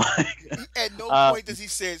 Dude, at no point does he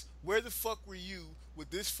says, where the fuck were you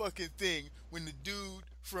with this fucking thing when the dude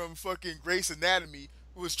from fucking Grey's Anatomy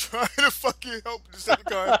was trying to fucking help the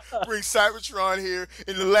Decepticons bring Cybertron here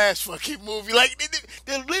in the last fucking movie? Like,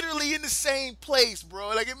 they're literally in the same place, bro.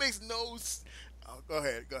 Like, it makes no... Go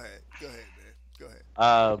ahead, man. Go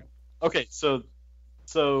ahead. Okay, so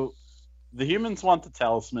the humans want the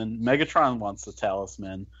talisman. Megatron wants the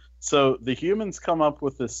talisman. So the humans come up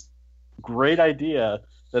with this great idea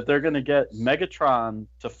that they're going to get Megatron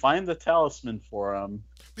to find the talisman for them.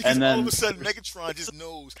 Because and then, all of a sudden, Megatron just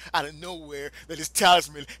knows out of nowhere that his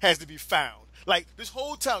talisman has to be found. Like, this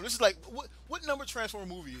whole time, this is like, what number Transformer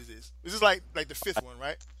movie is this? This is like the fifth one,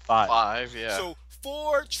 right? 5, yeah. So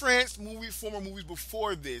 4 Transformer movies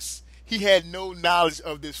before this, he had no knowledge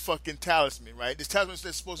of this fucking talisman, right? This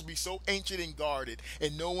talisman is supposed to be so ancient and guarded,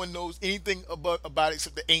 and no one knows anything about it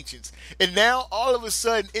except the ancients. And now, all of a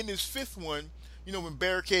sudden, in this 5th one, when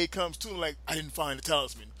Barricade comes to him, like, I didn't find the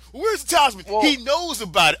talisman. Well, where's the talisman? Well, he knows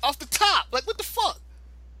about it off the top. Like, what the fuck?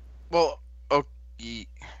 Well, okay.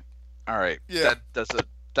 All right. Yeah.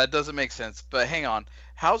 That doesn't make sense. But hang on.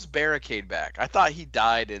 How's Barricade back? I thought he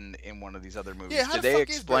died in one of these other movies. Yeah, how Did the they fuck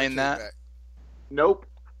explain is that? back? Nope.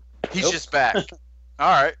 He's just back.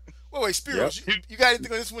 All right. Wait, Spiros, you got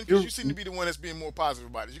anything on this one? Because you seem to be the one that's being more positive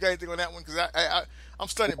about it. You got anything on that one? Because I'm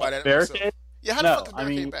stunned by that myself. Barricade? Yeah, how the fuck is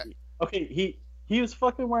Barricade back? Okay, he was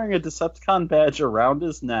fucking wearing a Decepticon badge around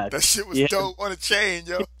his neck. That shit was dope on a chain,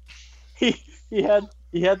 yo. He had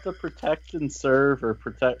the protect and serve or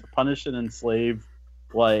punish and enslave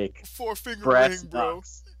like 4-finger brass ring, bro.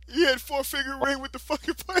 knucks. He had 4-finger ring with the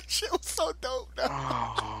fucking punch. It was so dope.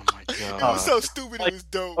 Oh my god. It was so stupid. It was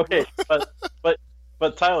dope. Okay, bro.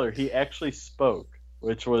 but Tyler, he actually spoke,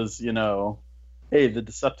 which was, hey, the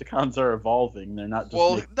Decepticons are evolving. They're not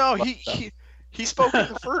just no, he spoke in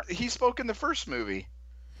the first. He spoke in the first movie.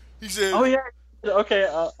 He said, "Oh yeah, okay,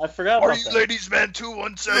 I forgot." Are about you that. ladies man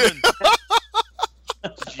 217?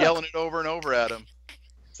 Just yelling it over and over at him.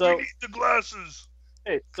 So we need the glasses.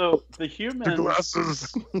 hey, so the humans. The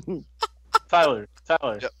glasses. Tyler,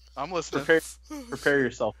 Yep, I'm listening. prepare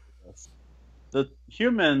yourself for this. The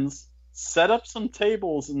humans set up some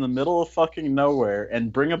tables in the middle of fucking nowhere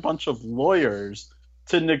and bring a bunch of lawyers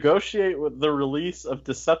to negotiate with the release of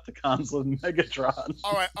Decepticons with Megatron.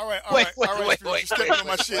 All right. Wait, You're stepping on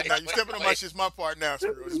my shit now. You're stepping on my shit. It's my part now,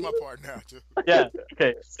 Spiros. It's my part now, too. Yeah.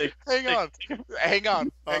 Okay. Hang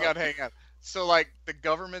on. So, like, the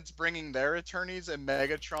government's bringing their attorneys, and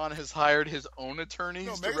Megatron has hired his own attorneys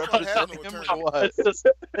No, to Megatron has represent no him. attorney. Or what?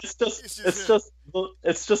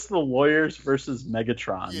 It's just the lawyers versus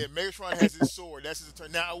Megatron. Yeah, Megatron has his sword. That's his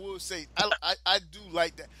attorney. Now, I will say, I do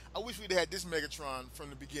like that. I wish we'd had this Megatron from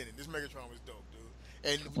the beginning. This Megatron was dope,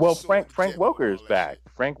 dude. And Well, with the sword, Frank the jet, Welker is all that back. shit.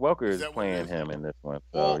 Frank Welker Is is that what it playing is? him in this one.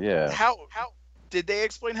 So Well, yeah. How did they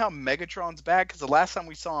explain how Megatron's back? Because the last time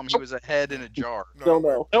we saw him, he was a head in a jar. No, Don't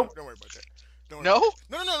know. Don't worry about that. Don't No?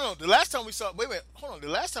 No. The last time we saw, wait, hold on. The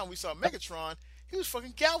last time we saw Megatron, he was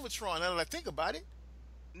fucking Galvatron. Now that I think about it.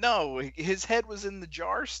 No, his head was in the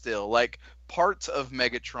jar still. Like parts of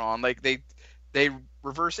Megatron, like they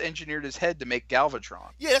reverse engineered his head to make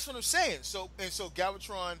Galvatron. Yeah, that's what I'm saying. So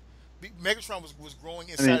Galvatron, Megatron was growing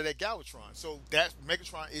inside of that Galvatron. So that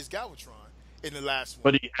Megatron is Galvatron in the last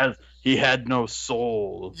one. But he had no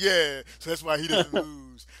soul. Yeah, so that's why he doesn't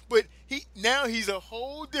lose. But he's a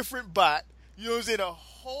whole different bot. You know what I'm saying? A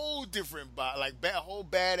whole different bot, like a whole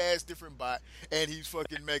badass different bot, and he's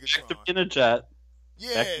fucking Megatron. In a jet.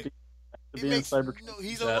 Yeah. It makes, no,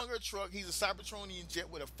 he's no longer a truck. He's a Cybertronian jet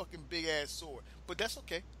with a fucking big ass sword. But that's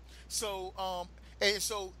okay. So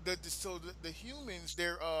the humans,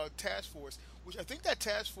 their task force, which I think that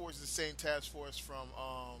task force is the same task force from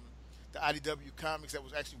the IDW comics that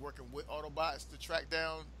was actually working with Autobots to track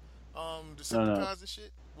down Decepticons and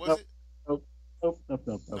shit. Was it? Nope. No,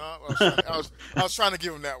 I was trying to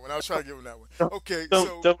give him that one. Okay,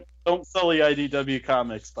 don't sully IDW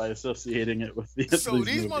comics by associating it with these these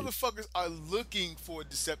movies. motherfuckers are looking for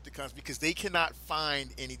Decepticons because they cannot find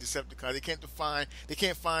any Decepticons. They can't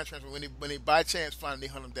find Transformers. When they by chance find them, they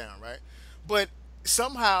hunt them down, right? But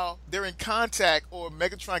somehow they're in contact, or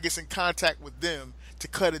Megatron gets in contact with them to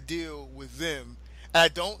cut a deal with them. And I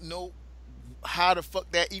don't know how the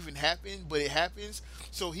fuck that even happened, but it happens.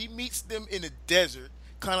 So he meets them in the desert,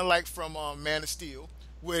 kind of like from Man of Steel,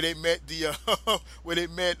 where they met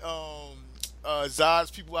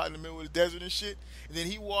Zod's people out in the middle of the desert and shit. And then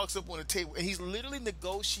he walks up on the table, and he's literally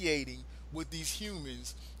negotiating with these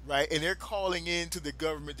humans, right? And they're calling in to the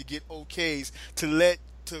government to get okays to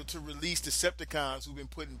release Decepticons who've been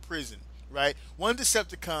put in prison. Right, one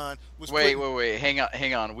Decepticon was. Wait, hang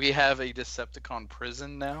on. We have a Decepticon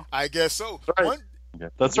prison now. I guess so. Right.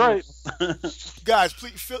 That's right. Guys,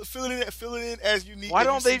 please fill it in as you need. Why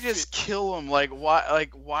don't they just kill them? Like why are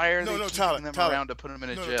they keeping them around to put them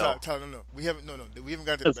in a jail? Tyler, no. We haven't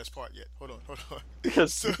got to the best part yet. Hold on.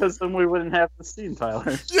 Because then we wouldn't have the scene,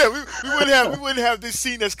 Tyler. Yeah, we wouldn't have this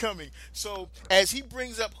scene that's coming. So as he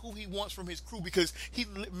brings up who he wants from his crew, because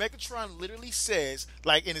Megatron literally says,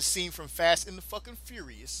 like in a scene from Fast and the fucking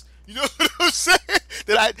Furious. You know what I'm saying?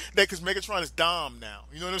 Because Megatron is Dom now.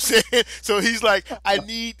 You know what I'm saying? So he's like, I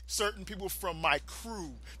need certain people from my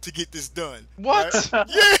crew to get this done. What? Right?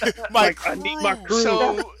 Yeah, my crew. I need my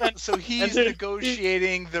crew. So he's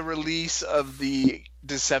negotiating the release of the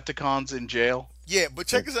Decepticons in jail. Yeah, but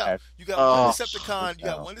check this out. You got one Decepticon. You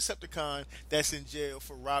got one Decepticon that's in jail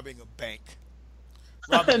for robbing a bank.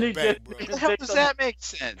 Robbing a bank, bro. What the hell does that make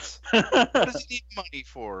sense? What does he need money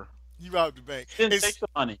for? You robbed the bank. He didn't take the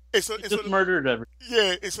money. And so, He and just so murdered everyone.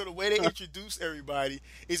 yeah, and so the way they introduce everybody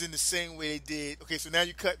is in the same way they did. Okay, so now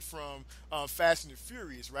you cut from Fast and the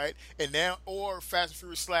Furious, right? And now, or Fast and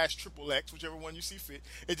Furious slash Triple X, whichever one you see fit.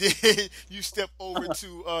 And then you step over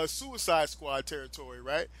to Suicide Squad territory,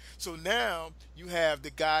 right? So now you have the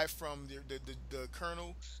guy from the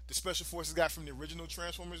Colonel, the Special Forces guy from the original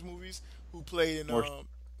Transformers movies, who played in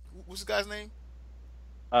what's the guy's name?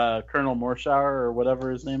 Colonel Morshower or whatever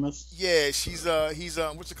his name is. Yeah, he's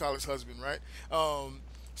what you call his husband, right?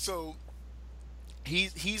 So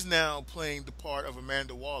he's now playing the part of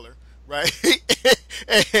Amanda Waller, right?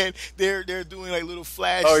 And they're doing like little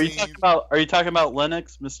flash Oh, scenes. are you talking about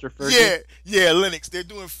Lennox, Mr. Fergie? Yeah, Lennox. They're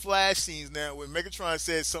doing flash scenes now when Megatron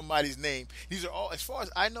says somebody's name. These are all, as far as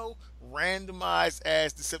I know, randomized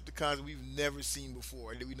as Decepticons we've never seen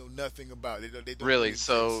before that we know nothing about. They don't Really? exist.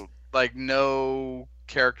 So, like, no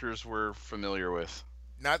characters we're familiar with.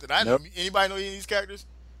 Not that I Nope. know. Anybody know any of these characters?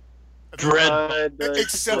 Dread.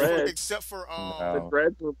 Except for The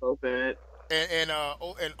Dreads were both in it.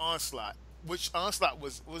 and Onslaught. Which Onslaught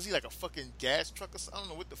was he like a fucking gas truck or something? I don't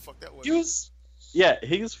know what the fuck that was. He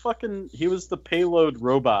was the payload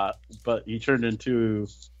robot, but he turned into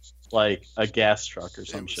like a gas truck or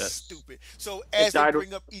some It was shit. stupid. So as they died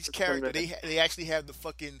bring up each with- character, they actually have the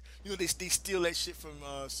fucking, you know, they steal that shit from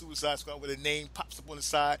Suicide Squad where the name pops up on the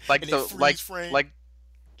side Like and the they freeze frame. like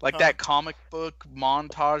that comic book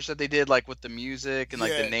montage that they did, like with the music and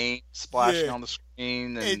like Yeah. the name splashing Yeah. on the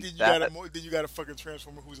screen, and and then you got a fucking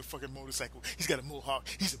Transformer who's a fucking motorcycle. He's got a mohawk.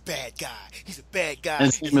 He's a bad guy. He's a bad guy. And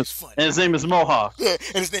his name he's is funny. and his name is Mohawk. Yeah,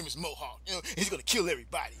 and his name is Mohawk. You know, and he's gonna kill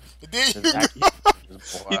everybody. And then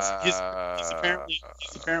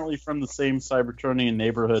He's apparently from the same Cybertronian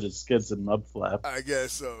neighborhood as Skids and Mudflap. I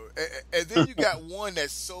guess so. And then you got one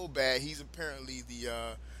that's so bad. He's apparently the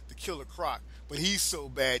Killer Croc, but he's so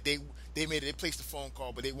bad they placed a phone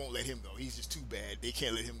call, but they won't let him go. He's just too bad. They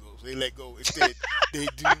can't let him go, so they let go instead. They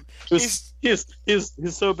do.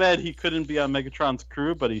 He's so bad he couldn't be on Megatron's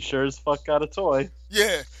crew, but he sure as fuck got a toy.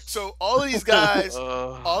 Yeah. So all of these guys,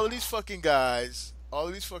 Uh. all of these fucking guys,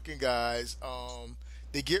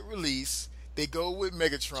 they get released. They go with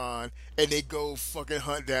Megatron and they go fucking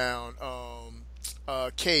hunt down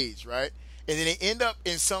Cage, right? And then they end up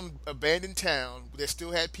in some abandoned town that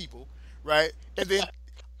still had people, right? And then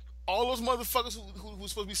all those motherfuckers who were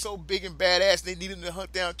supposed to be so big and badass, they needed to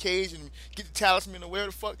hunt down Cage and get the talisman or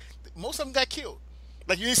whatever the fuck. Most of them got killed.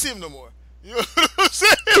 Like, you didn't see them no more. You know what I'm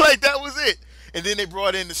saying? Like, that was it. And then they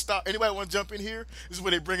brought in the Star. Anybody want to jump in here? This is where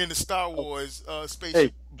they bring in the Star Wars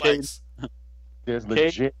spaceship bikes. There's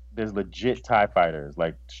legit TIE fighters,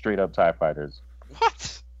 like straight up TIE fighters.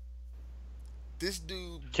 What? This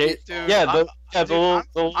dude. Dude, the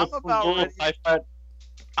little I'm about ready. TIE fighter,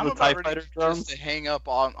 I'm the about TIE ready fighter just drones. to hang up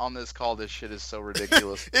on this call. This shit is so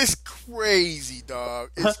ridiculous. It's crazy, dog.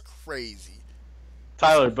 It's crazy.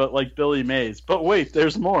 Tyler, but like Billy Mays. But wait,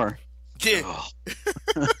 there's more. Yeah.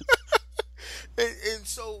 Ugh. And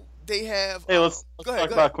so they have. Hey, let's go ahead,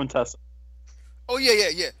 talk about Quintessa. Oh yeah.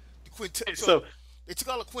 The So they took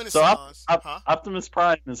all the So quintessence. Optimus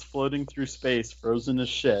Prime is floating through space, frozen as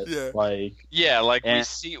shit. Yeah. Like Yeah, like And-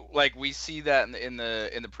 we see that in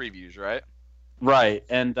the previews, right? right,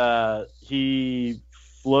 and he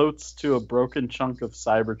floats to a broken chunk of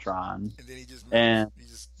Cybertron. And then he just And-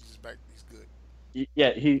 he's back. He's good.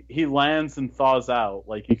 Yeah, he lands and thaws out.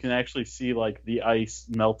 Like you can actually see like the ice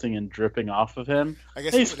melting and dripping off of him. I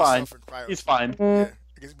guess He's he put fine. himself in cryo He's sleep. fine. Yeah.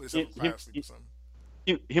 I guess he put himself in He- cryo sleep or something.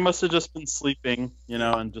 He must have just been sleeping,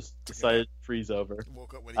 and just decided to freeze over. He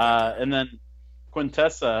woke up when he got there. And then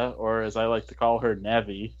Quintessa, or as I like to call her,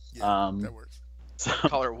 Navi. Yeah, that works. So,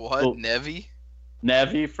 Call her what? Well- Nevi?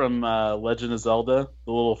 Navi from Legend of Zelda,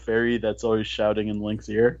 the little fairy that's always shouting in Link's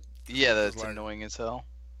ear. Yeah, that's Right. annoying as hell.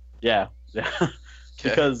 Yeah.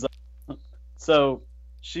 Because so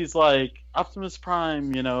she's like, Optimus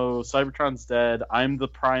Prime, Cybertron's dead. I'm the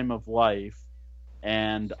prime of life,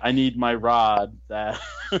 and I need my rod. That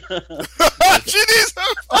She needs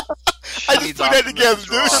her. I just needs put that Optimus' together,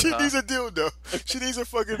 dude. rod, She huh? needs a dildo. She needs a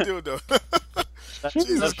fucking dildo.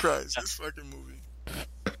 Jesus Christ, this fucking movie.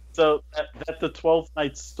 So that the 12th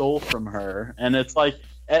Night stole from her, and it's like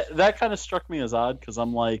that kind of struck me as odd because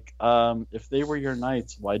I'm like, if they were your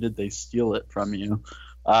knights, why did they steal it from you?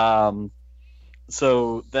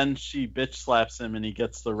 So then she bitch slaps him, and he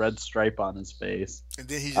gets the red stripe on his face. And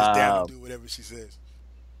then he's just down to do whatever she says.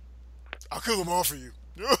 I'll kill them all for you.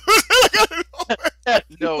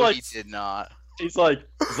 No, Like, he did not. He's like,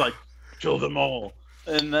 kill them all.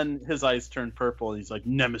 And then his eyes turn purple, and he's like,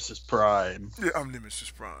 Nemesis Prime. Yeah, I'm Nemesis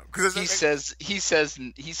Prime. Because He says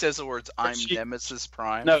the words, "I'm Nemesis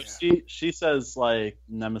Prime." No, she says like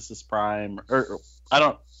Nemesis Prime, or I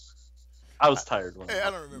don't. I was tired when Hey, I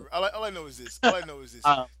don't remember. All I know is this.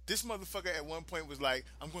 This motherfucker at one point was like,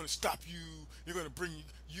 "I'm going to stop you. You're going to bring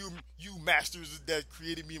you masters that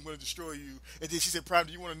created me. I'm going to destroy you." And then she said, "Prime,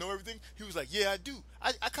 do you want to know everything?" He was like, "Yeah, I do.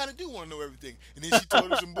 I kind of do want to know everything." And then she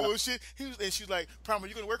told him some bullshit. And she was like, "Prime, are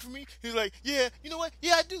you going to work for me?" He was like, "Yeah. You know what?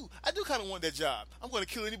 Yeah, I do. I do kind of want that job. I'm going to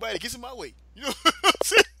kill anybody that gets in my way. You know what I'm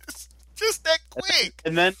saying? It's just that quick."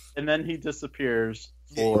 And then he disappears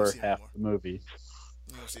for half the movie.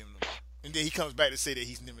 You don't see him no more. And then he comes back to say that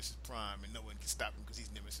he's Nemesis Prime and no one can stop him because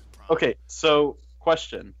he's Nemesis Prime. Okay, so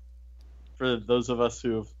question for those of us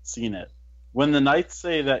who have seen it. When the Knights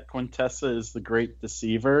say that Quintessa is the great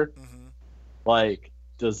deceiver, like,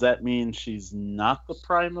 does that mean she's not the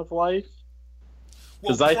prime of life?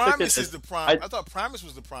 Well, Primus is the prime. I thought Primus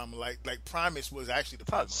was the prime. Like Primus was actually the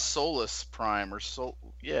prime. Solus Prime or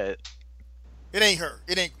yeah. It ain't her.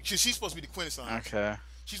 It ain't. She's supposed to be the quintessence. Okay.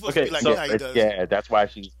 She's supposed to be like how he does. Yeah, that's why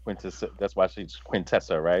she's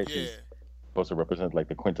Quintessa, right? Yeah. She's supposed to represent like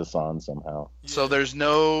the quintessence somehow. Yeah. So there's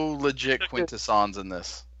no legit quintessence in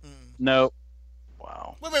this. No.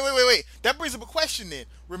 Wow. Wait. That brings up a question then.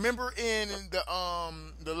 Remember in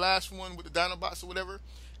the last one with the Dinobots or whatever,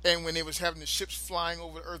 and when they was having the ships flying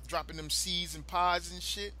over the Earth, dropping them seeds and pods and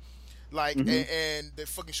shit, like, and they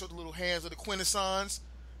fucking showed the little hands of the quintessence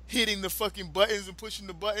hitting the fucking buttons and pushing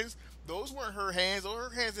the buttons. Those weren't her hands. Her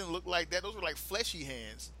hands didn't look like that. Those were like fleshy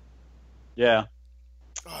hands. Yeah.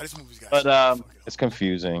 Oh, this movie's got. But it's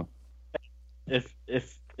confusing. If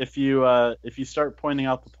you start pointing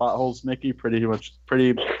out the plot holes, Mickey, pretty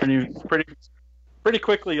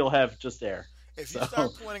quickly you'll have just air. If you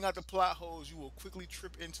start pointing out the plot holes, you will quickly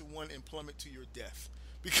trip into one and plummet to your death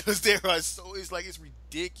because there are it's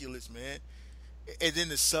ridiculous, man. And then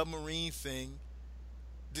the submarine thing.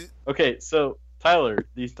 Okay, so Tyler,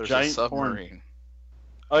 there's giant submarine.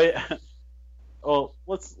 Oh yeah. Well,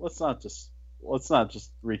 let's not just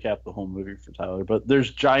recap the whole movie for Tyler, but there's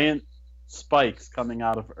giant spikes coming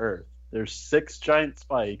out of Earth. There's 6 giant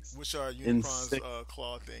spikes, which are Unicron's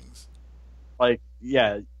claw things. Like,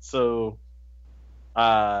 yeah, so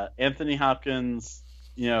Anthony Hopkins,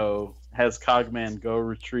 has Cogman go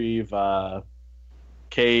retrieve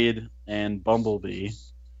Cade and Bumblebee.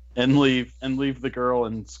 And leave the girl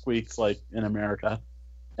and Squeaks like in America,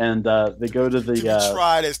 and they go to the to be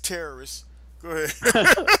tried as terrorists. Go ahead.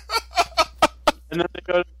 And then they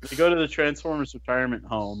go to the Transformers retirement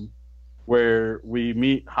home, where we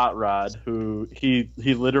meet Hot Rod, who he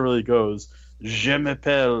literally goes, "Je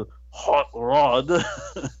m'appelle Hot Rod." That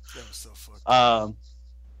was so fucked up.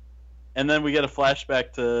 And then we get a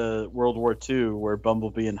flashback to World War II, where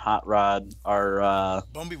Bumblebee and Hot Rod are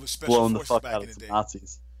Bumblebee was special blowing the forces fuck back out in of the some day.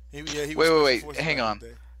 Nazis. Wait.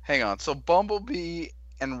 Hang on. So Bumblebee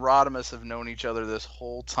and Rodimus have known each other this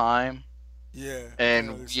whole time. Yeah.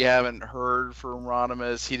 And we haven't heard from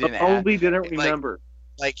Rodimus. He didn't. Bumblebee didn't remember.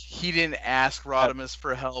 Like he didn't ask Rodimus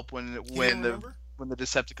for help when the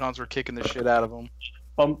Decepticons were kicking the shit out of him.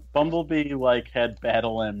 Bumblebee had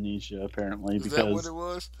battle amnesia apparently. Is that what it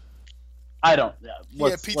was? I don't. Yeah, he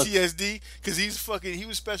had PTSD because he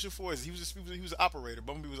was special forces. He was an operator.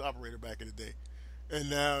 Bumblebee was an operator back in the day, and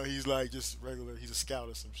now he's just regular. He's a scout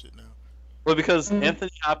or some shit now. Well, because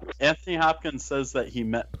Anthony Hopkins says that he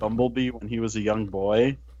met Bumblebee when he was a young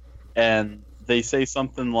boy, and they say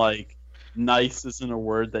something like, "Nice isn't a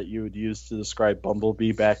word that you would use to describe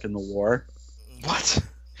Bumblebee back in the war." What?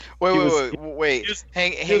 Wait.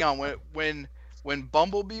 Hang on. When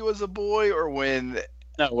Bumblebee was a boy, or when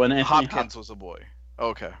Anthony Hopkins was a boy?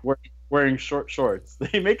 Okay. Wearing short shorts.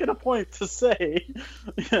 They make it a point to say,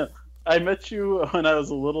 "I met you when I was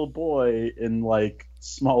a little boy in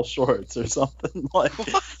small shorts or something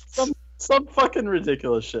some fucking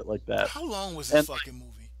ridiculous shit like that." How long was this fucking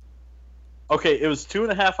movie? Okay, it was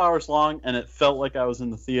 2.5 hours long, and it felt like I was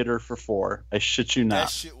in the theater for 4. I shit you not. That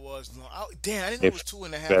shit was long. Damn, I didn't know it was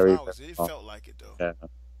 2.5 hours. It felt like it though. Yeah,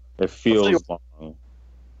 it feels long.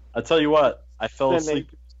 I'll tell you what. I fell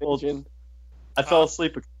asleep. I fell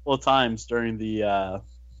asleep a couple of times during the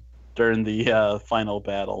final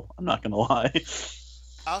battle. I'm not gonna lie.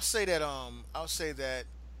 I'll say that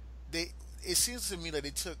it seems to me like they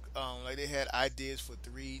took they had ideas for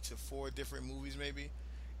 3 to 4 different movies maybe,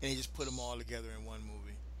 and they just put them all together in one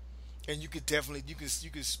movie. And you could definitely you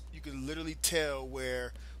could literally tell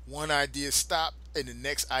where one idea stopped and the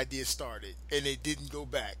next idea started, and they didn't go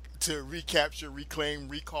back to recapture, reclaim,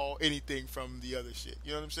 recall anything from the other shit.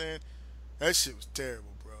 You know what I'm saying? That shit was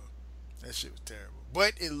terrible, bro. That shit was terrible.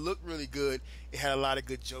 But it looked really good. It had a lot of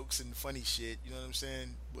good jokes and funny shit. You know what I'm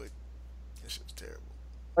saying? But that shit was terrible.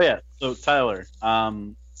 Oh yeah. So Tyler,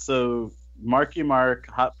 so Marky Mark,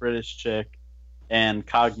 hot British chick, and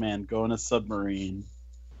Cogman go in a submarine,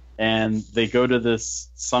 and they go to this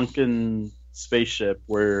sunken spaceship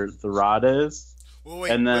where the rod is. Well,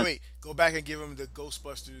 wait, and then, wait. Go back and give him the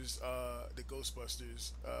Ghostbusters. The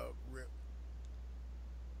Ghostbusters rip.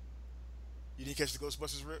 You didn't catch the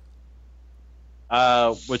Ghostbusters rip?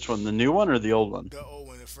 Which one? The new one or the old one? The old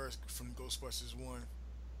one, the first from Ghostbusters 1,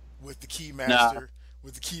 with the Nah.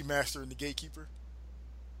 with the key master and the gatekeeper.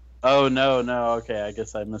 Oh no. Okay, I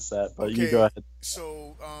guess I missed that. But you go ahead.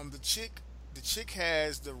 So the chick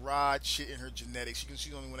has the rod shit in her genetics.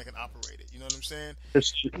 She's the only one that can operate it. You know what I'm saying?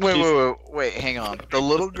 Wait, hang on. The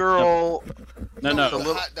little girl. No.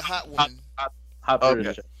 The hot one. Hot Okay.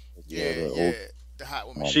 British chick. Yeah, the hot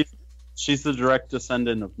woman. She's the direct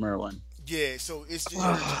descendant of Merlin. Yeah, so it's just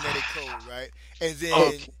her genetic code, right? And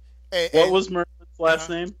then What was Merlin's last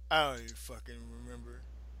name? I don't even fucking remember.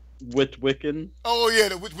 Witwicken. Oh yeah,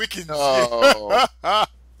 the Wiccans. Oh. Yeah.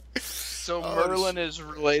 So Oh, Merlin is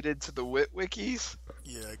related to the Witwickies,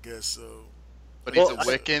 Yeah, I guess so. but he's Well, a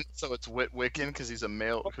Wiccan, so it's Witwiccan because he's a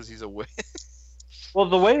male, because he's a Wiccan. Well,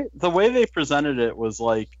 the way they presented it was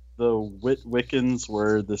like the Wiccans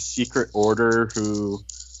were the secret order who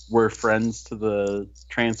were friends to the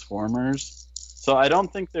Transformers. So I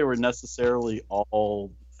don't think they were necessarily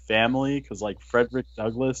all family, because like Frederick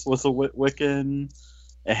Douglass was a Wiccan,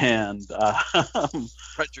 and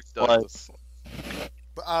Frederick Douglass.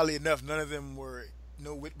 But oddly enough, none of them were.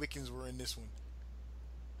 No Wiccans were in this one.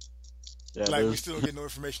 yeah, Like we there's- still don't get no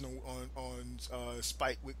information on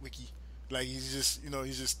Spike Wiki. Like he's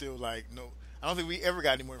just still like no. I don't think we ever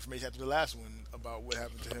got any more information after the last one about what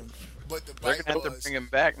happened to him. But the They're bite gonna have to was bring him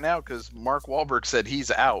back now because Mark Wahlberg said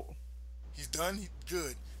he's out. he's done.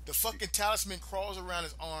 Good. The fucking talisman crawls around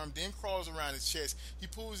his arm, then crawls around his chest. He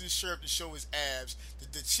pulls his shirt to show his abs.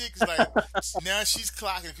 The chick is like, now she's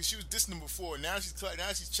clocking because she was dissing him before. Now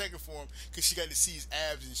she's checking for him because she got to see his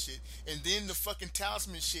abs and shit. And then the fucking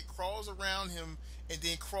talisman shit crawls around him and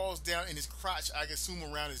then crawls down in his crotch. I assume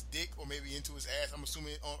around his dick or maybe into his ass. I'm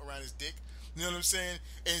assuming around his dick. You know what I'm saying?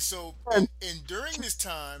 And so, and during this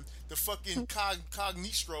time, the fucking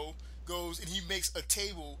Cognistro goes and he makes a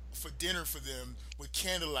table for dinner for them with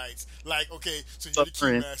candlelights. Like, okay, so you're the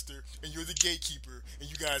keymaster and you're the gatekeeper, and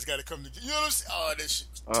you guys got to come together. You know what I'm saying? Oh, that shit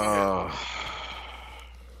was terrible.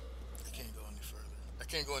 I can't go any further. I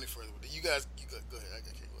can't go any further with it. You guys, go ahead. I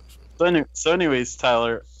can't go any further. So anyways,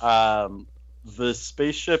 Tyler, the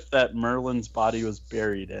spaceship that Merlin's body was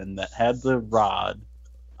buried in that had the rod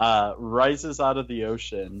rises out of the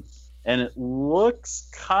ocean, and it looks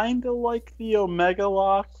kind of like the Omega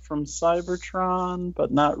Lock from Cybertron,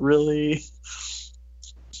 but not really.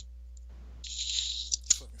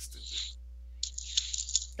 Fucking stupid.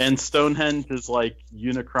 And Stonehenge is like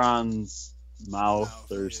Unicron's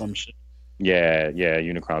mouth or some shit. Yeah,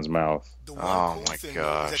 Unicron's mouth. The one Oh cool my thing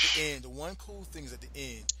gosh. is at the end. The one cool thing is at the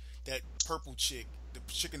end. That purple chick, the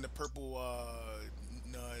chick in the purple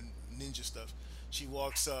ninja stuff. She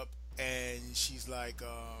walks up and she's like,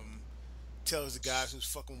 tells the guys who's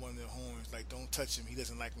fucking one of their horns, like, don't touch him. He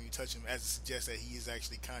doesn't like when you touch him, as it suggests that he is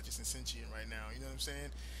actually conscious and sentient right now. You know what I'm saying?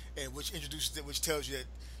 And which introduces it, which tells you that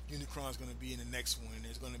Unicron's going to be in the next one.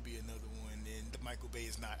 There's going to be another one, and Michael Bay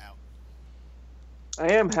is not out.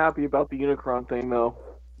 I am happy about the Unicron thing, though.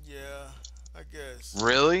 Yeah, I guess.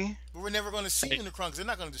 Really? But we're never going to see Unicron because they're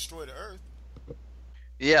not going to destroy the Earth.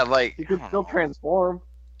 Yeah, like You I could don't still know. transform.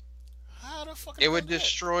 How the fuck? It would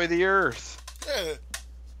destroy the Earth. Yeah.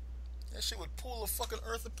 That shit would pull the fucking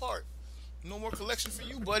Earth apart. No more collection for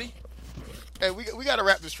you, buddy. Hey, we got to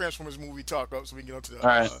wrap this Transformers movie talk up so we can get up to the All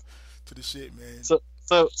right. to the shit, man.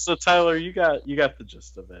 So Tyler, you got the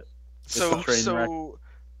gist of it. So a train wreck.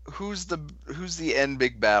 who's the end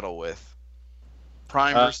big battle with?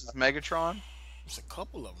 Prime versus Megatron? There's a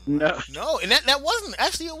couple of them. No. Right? No, and that wasn't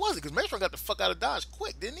actually it wasn't because Megatron got the fuck out of Dodge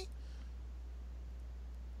quick, didn't he?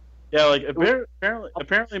 Yeah, like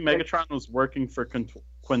apparently Megatron was working for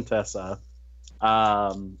Quintessa.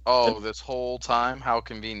 This whole time? How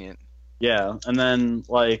convenient. Yeah, and then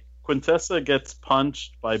like Quintessa gets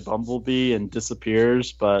punched by Bumblebee and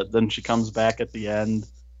disappears, but then she comes back at the end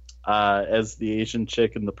as the Asian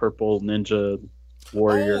chick in the purple ninja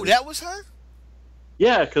warrior. Oh, that was her?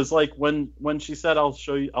 Yeah, because like when she said I'll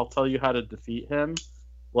tell you how to defeat him,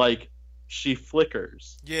 like she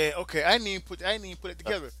flickers. Yeah, okay. I didn't even put it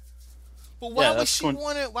together. But why would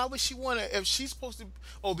she want to if she's supposed to?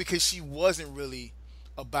 Oh, because she wasn't really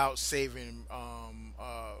about saving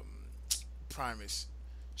Primus.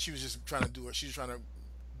 She was just trying to do it. She was trying to.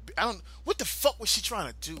 I don't. What the fuck was she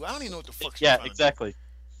trying to do? I don't even know what the fuck she was Yeah, trying to exactly.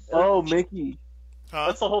 Oh, Mickey. do. Huh?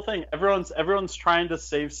 That's the whole thing. Everyone's trying to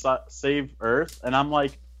save Earth, and I'm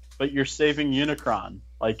like, but you're saving Unicron.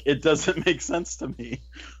 Like, it doesn't make sense to me.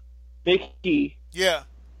 Mickey, Yeah.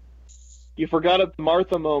 you forgot a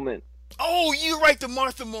Martha moment. Oh, you're right. The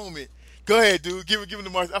Martha moment. Go ahead, dude. Give him the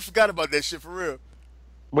Martha. I forgot about that shit for real.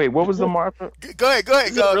 Wait, what was the Martha? Go ahead. Go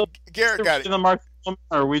ahead. Is it really- Garrett got it. The Mark, or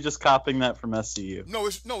are we just copying that from SCU? No,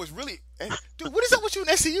 it's really, dude. What is up with you in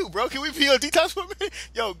SCU, bro? Can we be on Detox for a minute?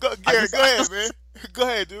 Yo, Garrett, go ahead, man. Go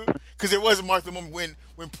ahead, dude. Because there was a Martha moment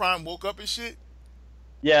when Prime woke up and shit.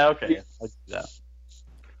 Yeah, okay. I'll do that.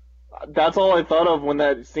 That's all I thought of when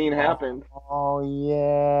that scene happened. Oh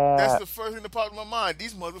yeah. That's the first thing that popped in my mind.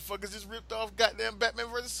 These motherfuckers just ripped off goddamn Batman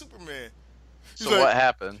versus Superman. So what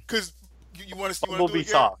happened? Because you want to do Bumblebee it,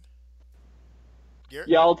 Garrett? talk. Garrett?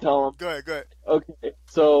 Yeah, I'll tell him. Go ahead. Okay,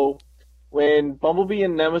 so when Bumblebee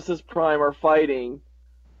and Nemesis Prime are fighting,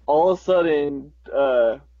 all of a sudden,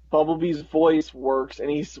 Bumblebee's voice works, and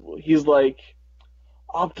he's like,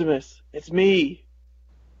 Optimus, it's me.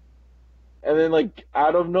 And then, like,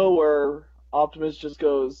 out of nowhere, Optimus just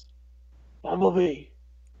goes, Bumblebee,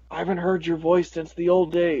 I haven't heard your voice since the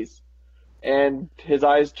old days. And his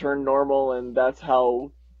eyes turn normal, and that's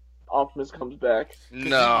how Optimus comes back.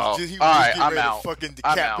 No. All Alright, I'm out. To fucking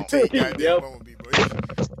I'm out. decapitate goddamn Yep. Bumblebee, bro.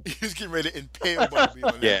 He was getting ready to impale Bumblebee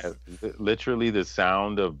on that. Yeah, literally the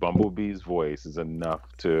sound of Bumblebee's voice is enough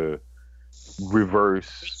to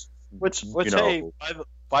reverse. Which you know, hey,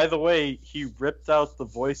 by the way, he ripped out the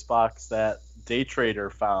voice box that Day Trader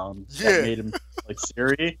found Yeah. that made him like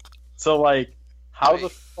Siri. So like, how Wait, the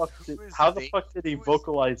fuck did who is he who is-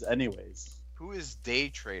 vocalize anyways? Who is Day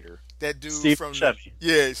Trader? That dude Steve from Buscemi.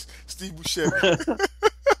 Yes, Steve Buscemi.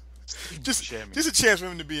 just Buscemi. a chance for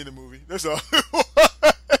him to be in the movie. That's all.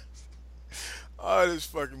 Oh, this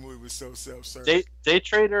fucking movie was so self-serving. Day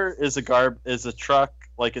Trader is a truck,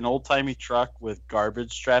 like an old timey truck with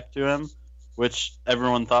garbage strapped to him, which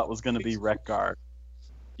everyone thought was going to be Wreck-Gar.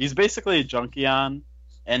 He's basically a junkion,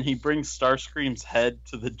 and he brings Starscream's head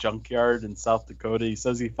to the junkyard in South Dakota. He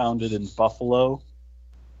says he found it in Buffalo.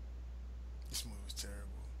 This movie was terrible.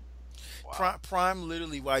 Wow. Prime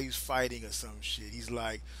literally while he's fighting or some shit, he's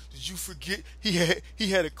like, "Did you forget?" He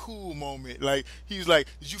had a cool moment. Like he was like,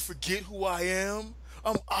 "Did you forget who I am?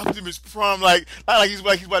 I'm Optimus Prime." Like he's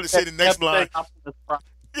about to say the next line.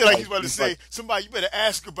 Yeah, like he's about to say, like, "Somebody, you better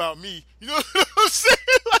ask about me." You know what I'm saying?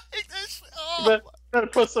 Like that shit. Oh, You better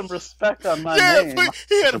put some respect on my yeah, name.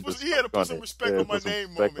 he had to put on some it. respect Yeah, on my put some name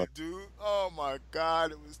respect moment, dude. Oh my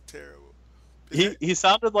god, it was terrible. He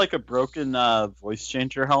sounded like a broken voice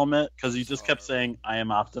changer helmet because he just kept saying, "I am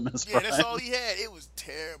Optimus Yeah, Prime." that's all he had. It was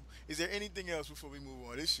terrible. Is there anything else before we move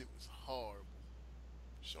on? This shit was horrible.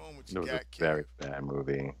 Show him what It you was a got, kid. very bad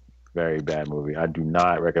movie. Very bad movie. I do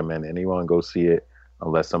not recommend anyone go see it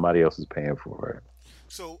unless somebody else is paying for it.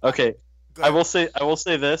 So Okay, go I ahead. will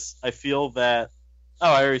say this. I feel that. Oh,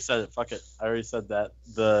 I already said it. Fuck it. I already said that.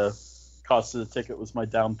 The cost of the ticket was my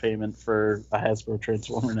down payment for a Hasbro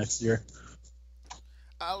Transformer next year.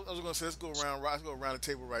 I was gonna say let's go around the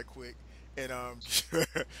table right quick, and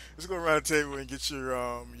let's go around the table and get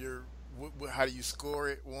your how do you score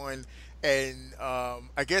it? One, and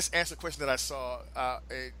I guess answer a question that I saw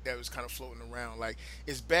that was kind of floating around. Like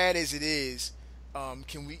as bad as it is, do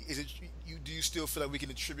you still feel like we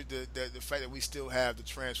can attribute the fact that we still have the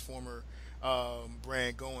Transformer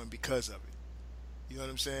brand going because of it? You know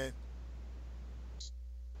what I'm saying?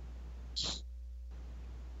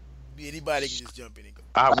 Anybody can just jump in and go.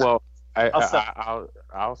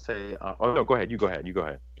 I'll say. Oh no, go ahead. You go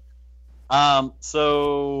ahead.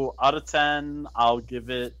 So out of 10, I'll give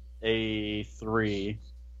it a 3.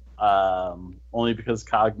 Only because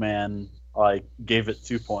Cogman gave it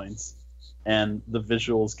 2 points, and the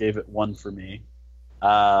visuals gave it 1 for me.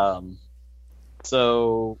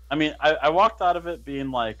 So I mean, I walked out of it being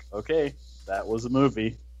like, okay, that was a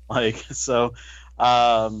movie.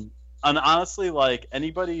 And honestly,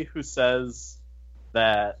 anybody who says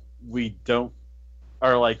that we don't,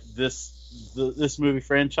 or this movie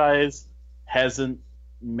franchise hasn't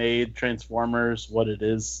made Transformers what it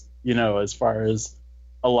is, as far as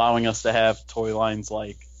allowing us to have toy lines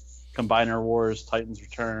like Combiner Wars, Titans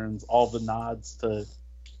Returns, all the nods to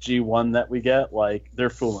G1 that we get, they're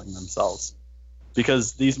fooling themselves.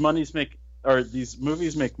 Because these movies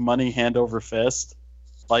make money hand over fist,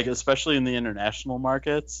 especially in the international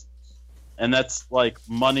markets. And that's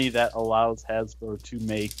money that allows Hasbro to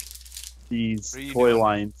make these toy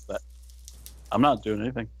lines that I'm not doing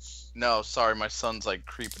anything. No, sorry, my son's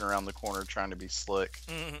creeping around the corner trying to be slick.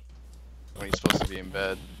 Mm-hmm. when he's supposed to be in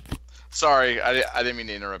bed. Sorry, I didn't mean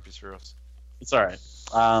to interrupt you, Spiros. It's all right.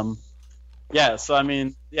 Yeah. So I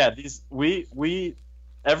mean, yeah, these we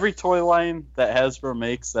every toy line that Hasbro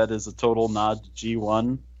makes that is a total nod to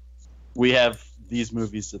G1, we have these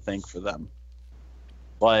movies to thank for them.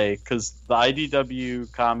 Like, because the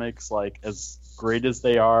IDW comics, like, as great as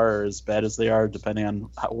they are or as bad as they are, depending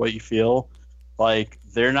on what you feel, like,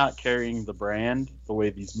 they're not carrying the brand the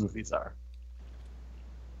way these movies are.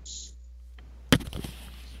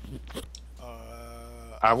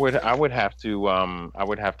 I would have to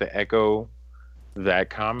echo that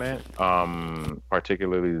comment,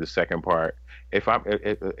 particularly the second part. If I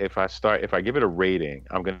give it a rating,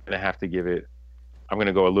 I'm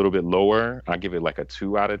gonna go a little bit lower. I give it like a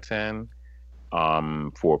 2 out of 10,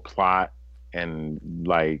 for plot and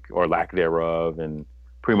or lack thereof, and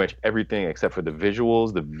pretty much everything except for the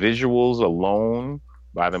visuals. The visuals alone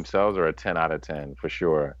by themselves are a 10 out of 10 for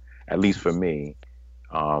sure, at least for me.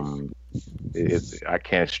 I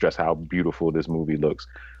can't stress how beautiful this movie looks,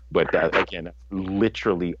 but that, again,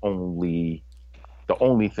 literally the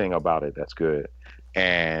only thing about it that's good.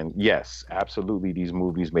 And yes, absolutely, these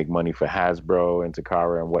movies make money for Hasbro and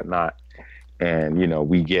Takara and whatnot. And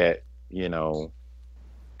we get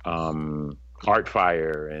Artfire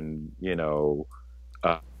and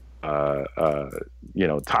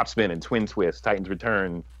Top Spin and Twin Twist, Titans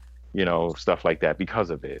Return, stuff like that because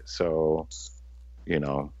of it. So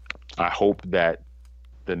I hope that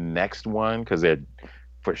the next one, because they're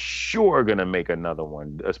for sure gonna make another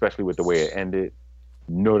one, especially with the way it ended.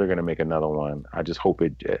 No, they're gonna make another one. I just hope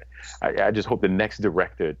I just hope the next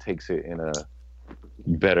director takes it in a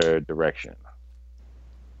better direction.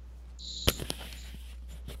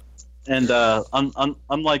 And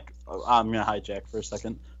unlike, I'm gonna hijack for a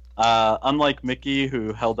second. Unlike Mickey,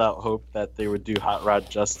 who held out hope that they would do Hot Rod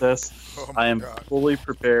justice, I am fully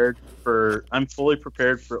prepared for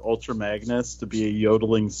Ultra Magnus to be a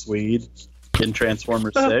yodeling Swede in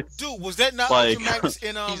Transformers 6. Dude, was that not Like, Ultra Magnus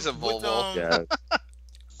in He's a with, Volvo. Yeah.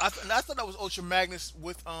 I thought that was Ultra Magnus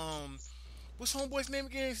with what's homeboy's name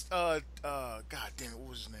again? God damn it, what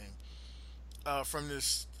was his name? From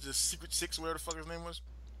this Secret Six, whatever the fuck his name was.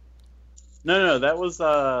 No, that was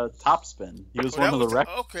Topspin. He was one of the wreck.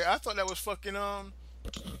 Okay, I thought that was fucking All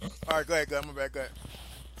right, go ahead. I'm back. Go ahead.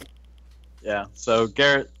 Yeah. So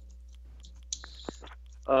Garrett,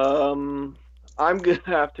 I'm gonna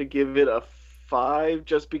have to give it a 5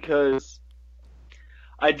 just because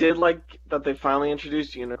I did like that they finally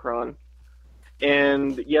introduced Unicron.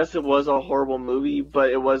 And yes, it was a horrible movie, but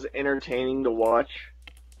it was entertaining to watch.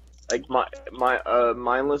 Like my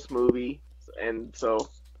mindless movie, and so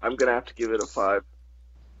I'm gonna have to give it a 5.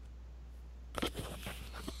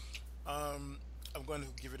 I'm going to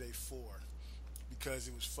give it a 4 because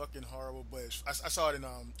it was fucking horrible. But I saw it in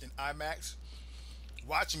IMAX.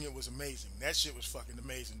 Watching it was amazing. That shit was fucking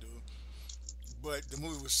amazing, dude. But the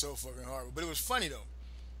movie was so fucking horrible. But it was funny though.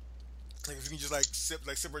 Like if you can just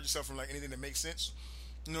separate yourself from like anything that makes sense.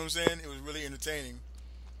 You know what I'm saying? It was really entertaining.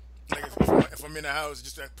 Like if I'm in the house,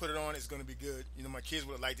 just put it on, it's gonna be good. My kids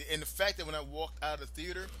would have liked it. And the fact that when I walked out of the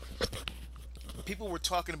theater, people were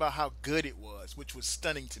talking about how good it was, which was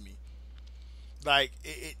stunning to me. Like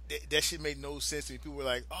that shit made no sense to me. People were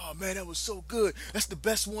like, "Oh man, that was so good. That's the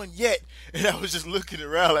best one yet." And I was just looking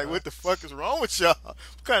around like, "What the fuck is wrong with y'all? What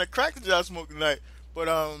kind of crack did y'all smoke tonight?" But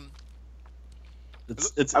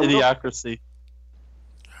it's idiocracy.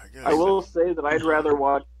 I will say that I'd rather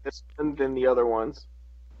watch this one than the other ones.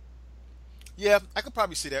 Yeah, I could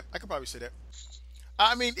probably see that.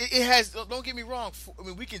 I mean, it has. Don't get me wrong. I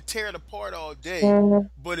mean, we can tear it apart all day,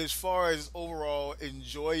 but as far as overall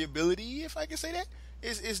enjoyability, if I can say that,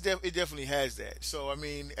 it definitely has that. So I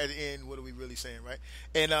mean, at the end, what are we really saying, right?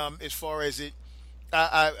 And as far as it,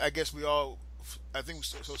 I guess we all, I think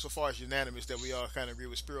so far as unanimous that we all kind of agree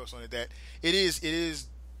with Spiros on it that it is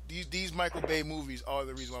these Michael Bay movies are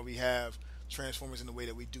the reason why we have Transformers in the way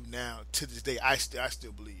that we do now to this day. I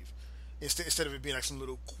still believe. Instead of it being like some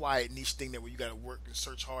little quiet niche thing that where you got to work and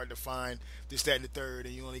search hard to find this, that, and the third,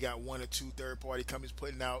 and you only got 1 or 2 third-party companies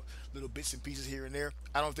putting out little bits and pieces here and there.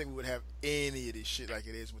 I don't think we would have any of this shit like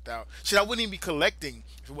it is without. Shit, I wouldn't even be collecting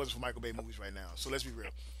if it wasn't for Michael Bay movies right now. So let's be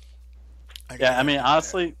real. Yeah, I mean,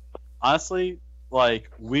 honestly,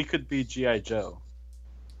 like we could be G.I. Joe,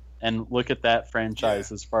 and look at that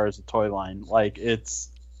franchise as far as the toy line. Like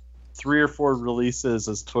it's 3 or 4 releases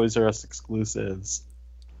as Toys R Us exclusives.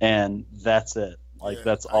 And that's it. Like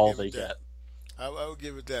that's all they get. I would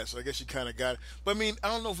give it that. So I guess you kind of got it. But I mean, I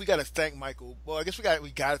don't know if we got to thank Michael. Well, I guess we got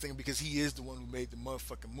to thank him because he is the one who made the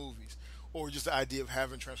motherfucking movies, or just the idea of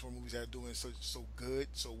having Transformers movies that are doing so good,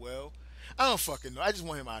 so well. I don't fucking know. I just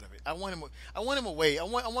want him out of it. I want him away. I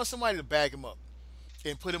want somebody to bag him up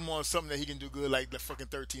and put him on something that he can do good, like the fucking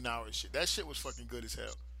 13 hours shit. That shit was fucking good as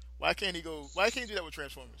hell. Why can't he go? Why can't he do that with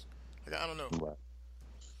Transformers? Like, I don't know. Right.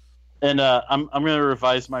 And I'm gonna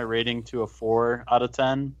revise my rating to a 4 out of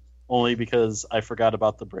 10, only because I forgot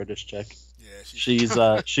about the British chick. Yeah,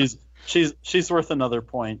 She's worth another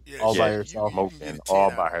point all by herself. Smoking all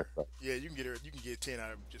by herself. Yeah, you can get her. You can get 10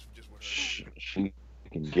 out of just with her. She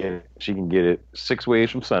can get it. She can get it 6 ways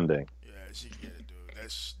from Sunday. Yeah, she can get it, dude.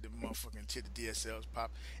 That's the motherfucking tit. The DSLs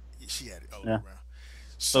pop. She had it all Yeah. around.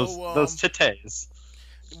 So Those titties.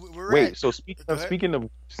 Wait, so speaking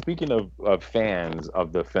of fans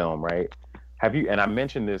of the film, right? Have you? And I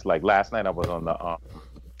mentioned this like last night. I was on the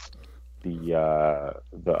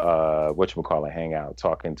whatchamacallit hangout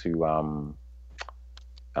talking to so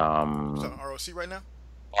ROC right now.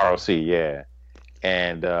 ROC, yeah,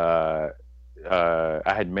 and I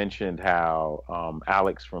had mentioned how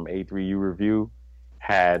Alex from A3U Review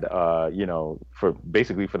had for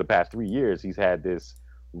the past 3 years he's had this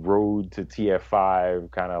Road to TF5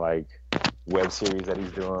 kind of like web series that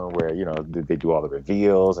he's doing where they do all the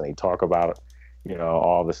reveals and they talk about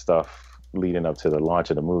all the stuff leading up to the launch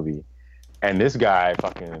of the movie. And this guy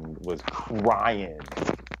fucking was crying,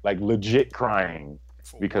 like legit crying,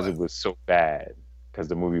 because it was so bad. Because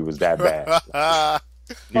the movie was that bad.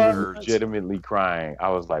 He was legitimately crying. I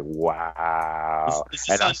was like, wow.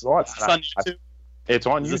 And I saw it. It's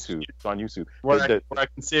on YouTube. It's on YouTube. Where I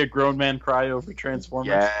can see a grown man cry over Transformers.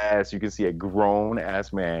 Yes, you can see a grown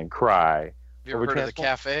ass man cry. Have you ever heard of the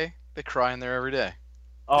cafe? They cry in there every day.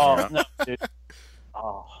 Oh no, dude.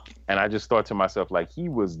 Oh. And I just thought to myself, like, he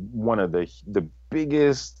was one of the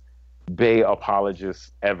biggest Bay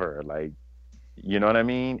apologists ever. Like, you know what I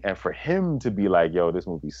mean? And for him to be like, yo, this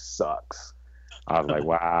movie sucks. I was like,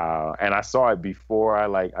 wow. And I saw it before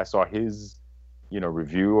I saw his,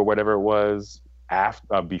 review or whatever it was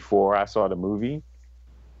before I saw the movie.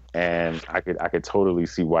 And I could totally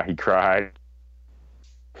see why he cried.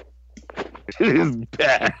 It is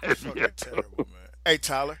bad. It's fucking terrible, man. Hey,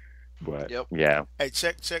 Tyler. But Yep. yeah. Hey,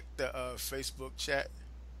 check the Facebook chat.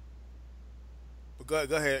 But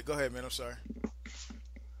go ahead, man. I'm sorry.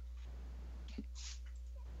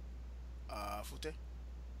 Fute?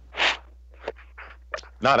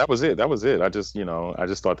 No, that was it. I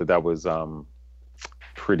just thought that was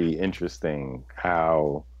pretty interesting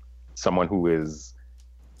how someone who is,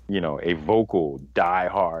 a vocal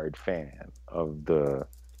diehard fan of the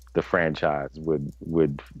franchise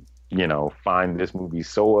would find this movie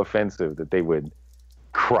so offensive that they would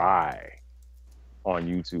cry on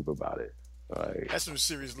YouTube about it. Like, That's some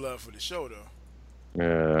serious love for the show, though.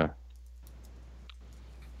 yeah.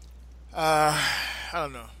 I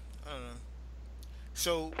don't know.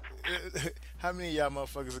 So, how many of y'all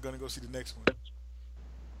motherfuckers are gonna go see the next one?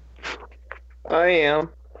 I am.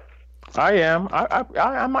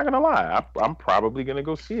 I'm not gonna lie. I'm probably gonna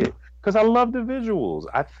go see it because I love the visuals.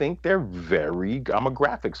 I think they're I'm a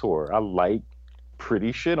graphics whore. I like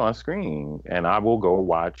pretty shit on screen, and I will go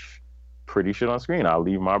watch pretty shit on screen. I'll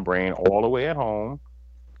leave my brain all the way at home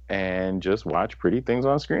and just watch pretty things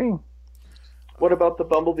on screen. What about the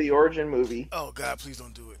Bumblebee origin movie? Oh God, please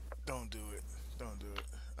don't do it. Don't do it.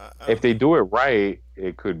 If they do it right,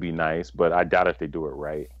 it could be nice, but I doubt if they do it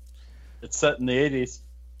right. It's set in the 80s.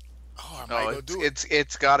 Oh, I might go do it.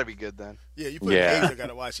 It's got to be good then. Yeah, you put it in the 80s, I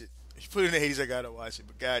gotta watch it. If you put it in the 80s, I gotta watch it.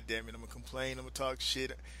 But God damn it, I'm gonna complain. I'm gonna talk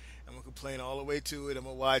shit. I'm gonna complain all the way to it. I'm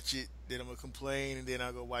gonna watch it. Then I'm gonna complain, and then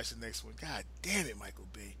I'll go watch the next one. God damn it, Michael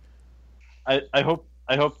B. I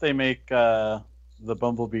hope they make the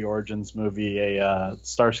Bumblebee Origins movie a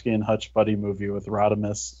Starsky and Hutch buddy movie with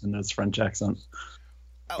Rodimus in his French accent.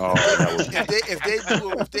 If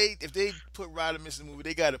they put Rodimus in the movie,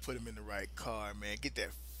 they gotta put him in the right car, man. Get that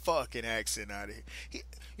fucking accent out of here.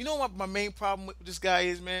 You know what my main problem with this guy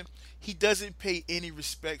is, man? He doesn't pay any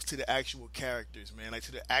respects to the actual characters, man. Like,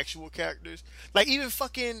 to the actual characters. Like,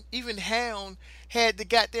 even Hound had the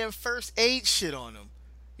goddamn first aid shit on him.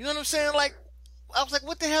 You know what I'm saying? Like, I was like,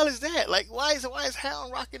 what the hell is that? Like, why is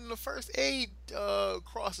Hound rocking the first aid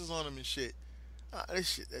crosses on him and shit? That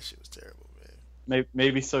shit was terrible, man.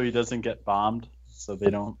 Maybe so he doesn't get bombed, so they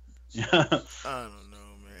don't. I don't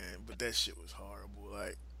know, man. But that shit was horrible.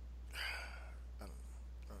 Like, I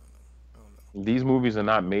don't know. These movies are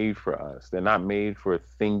not made for us. They're not made for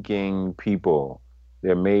thinking people.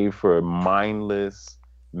 They're made for mindless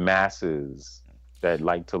masses that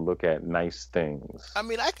like to look at nice things. I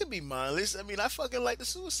mean, I could be mindless. I mean, I fucking like the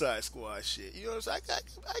Suicide Squad shit. You know what I'm saying?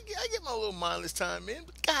 I get my little mindless time in.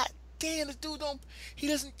 But god damn, this dude he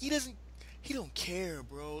doesn't He don't care,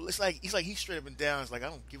 bro. It's like he's straight up and down. It's like I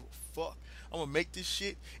don't give a fuck. I'm gonna make this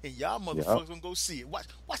shit, and y'all Yep. motherfuckers gonna go see it. Watch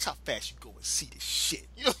how fast you go and see this shit.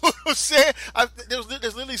 You know what I'm saying? There's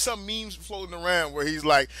literally some memes floating around where he's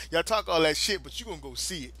like, y'all talk all that shit, but you gonna go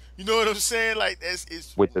see it. You know what I'm saying? Like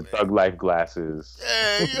it's With the man. Thug Life glasses.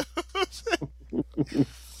 Yeah, you know what I'm saying?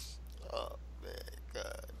 Oh man,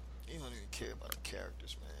 God, you don't even care about the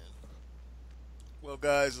characters, man. Well,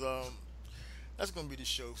 guys, that's gonna be the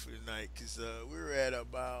show for tonight because we're at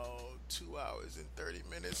about 2 hours and 30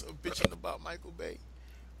 minutes of bitching about Michael Bay.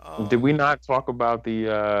 Did we Um, not talk about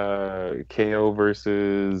the KO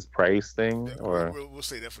versus Price thing? Or we'll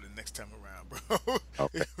say that for the next time around, bro.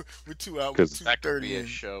 okay, We're 2 hours, we're because two That could thirty be a in.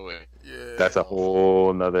 show in Yeah, that's a whole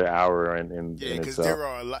another hour yeah, in because itself. there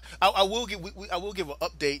are a lot. I will give I will give an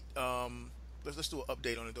update. Let's do an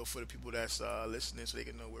update on it though for the people that's listening, so they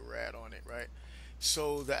can know where we're at on it, right?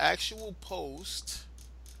 So the actual post.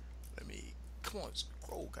 Let me come on,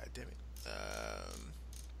 scroll, goddammit.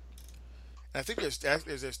 I think there's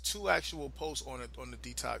two actual posts on the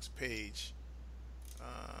detox page.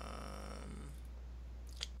 Um,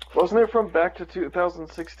 Wasn't it from back to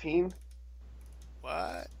 2016?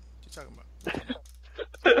 what you talking about?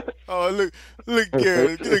 Oh, look,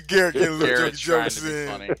 Garrett getting a little jokey Garrett's trying jokes to be in.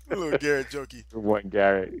 funny. A little Garrett jokey. Good one,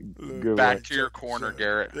 Garrett. Look, Good Back one. to your corner,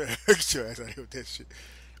 Garrett. Yeah, get your ass out of here with that shit.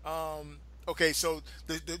 Okay, so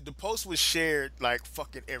the post was shared like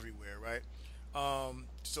fucking everywhere, right?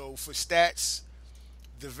 So for stats,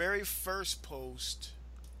 the very first post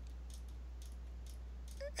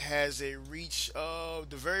has a reach of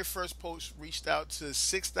the very first post reached out to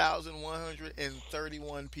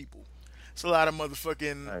 6,131 people. It's a lot of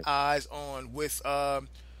motherfucking Nice. eyes on with let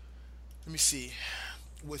me see,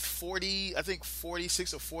 with 40, I think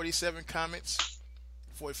 46 or 47 comments,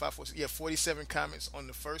 45, 46, yeah, 47 comments on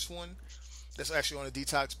the first one. That's actually on the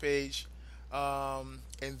detox page. And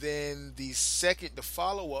then the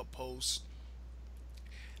follow up post,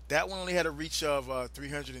 that one only had a reach of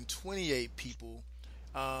 328 people,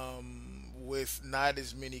 with not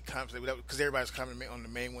as many comments because everybody's commenting on the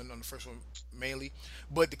main one, on the first one mainly.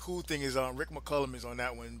 But the cool thing is, Rick McCullum is on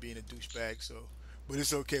that one being a douchebag. So, but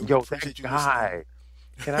it's okay. We Yo, that appreciate you listening. guy.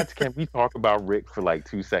 Can we talk about Rick for like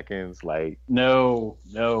 2 seconds? Like No.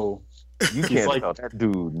 you He's can't like tell that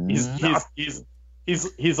dude he's nothing.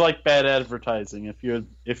 he's like bad advertising. If you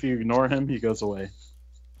ignore him, he goes away.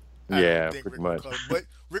 I Yeah, don't think pretty Rick much. McCullum, but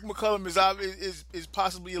Rick McCullum is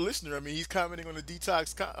possibly a listener. I mean, he's commenting on the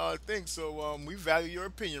detox thing, so we value your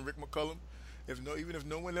opinion, Rick McCullum. Even if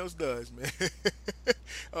no one else does, man.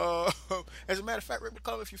 uh, as a matter of fact, Rick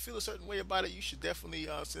McCullum, if you feel a certain way about it, you should definitely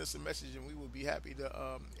send us a message, and we will be happy to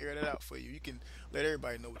air that out for you. You can let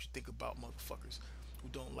everybody know what you think about motherfuckers who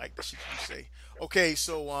don't like the shit you say. Okay,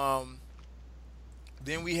 so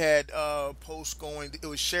then we had posts going. It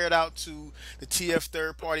was shared out to the TF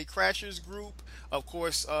Third Party Crashers group. Of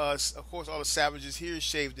course, all the savages here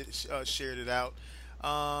shared it out,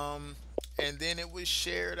 and then it was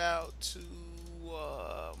shared out to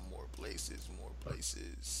more places. More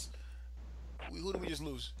places. Who did we just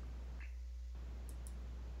lose?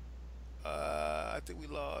 I think we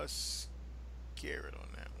lost Garrett on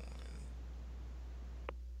that one.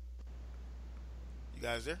 You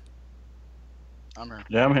guys there? I'm here.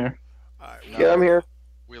 Yeah, I'm here. All right. Yeah, I'm here.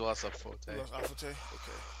 We lost a foot. We lost Alpha Tay?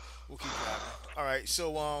 Okay. We'll keep driving. All right.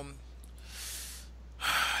 So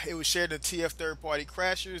it was shared to TF Third Party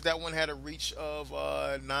Crashers. That one had a reach of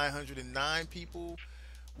 909 people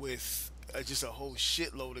with just a whole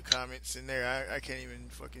shitload of comments in there. I can't even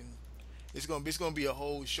fucking. It's gonna be a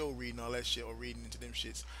whole show reading all that shit or reading into them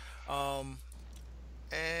shits.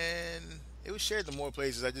 And it was shared to more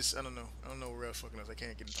places. I don't know. I don't know where else fucking else. I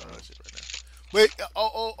can't get into all that shit right now. But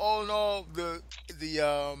all in all, the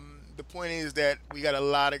point is that we got a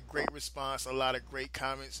lot of great response, a lot of great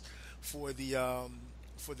comments for the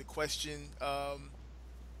question,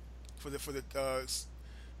 for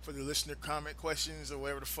the listener comment questions or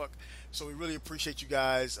whatever the fuck. So we really appreciate you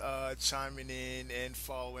guys chiming in and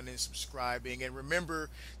following and subscribing. And remember,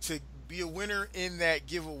 to be a winner in that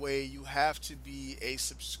giveaway, you have to be a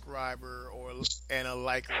subscriber and a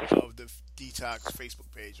liker of the Detox Facebook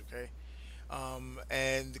page. Okay.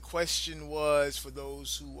 And the question was, for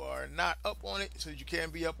those who are not up on it, so you can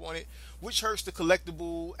be up on it, which hurts the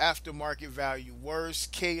collectible aftermarket value worse,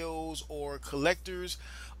 KOs or collectors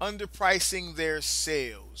underpricing their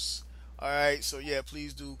sales? All right, so yeah,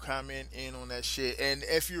 please do comment in on that shit. And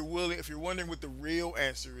if you're wondering what the real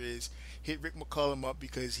answer is, hit Rick McCullum up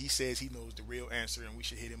because he says he knows the real answer, and we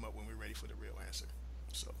should hit him up when we're ready for the real answer.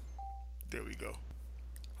 So there we go.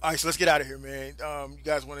 All right, so let's get out of here, man. You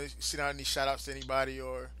guys want to send out any shout outs to anybody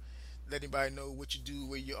or let anybody know what you do,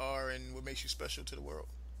 where you are, and what makes you special to the world.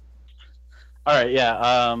 All right,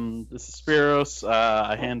 yeah. This is Spiros.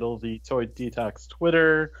 I handle the Toy Detox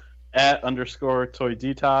Twitter at _ Toy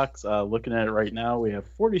Detox. Looking at it right now, we have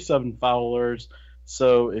 47 followers.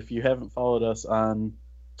 So if you haven't followed us on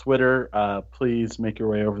Twitter, please make your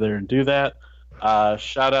way over there and do that.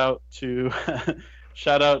 Shout out to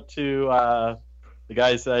the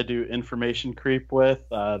guys that I do Information Creep with.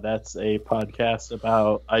 That's a podcast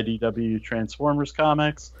about IDW Transformers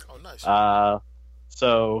comics. Oh, nice.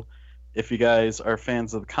 So if you guys are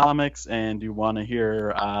fans of the comics and you want to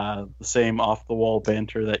hear the same off-the-wall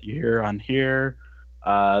banter that you hear on here,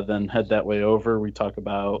 then head that way over. We talk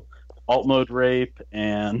about alt mode rape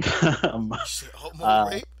and Alt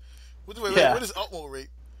mode rape? Wait, yeah. what is alt mode rape?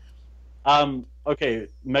 Okay,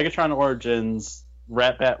 Megatron Origins,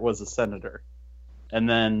 Ratbat was a senator, and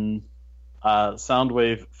then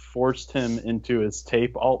Soundwave forced him into his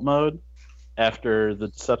tape alt mode after the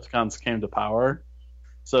Decepticons came to power.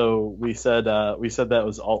 So we said that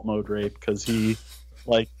was alt mode rape because he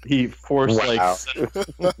forced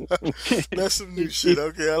That's some new shit.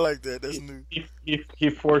 Okay, I like that. That's new. He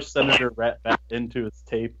forced Senator Ratbat into his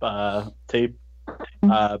tape bat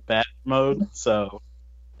mode. So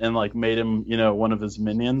and made him one of his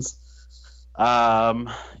minions.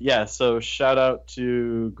 So shout out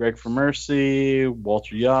to Greg for Mercy,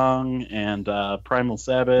 Walter Young, and Primal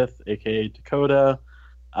Sabbath, aka Dakota.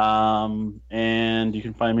 And you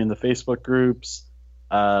can find me in the Facebook groups,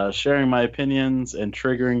 sharing my opinions and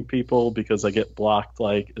triggering people because I get blocked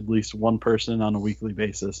at least one person on a weekly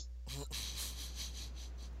basis.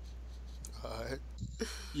 Alright.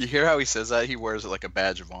 You hear how he says that? He wears it like a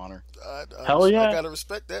badge of honor. Hell yeah. I gotta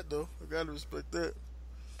respect that, though. I gotta respect that.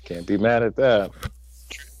 Can't be mad at that.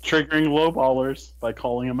 Triggering lowballers by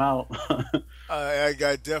calling them out. I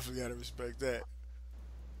definitely gotta respect that.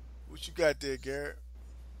 What you got there, Garrett?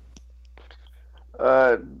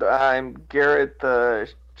 I'm Garrett, the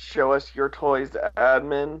Show Us Your Toys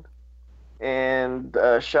admin, and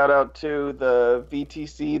shout out to the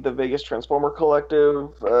VTC, the Vegas Transformer Collective.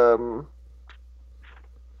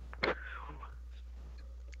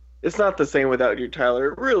 It's not the same without you,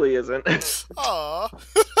 Tyler. It really isn't. Aww.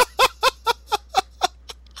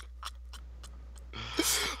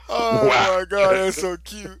 Oh Wow. my god, that's so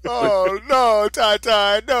cute. Oh no,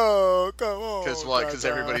 Ty, no, come on. Because what? Because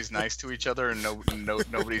Ty-Ty. everybody's nice to each other and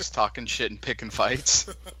nobody's talking shit and picking fights.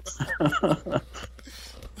 Come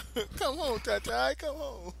on, Ty, come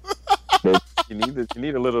on. You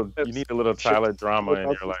need a little Tyler drama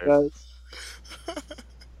in your life.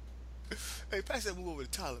 Hey, pass that move over to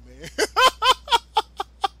Tyler, man.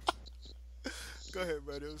 Go ahead,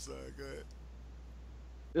 buddy. I'm sorry.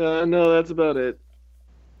 Go ahead. No, that's about it.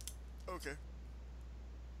 Okay.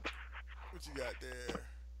 What you got there?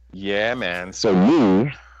 Yeah, man. So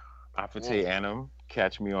me, Afate Anum.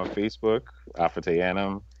 Catch me on Facebook, Afate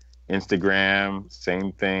Anum. Instagram,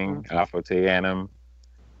 same thing, Afate Anum.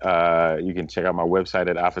 You can check out my website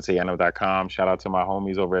at afateanum.com. Shout out to my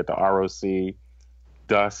homies over at the ROC.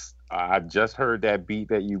 Dust. I just heard that beat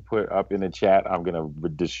that you put up in the chat. I'm gonna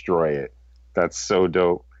destroy it. That's so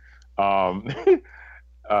dope. That's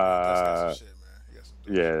some shit, man.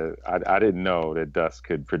 Yeah, I didn't know that Dust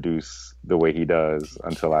could produce the way he does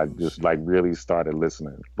until I just really started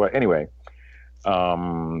listening. But anyway,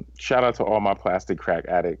 shout out to all my plastic crack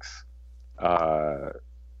addicts.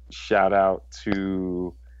 Shout out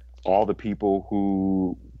to all the people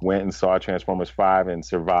who went and saw Transformers 5 and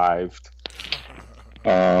survived.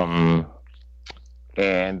 And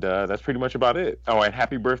that's pretty much about it. Oh, and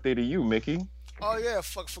happy birthday to you, Mickey. Oh yeah,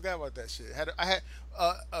 forgot about that shit. I had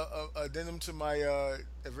addendum to my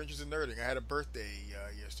Adventures in Nerding. I had a birthday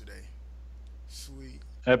yesterday. Sweet.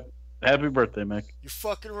 Happy birthday, Mick. You're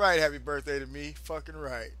fucking right. Happy birthday to me. Fucking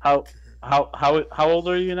right. How old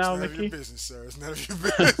are you now, It's none of Mickey? your business, sir. It's none of your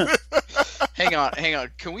business. Hang on.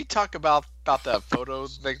 Can we talk about that photo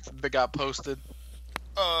that got posted?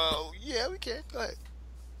 Yeah, we can. Go ahead.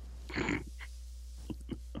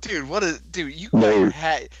 Dude, you got your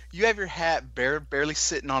hat? You have your hat barely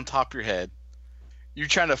sitting on top of your head. You're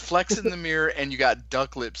trying to flex in the mirror, and you got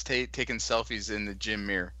duck lips taking selfies in the gym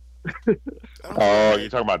mirror. Oh, you're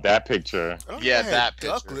talking about that picture? Yeah, that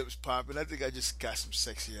duck picture. lips popping. I think I just got some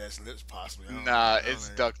sexy ass lips, possibly. Nah, I don't it's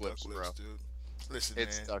have duck lips, bro. dude. Listen,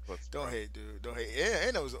 It's man. duck lips. Don't bro. hate, dude. Don't hate. Yeah,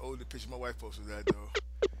 and that was an older picture. My wife posted that though.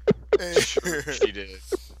 She did.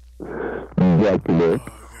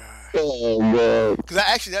 Oh god. Because that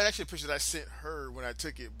actually a picture that I sent her when I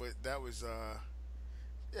took it, but that was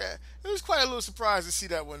yeah, it was quite a little surprise to see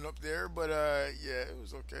that one up there, but yeah, it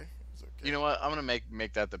was okay. You know what? I'm gonna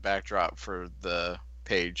make that the backdrop for the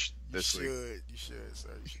page this week. You should, sir.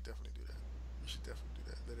 You should definitely do that. You should definitely do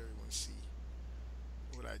that. Let everyone see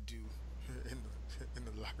what I do in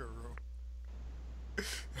the locker room.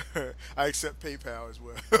 I accept PayPal as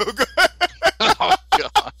well. Oh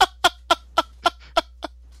God.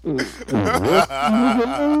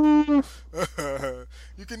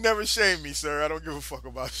 You can never shame me, sir. I don't give a fuck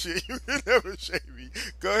about shit. You can never shame me.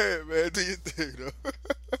 Go ahead, man. Do your thing, though.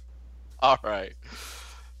 All right.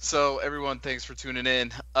 So everyone, thanks for tuning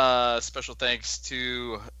in. Special thanks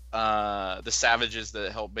to the Savages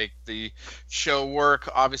that helped make the show work.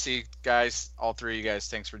 Obviously, guys, all three of you guys,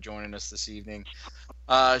 thanks for joining us this evening.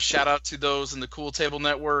 Shout out to those in the Cool Table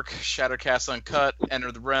Network, Shattercast Uncut,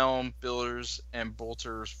 Enter the Realm, Builders and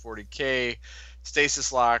Bolters 40K,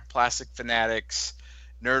 Stasis Lock, Plastic Fanatics,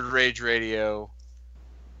 Nerd Rage Radio,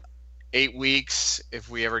 8 weeks if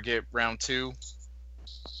we ever get round 2.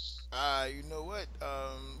 You know what?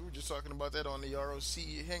 We were just talking about that on the ROC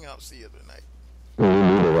Hangouts the other night. They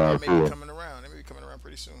may be coming around. They may be coming around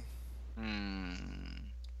pretty soon.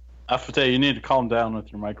 Afate, you need to calm down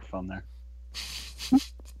with your microphone there.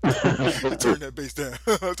 Turn that bass down.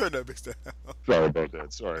 Turn that bass down. Sorry about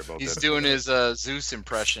that. He's doing his Zeus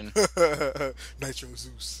impression. Nitro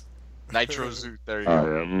Zeus. Nitro Zeus. There you go.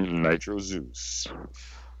 I am Nitro Zeus.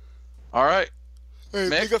 All right. Hey,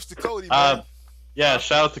 Mick? big ups to Cody, man. Yeah,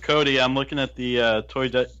 shout out to Cody. I'm looking at the Toy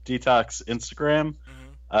Detox Instagram.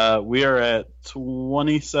 We are at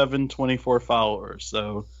 2724 followers,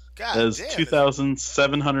 so God there's damn,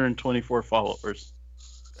 2,724 followers.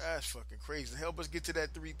 That's fucking crazy. Help us get to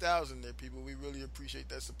that 3,000 there, people. We really appreciate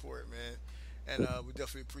that support, man. And we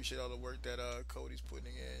definitely appreciate all the work that Cody's putting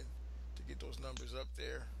in to get those numbers up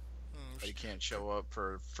there. But he can't show up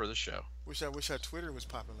for the show. Wish our Twitter was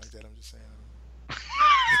popping like that. I'm just saying.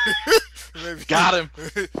 Maybe, Got him.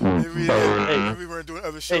 Maybe we weren't doing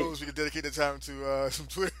other shows. We could dedicate the time to some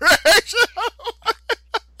Twitter action.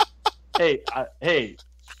 Hey,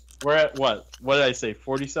 we're at what? What did I say?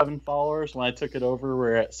 47 followers. When I took it over,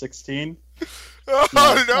 we're at 16.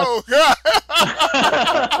 Oh no,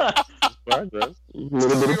 God!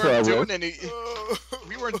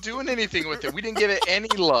 We weren't doing anything with it. We didn't give it any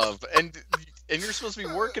love, and you're supposed to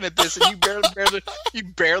be working at this, and you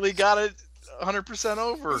barely got it 100%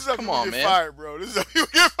 over. Come on, man. Fired, bro. This is how you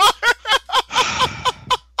get fired.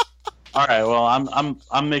 All right. Well,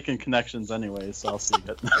 I'm making connections anyway, so I'll see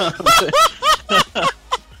it.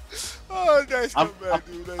 Oh, nice comeback,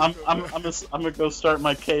 dude. I'm gonna go start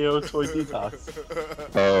my KO Toy Detox.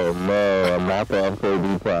 Oh no, I'm not the Toy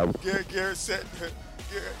Detox. Garrett set.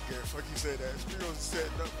 Garrett, fuck you say that. Spiro's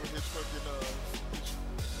setting up for his fucking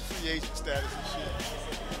free agent status and shit.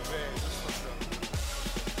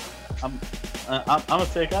 Man, I'm gonna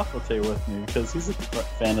take Afate with me because he's a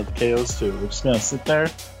fan of the KOs too. We're just gonna sit there.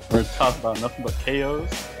 We're gonna talk about nothing but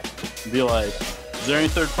KOs. And be like, is there any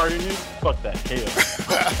third party news? Fuck that, KO.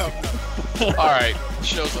 All right,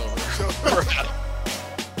 show's over. We're out.